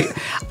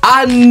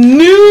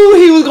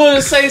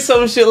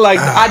some shit like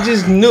I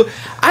just knew.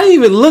 I didn't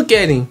even look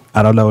at him.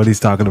 I don't know what he's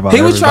talking about.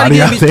 He was trying to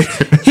Everybody get me.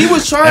 out there. He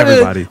was trying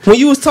Everybody. to. When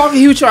you was talking,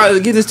 he was trying to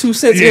get his 2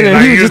 cents in, and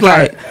like, he was just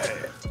like,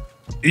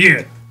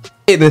 yeah.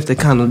 "Even if the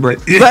condom break."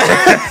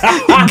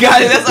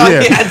 Got it. That's all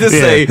he had to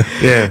say.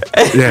 Yeah.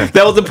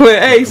 That was the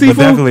plan A. But Seafood.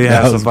 definitely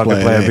That have was some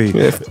fucking plan plan A. B.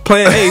 Yeah,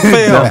 plan A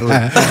failed.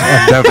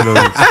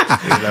 Definitely.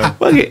 You know?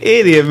 Fucking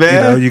idiot, man.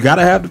 You know, you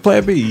gotta have the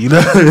plan B. You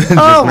know, just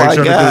Oh make my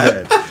sure God. to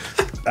do that.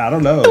 I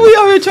don't know. We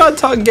out here trying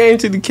to talk game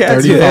to the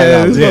cats.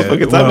 Yeah, this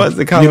motherfucker talking about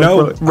the condom you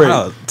know, break.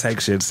 I don't take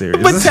shit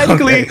serious. But It's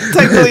technically, okay.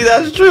 technically,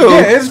 that's true.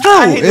 Yeah, it's true.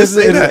 I hate to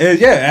say that.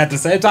 Yeah, at the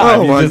same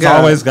time, Oh you my just God.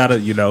 always gotta,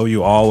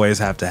 you always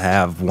have to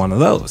have one of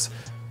those.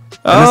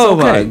 And Oh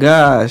it's okay. my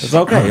gosh. It's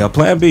okay. A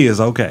plan B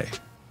is okay.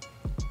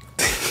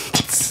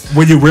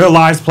 When you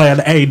realize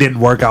plan A didn't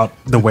work out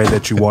the way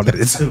that you wanted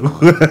it to.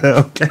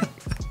 Okay.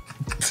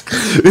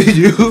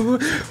 You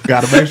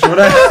got to make sure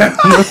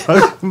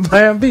that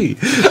plan B.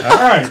 All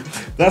right.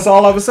 That's all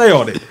I'm going to say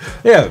on it.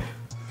 Yeah.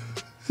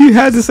 You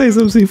had to say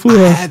some seafood.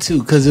 I had to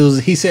because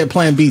he said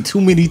plan B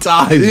too many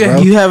times, Yeah,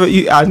 bro. you have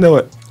it. I know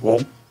it. Whoa.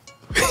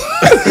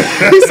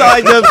 He sound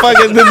like the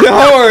fucking the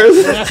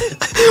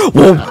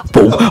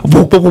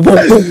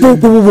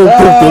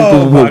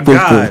Oh my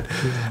God.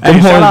 Hey,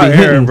 Them shout horns out be Aaron,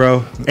 hitting.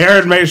 bro.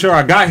 Aaron made sure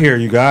I got here,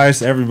 you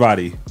guys,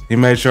 everybody. He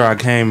made sure I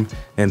came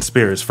in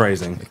spirits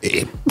phrasing.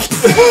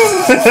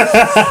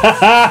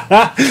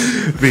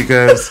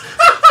 Because,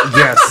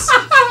 yes,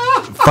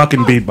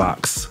 fucking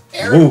beatbox.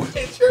 Woo.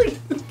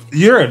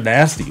 You're a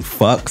nasty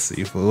fuck,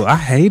 Seafood. I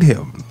hate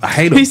him. I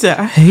hate him. He said,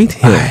 I hate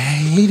him. I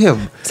hate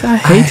him. I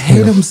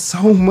hate him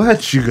so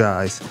much, you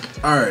guys.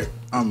 All right.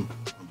 I'm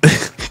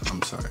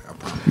sorry. I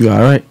promise. You all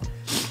right?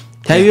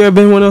 Have you ever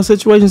been in one of those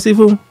situations,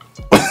 Seafood?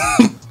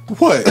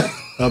 What?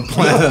 A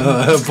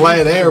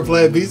plan A or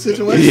plan B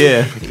situation?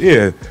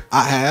 Yeah.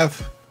 I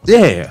have.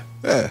 Yeah.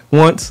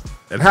 Once.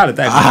 And how did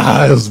that go?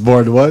 I was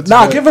born once.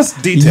 Nah, give us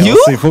details,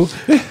 You? Seafood.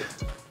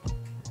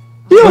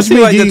 You don't What seem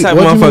you like mean, the type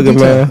what of you mean motherfucker,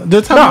 detail? man.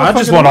 The type No, of I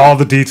just motherfucker want that- all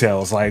the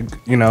details, like,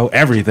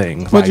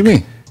 everything. What you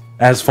mean?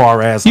 As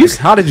far as, like,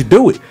 how did you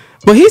do it?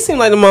 But he seemed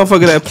like the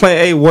motherfucker that plan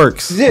A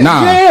works.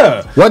 Nah.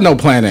 Yeah. Wasn't no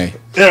plan A.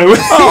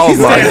 Oh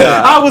my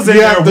God. I was in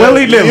there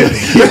willy-nilly.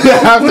 You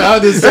have to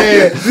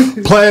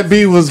understand, plan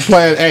B was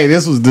plan A.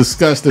 This was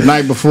discussed the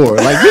night before.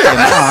 Like,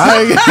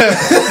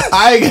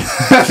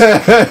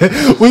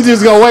 we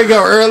just gonna wake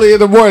up early in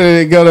the morning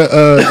and go to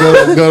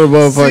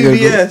motherfucking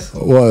CVS.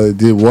 What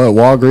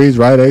Walgreens,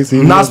 right?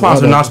 AC. Not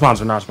sponsored, not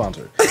sponsored, not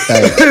sponsored.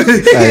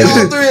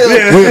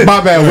 Hey,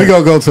 my bad. We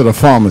gonna go to the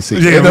pharmacy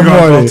Yeah, in the we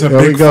gonna morning. go to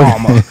Big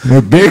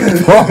Pharma. Big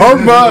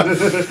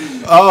Pharma.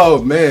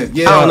 Oh man,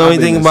 yeah. I don't know I've been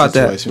anything in about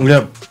that. situation.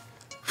 Yep.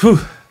 Whew.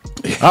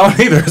 I don't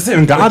either. It's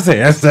in God's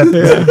hands.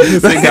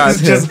 It's in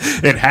God's It's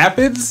just, it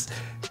happens.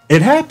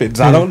 It happens.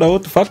 I don't know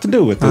what the fuck to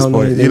do at I this don't know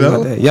point. anything You about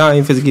know, that. Y'all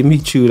ain't finna get me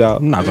chewed out.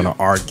 I'm not gonna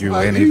argue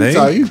Like,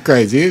 anything. You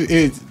crazy.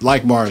 It's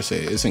like Mara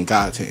said. It's in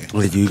God's hands.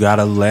 But you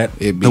gotta let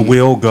It be- the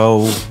will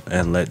go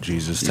and let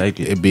Jesus take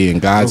it. It be in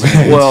God's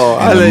hands. Well,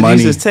 And I the let money-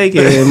 Jesus take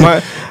it. And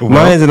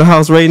mine's in the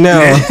house right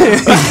now.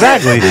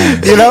 Exactly.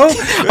 You know,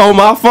 On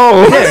my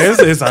phone. yeah,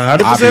 it's 100%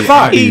 I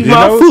fine. be- Eat You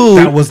my know, food.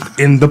 That was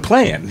in the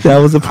plan. That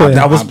was the plan.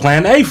 That was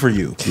plan A for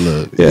you.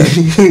 Look, Yeah.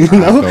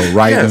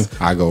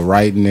 I go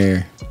right in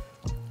there.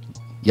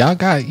 Y'all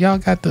got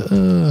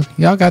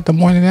the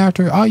morning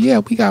after. Oh yeah,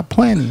 we got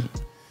plenty.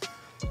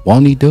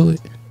 Won't he do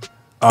it?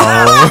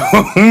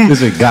 Oh,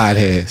 This is God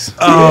has.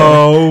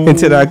 oh.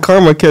 Until that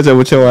karma catch up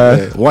with your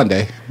ass. One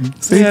day,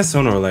 Yeah,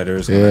 sooner or later.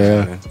 It's gonna Yeah.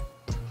 happen.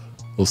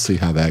 we'll see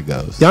how that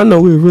goes. Y'all know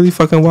we were really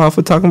fucking wild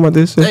for talking about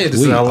this shit. Hey,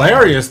 this is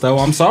hilarious though.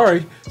 I'm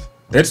sorry.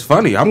 It's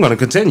funny. I'm gonna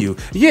continue.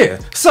 Yeah.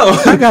 So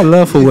I got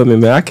love for women,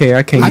 man. I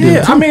can't do yeah,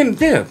 it. I mean,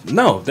 yeah,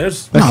 no,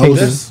 there's No, it was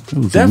there's it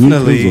was a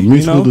definitely it was a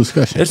mutual you know,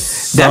 discussion.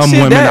 There's That some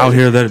shit, women out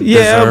here that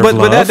deserve but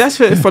love. that's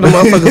for the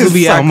motherfuckers who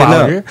be Some acting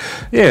out up. here.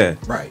 Yeah,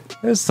 Right.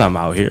 there's some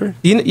out here.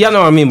 Y'all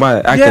know what I mean by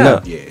acting Yeah.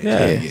 up.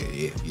 Yeah.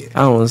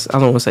 I don't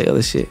want to say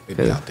other shit.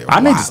 Out there I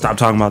need to wild. stop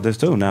talking about this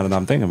too. Now that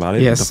I'm thinking about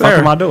it, Yes, what the fuck sir.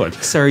 am I doing?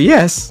 Sir,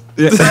 yes.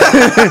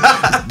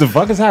 The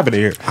fuck is happening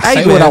here? I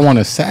say Hey, what man. I want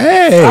to say.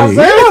 I say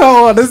what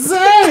I want to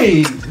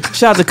say.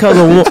 Shout out to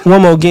Cuzzle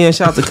one more again.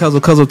 Shout out to Cuzzle.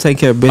 Cuzzle take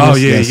care of business. Oh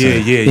yeah, Yes, sir.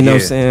 yeah. You know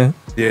what I'm saying?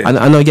 Yeah.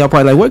 I know y'all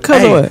probably like, where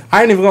Cuzzle Hey, at?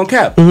 I ain't even gonna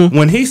cap. Mm-hmm.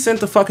 When he sent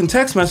the fucking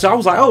text message, I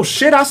was like, "Oh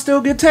shit, I still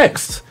get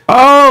texts."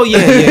 Oh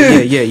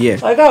yeah.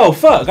 Like, oh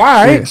fuck, all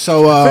right,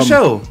 So for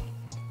sure.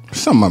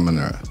 some of them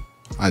are.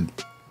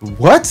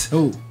 What?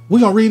 Oh, we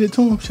gonna read it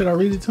to him? Should I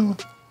read it to him?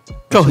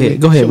 Go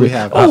ahead. should we Rick.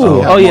 have-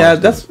 Oh, have yeah. Mars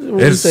do That's what you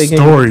It's say, gang.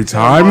 story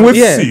time with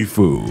Yeah.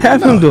 seafood.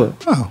 Have him do it.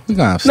 Oh, we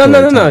gonna have No.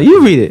 story time.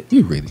 You read it.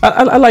 You read it.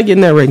 I like your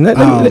narrating. Let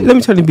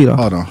me turn the beat off.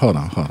 Hold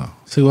on.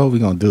 See what we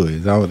gonna do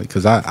is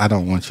because I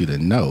don't want you to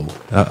know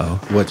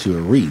what you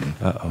are reading.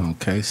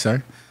 Okay,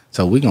 sir.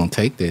 So we gonna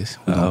take this.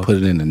 We're gonna put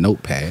it in the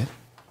notepad.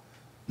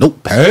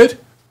 Notepad.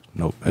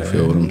 You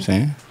feel what I'm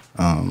saying?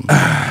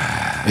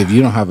 If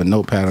you don't have a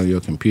notepad on your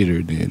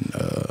computer, then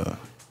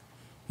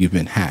you've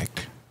been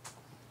hacked.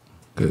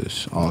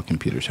 Because all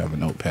computers have a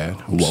notepad.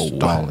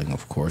 Stalling,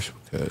 of course.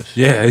 Because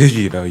Yeah,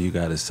 you know, you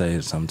gotta say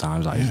it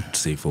sometimes. Like,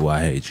 seafood, I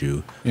hate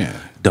you. Yeah.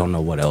 Don't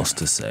know what else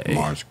to say.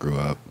 Mars grew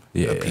up.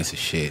 A piece of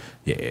shit.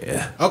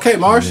 Yeah. Okay,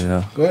 Mars.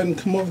 Yeah. Go ahead and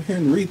come over here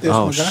and read this.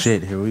 Oh my guy.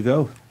 shit, here we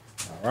go.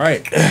 All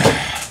right.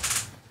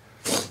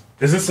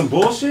 Is this some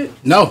bullshit?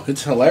 No,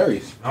 it's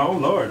hilarious. Oh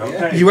lord.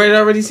 Okay. You read it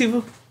already,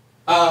 Sifu?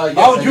 Yes,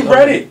 Oh, you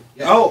read it?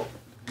 Yeah. Oh.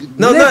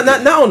 No,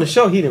 not on the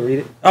show. He didn't read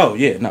it. Oh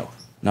yeah. No.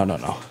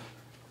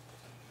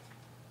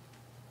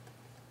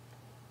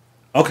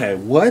 Okay.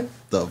 What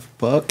the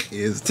fuck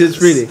is Just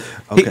this? read it.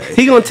 Okay.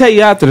 He gonna tell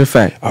you after the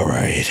fact. All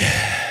right.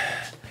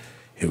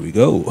 Here we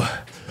go.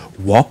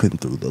 Walking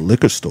through the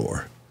liquor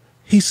store,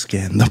 he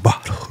scanned the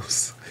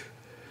bottles,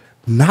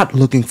 not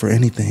looking for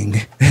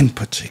anything in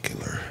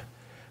particular,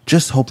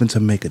 just hoping to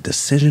make a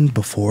decision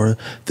before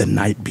the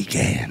night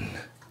began.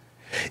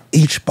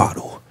 Each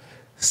bottle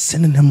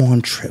sending him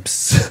on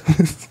trips.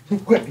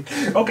 Wait,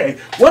 okay,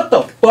 what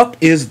the fuck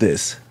is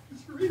this?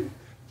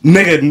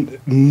 Nigga,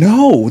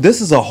 no, this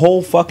is a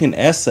whole fucking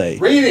essay.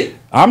 Read it.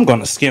 I'm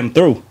gonna skim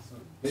through.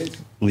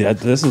 Yeah,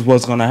 this is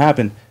what's gonna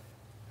happen.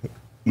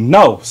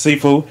 No,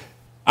 Sifu,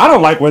 I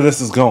don't like where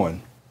this is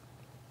going.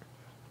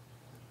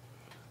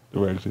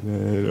 Direction,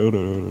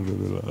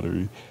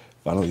 lottery.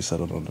 Finally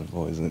settled on the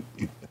poison.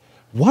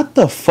 What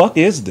the fuck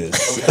is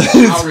this?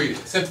 Okay, I'll read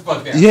it. Sit the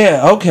fuck down.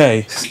 Yeah,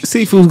 okay.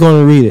 Sifu's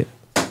gonna read it.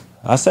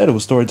 I said it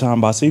was story time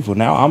by Sifu.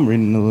 Now I'm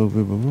reading a little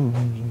bit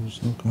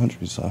of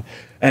countryside.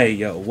 Hey,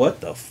 yo,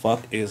 what the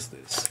fuck is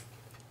this?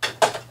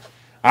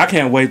 I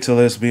can't wait till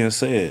it's being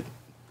said.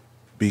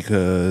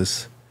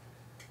 Because...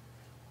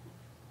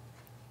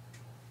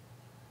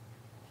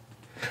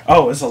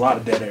 Oh, it's a lot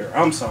of dead air.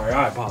 I'm sorry.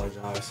 I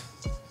apologize.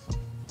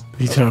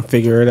 He's trying to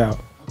figure it out.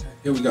 Okay,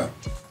 here we go.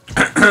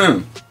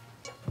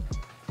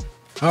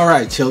 All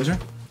right, children.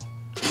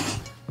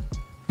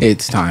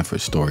 It's time for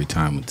story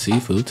time with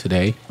Sifu.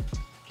 Today,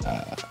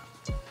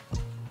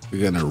 we're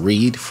going to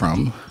read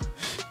from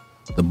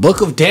the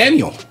book of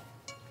Daniel.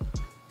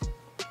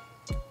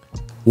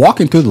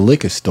 Walking through the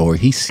liquor store,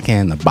 he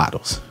scanned the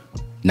bottles.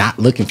 Not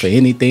looking for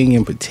anything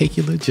in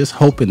particular, just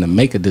hoping to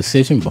make a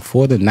decision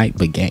before the night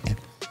began.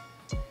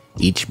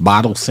 Each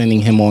bottle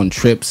sending him on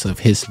trips of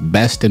his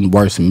best and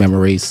worst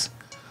memories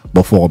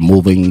before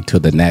moving to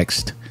the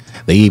next.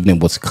 The evening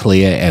was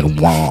clear and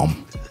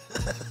warm.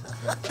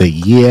 The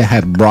year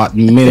had brought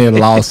many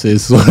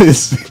losses.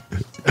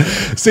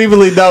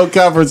 Seemingly no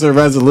comforts or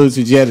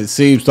resolutions yet. It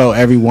seems though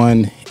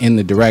everyone in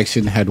the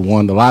direction had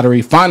won the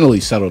lottery.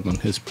 Finally settled on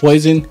his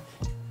poison.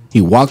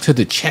 He walked to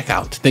the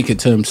checkout, thinking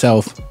to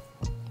himself,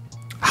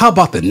 how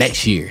about the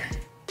next year?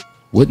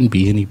 Wouldn't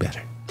be any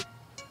better.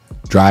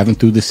 Driving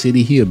through the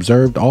city, he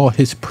observed all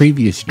his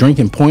previous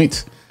drinking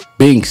points.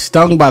 Being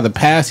stung by the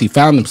past, he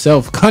found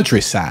himself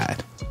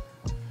countryside.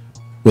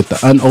 With the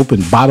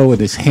unopened bottle in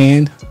his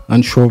hand,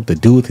 unsure what to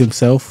do with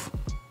himself.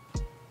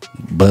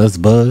 Buzz.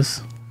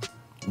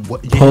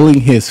 What?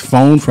 Pulling his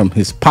phone from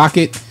his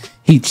pocket,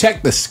 he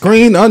checked the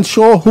screen,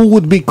 unsure who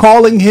would be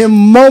calling him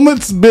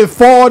moments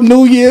before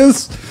New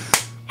Year's.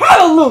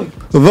 Hallelujah!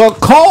 The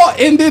call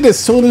ended as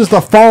soon as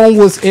the phone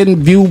was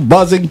in view,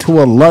 buzzing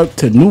to alert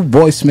to new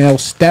voicemail,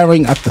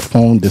 staring at the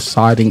phone,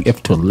 deciding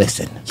if to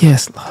listen.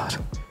 Yes, Lord.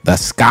 The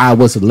sky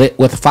was lit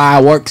with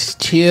fireworks,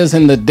 cheers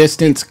in the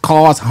distance,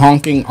 cars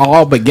honking,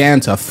 all began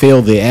to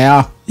fill the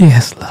air.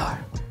 Yes, Lord.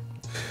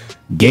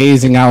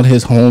 Gazing out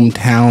his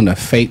hometown, a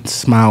faint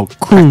smile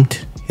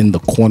cracked in the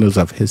corners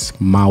of his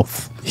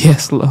mouth.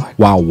 Yes, Lord.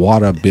 While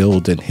water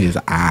built in his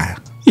eye.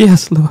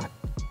 Yes, Lord.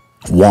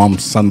 Warm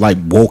sunlight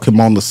woke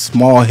him on the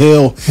small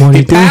hill.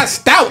 He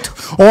passed out,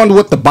 on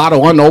with the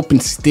bottle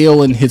unopened,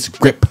 still in his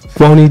grip.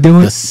 Won't he do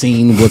it? The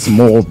scene was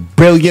more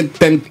brilliant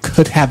than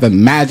could have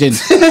imagined.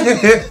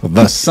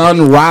 The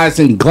sun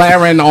rising,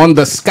 glaring on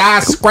the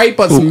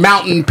skyscraper's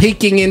mountain,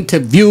 peeking into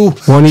view.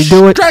 Won't he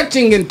do it?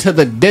 Stretching into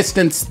the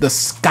distance, the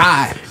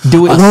sky.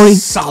 Do it, a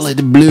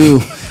solid blue,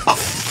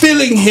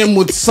 filling him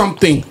with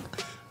something.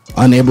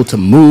 Unable to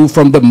move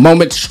from the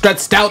moment,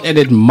 stretched out and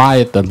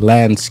admired the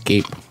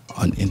landscape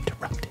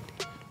uninterrupted.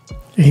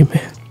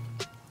 Amen.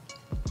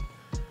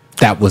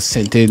 That was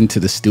sent in to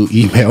the STU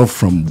email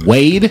from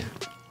Wade.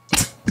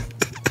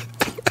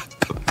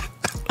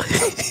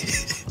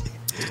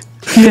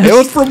 Yes. It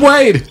was from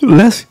Wade.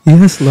 Yes,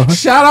 Lord.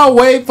 Shout out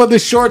Wade for the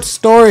short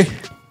story.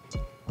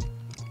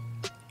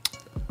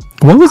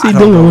 What was he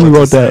doing when he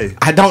wrote that?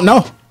 I don't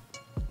know.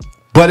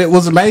 But it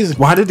was amazing.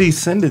 Why did he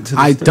send it to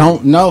I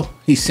don't know.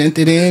 He sent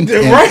it in,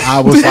 and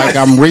I was like,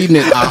 I'm reading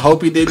it. I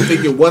hope he didn't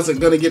think it wasn't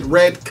going to get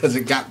read, because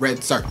it got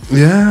read, sir.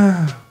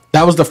 Yeah.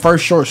 That was the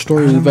first short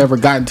story we've ever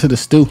gotten to the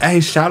STU. Hey,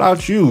 shout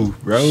out you,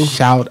 bro.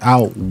 Shout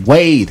out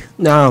Wade.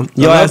 No,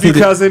 y'all ass need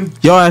cousin.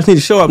 Y'all ass need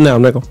to show up now,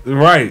 nigga.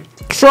 Right.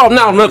 Show up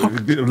now,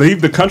 nigga.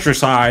 Leave the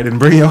countryside and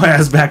bring your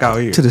ass back out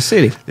here. To the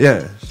city.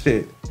 Yeah,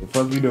 shit. What the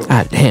fuck we doing?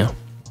 God damn.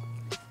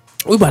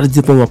 We about to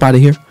dip him up out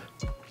of here,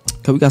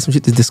 because we got some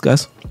shit to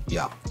discuss.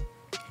 Yeah.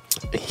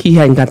 He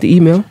hadn't got the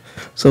email,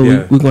 so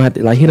we're going to have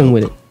to hit him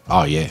with it.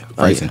 Oh, yeah.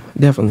 Phrasing. Oh,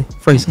 yeah. Definitely.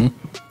 Phrasing.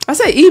 Mm-hmm. I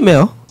say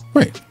email.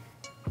 Right.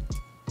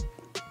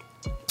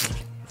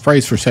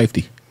 Phrase for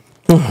safety.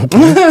 Hey.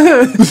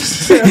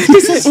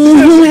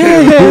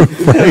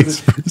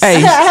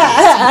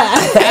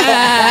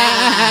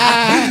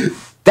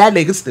 That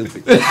nigga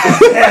stupid.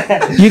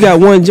 You got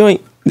one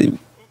joint.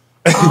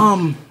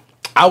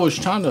 I was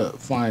trying to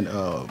find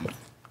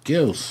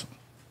Gills.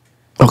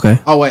 Okay.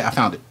 Oh wait, I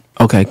found it.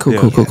 Okay, cool.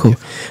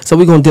 So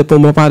we're gonna dip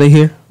them up out of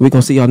here. We're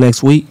gonna see y'all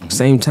next week.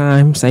 Same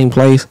time, same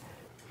place.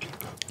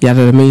 Y'all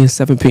know what I mean?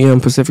 7 p.m.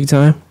 Pacific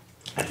time.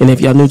 And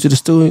if y'all new to the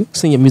STU,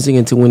 send your music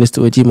into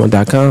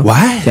winthestu@gmail.com.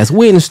 Why? That's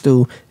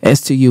winthestu,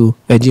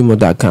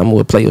 STU@gmail.com.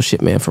 We'll play your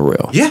shit, man, for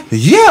real. Yeah.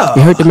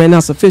 You heard the man,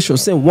 that's official.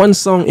 Send one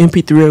song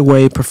MP3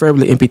 away,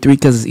 preferably MP3,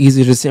 because it's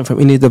easier to send from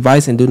any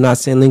device, and do not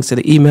send links to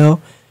the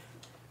email,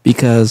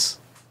 because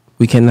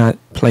we cannot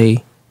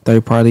play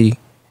third-party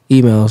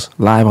emails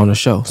live on the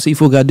show.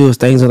 Seafood got to do his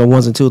things on the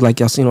ones and twos like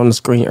y'all seen on the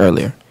screen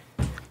earlier.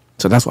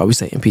 So that's why we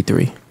say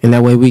MP3. And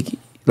that way we,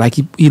 like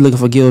he looking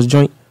for Gil's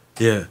joint.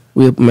 Yeah.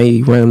 We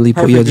may randomly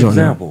put your joint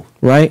example.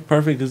 on, right?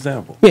 Perfect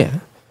example. Yeah.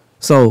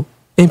 So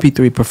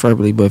MP3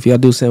 preferably, but if y'all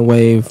do send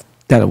wave,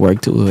 that'll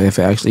work too. If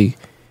it actually,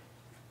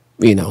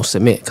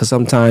 submit, because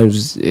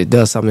sometimes it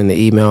does something in the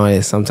email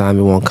and sometimes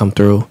it won't come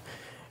through,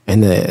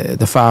 and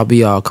the file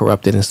be all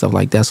corrupted and stuff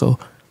like that. So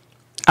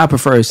I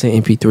prefer to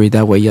send MP3.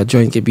 That way your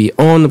joint can be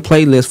on the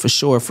playlist for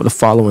sure for the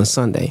following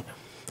Sunday.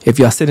 If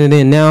y'all sending it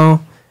in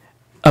now,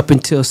 up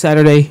until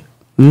Saturday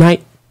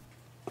night,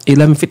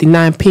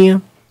 11:59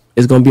 p.m.,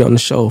 it's gonna be on the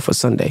show for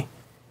Sunday,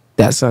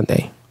 that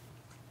Sunday.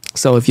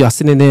 So if y'all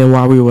sending it in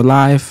while we were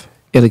live,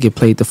 it'll get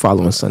played the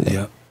following Sunday.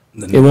 Yep.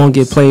 It won't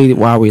get played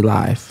while we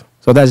live.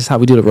 So that's just how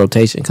we do the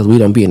rotation, because we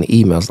don't be in the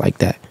emails like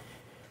that.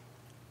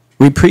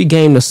 We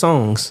pre-game the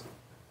songs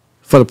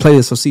for the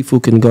playlist so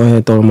Seafood can go ahead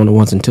and throw them on the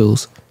ones and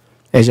twos,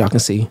 as y'all can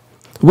see.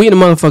 We in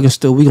the motherfucking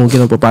stew. We gonna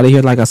get up out of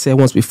here like I said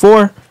once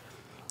before.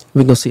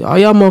 We gonna see all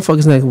y'all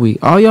motherfuckers next week.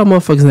 All y'all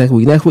motherfuckers next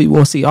week. Next week we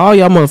gonna see all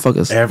y'all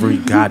motherfuckers. Every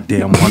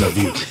goddamn one of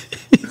you.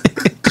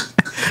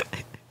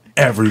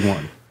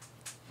 Everyone.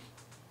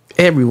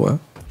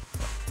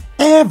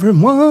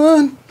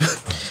 Everyone.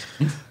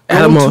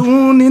 Adam,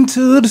 tune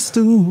into the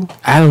stew.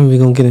 Adam, we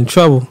gonna get in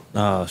trouble.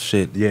 Oh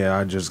shit! Yeah,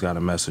 I just got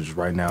a message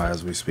right now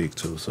as we speak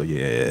too. So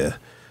yeah.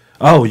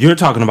 Oh, you're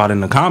talking about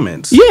in the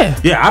comments? Yeah.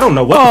 Yeah, I don't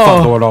know what the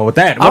fuck going on with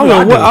that. I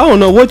don't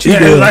know what you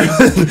did.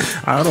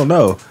 I don't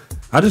know.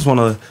 I just want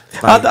to.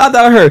 I thought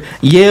I heard,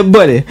 yeah,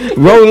 buddy,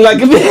 rolling like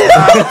a bitch.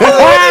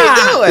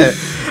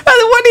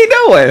 What he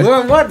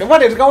doing?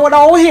 What is going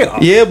on here?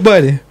 Yeah,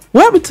 buddy.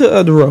 What happened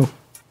to the row?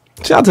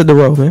 Shout out to the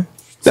row, man.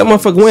 That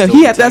motherfucker went.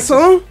 He had that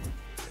song.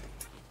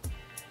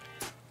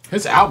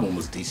 His album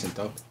was decent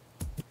though.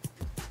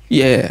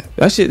 Yeah,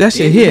 that shit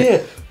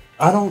hit.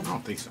 I don't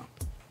think so.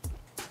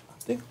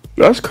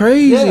 That's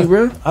crazy,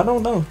 bro. I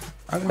don't know.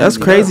 That's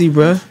crazy,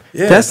 bro.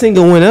 Yeah. That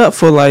single went up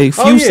for like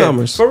few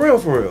summers. For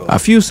real. A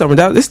few summers.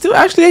 They still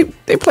actually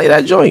they play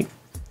that joint.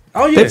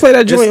 Oh yeah, they play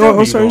that joint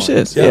on certain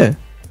shits. Yeah.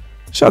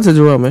 Shout out to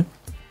Jerome, man.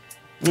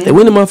 And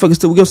we the motherfuckers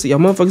too. We gonna see y'all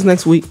motherfuckers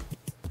next week.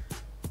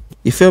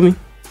 You feel me?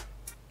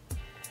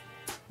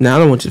 Nah, I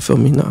don't want you to feel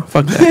me. Nah,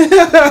 fuck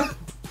that.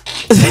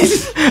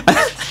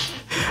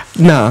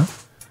 Nah,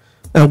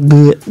 I'm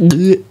good.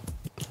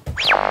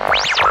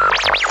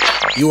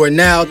 You are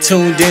now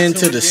tuned in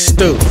to the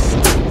stew.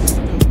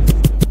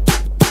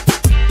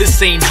 This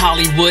ain't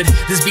Hollywood,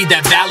 this be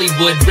that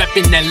Valleywood.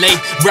 Reppin' LA,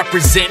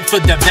 represent for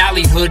the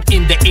Valley Hood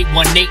in the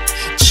 818.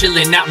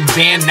 Chillin' out in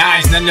Van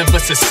Nuys, none of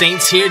us are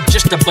saints here,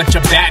 just a bunch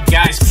of bad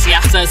guys.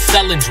 Siasa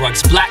selling drugs,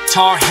 black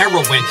tar,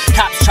 heroin.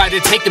 Cops try to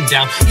take them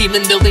down,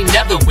 even though they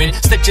never win.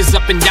 Stitches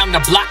up and down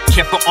the block,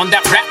 careful on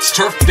that rat's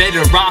turf.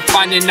 Better off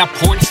finding a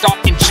porn star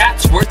in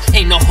Chatsworth.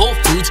 Ain't no Whole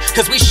Foods,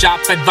 cause we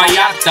shop at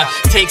Vallarta.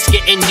 Takes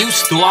getting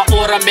used to,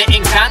 ahora me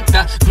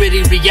encanta.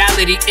 Gritty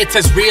reality, it's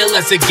as real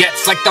as it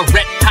gets. Like the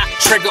red hot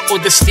trigger or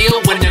the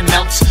steel when it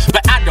melts.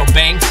 But I don't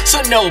bang,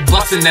 so no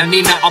bustin' a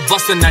Nina or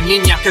bustin' a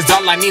Nina, cause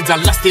all I need's a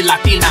lusty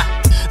Latina.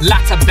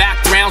 Lots of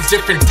backgrounds,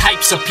 different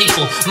types of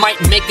people. Might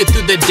make it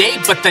through the day,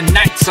 but the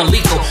night's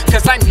illegal.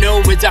 Cause I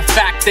know it's a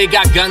fact, they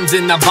got guns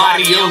in the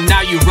barrio.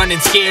 Now you running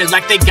scared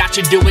like they got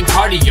you doing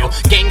cardio.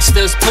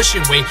 Gangsters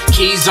pushing weight,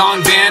 keys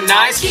on Van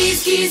Nuys.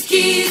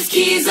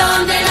 Keys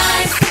on Van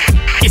Nuys.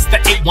 It's the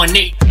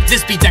 818,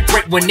 this be that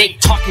great 18.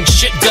 Talking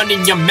shit, gun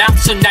in your mouth,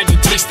 so now you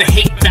taste the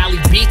hate. Valley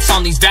beats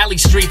on these valley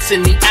streets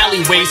in the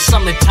alleyways.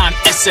 Summertime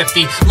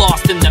SFE,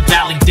 lost in the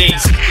valley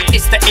days.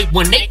 It's the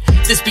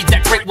 818, this be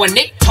that great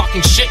 18. Talking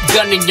shit,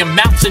 gun in your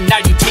mouth, so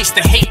now you taste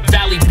the hate.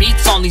 Valley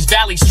beats on these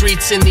valley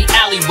streets in the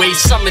alleyways.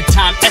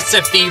 Summertime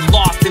SFE,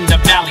 lost in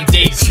the valley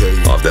days.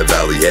 Off that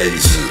valley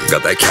haze,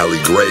 got that Cali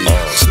gray.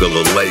 Still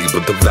LA,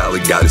 but the valley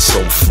got its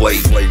own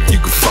flavor.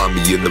 You can find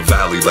me in the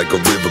valley like a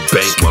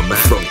riverbank. My man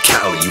from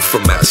Cali, you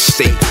from out of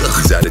state.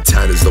 These out of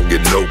towners don't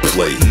get no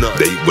play. The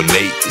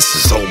 818, this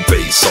is home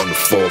base on the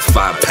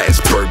 405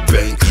 past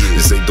Burbank.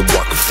 This ain't the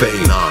Walk of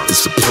Fame,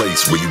 it's a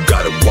place where you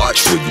gotta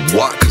watch where you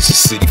walk. Cause the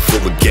city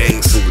full of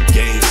gangs.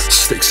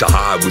 Stakes are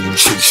high when you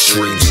chase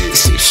dreams.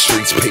 This ain't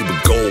streets paper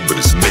gold, but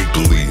it's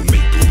make-believe.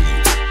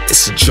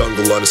 It's a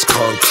jungle on this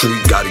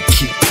concrete. Gotta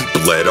keep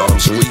people at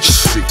arm's reach.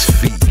 6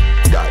 feet.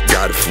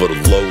 Got it for the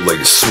low like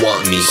a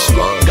swamp meet.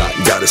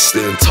 Gotta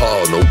stand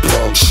tall, no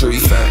palm tree.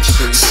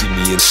 See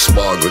me in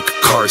smog like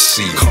a car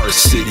seat.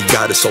 City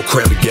got us all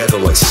crammed together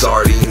like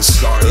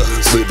sardines.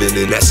 Living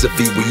in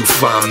SFE where you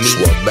find me.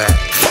 I'm back.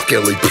 Fuck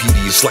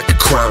LAPD, it's like a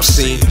crime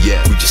scene.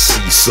 Yeah, we just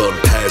see sun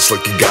pass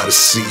like you gotta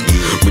see.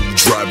 When you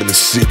drive in the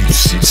city, you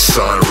see the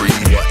sign read.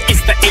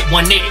 It's the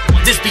 818,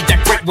 this be that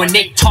great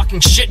 18.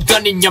 Talking shit,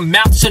 gun in your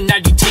mouth, so now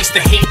you taste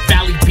the hate.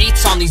 Valley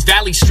beats on these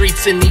valley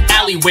streets in the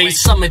alleyways.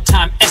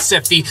 Summertime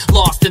SFE,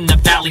 lost in the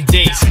valley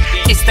days.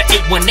 It's the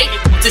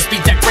 818, this be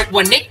that great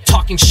 18.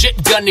 Talking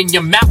shit, gun in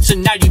your mouth, so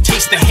now you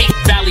taste the hate.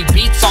 Valley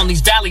beats on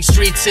these valley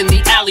streets in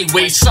the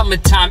alleyways.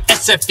 Summertime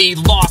SFE,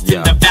 lost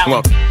in the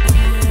valley.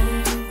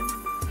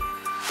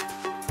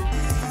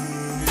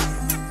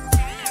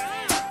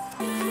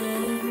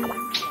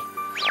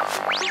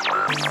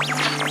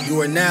 You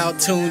are now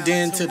tuned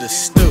in to the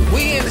stew.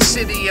 We in the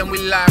city and we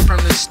live from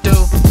the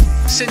stew.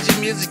 Send your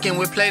music and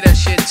we play that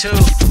shit too.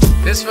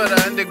 This for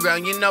the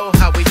underground, you know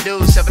how we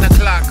do. 7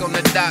 o'clock on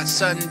the dot,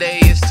 Sunday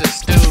is the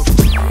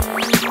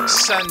stew.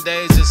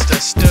 Sundays is the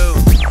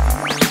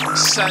stew.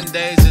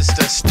 Sundays is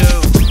the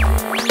stew.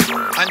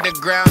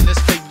 Underground is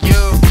for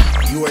you.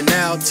 You are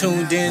now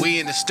tuned in. We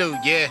in the stew,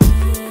 yeah.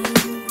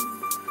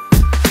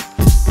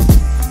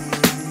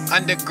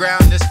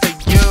 Underground is for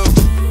you.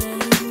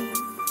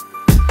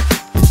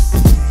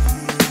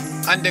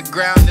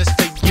 Underground is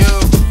for you.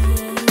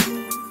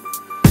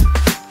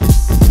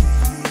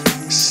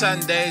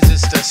 Sundays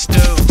is the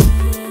stew.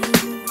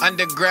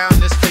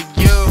 Underground is for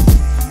you.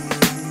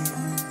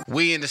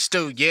 We in the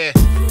stew, yeah.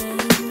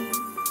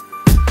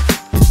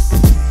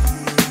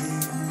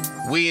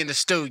 We in the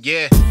stew,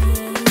 yeah.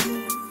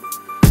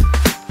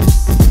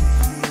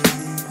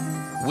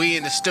 We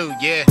in the stew,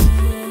 yeah.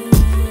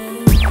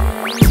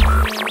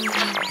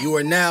 You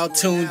are now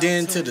tuned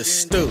in to the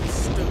stew.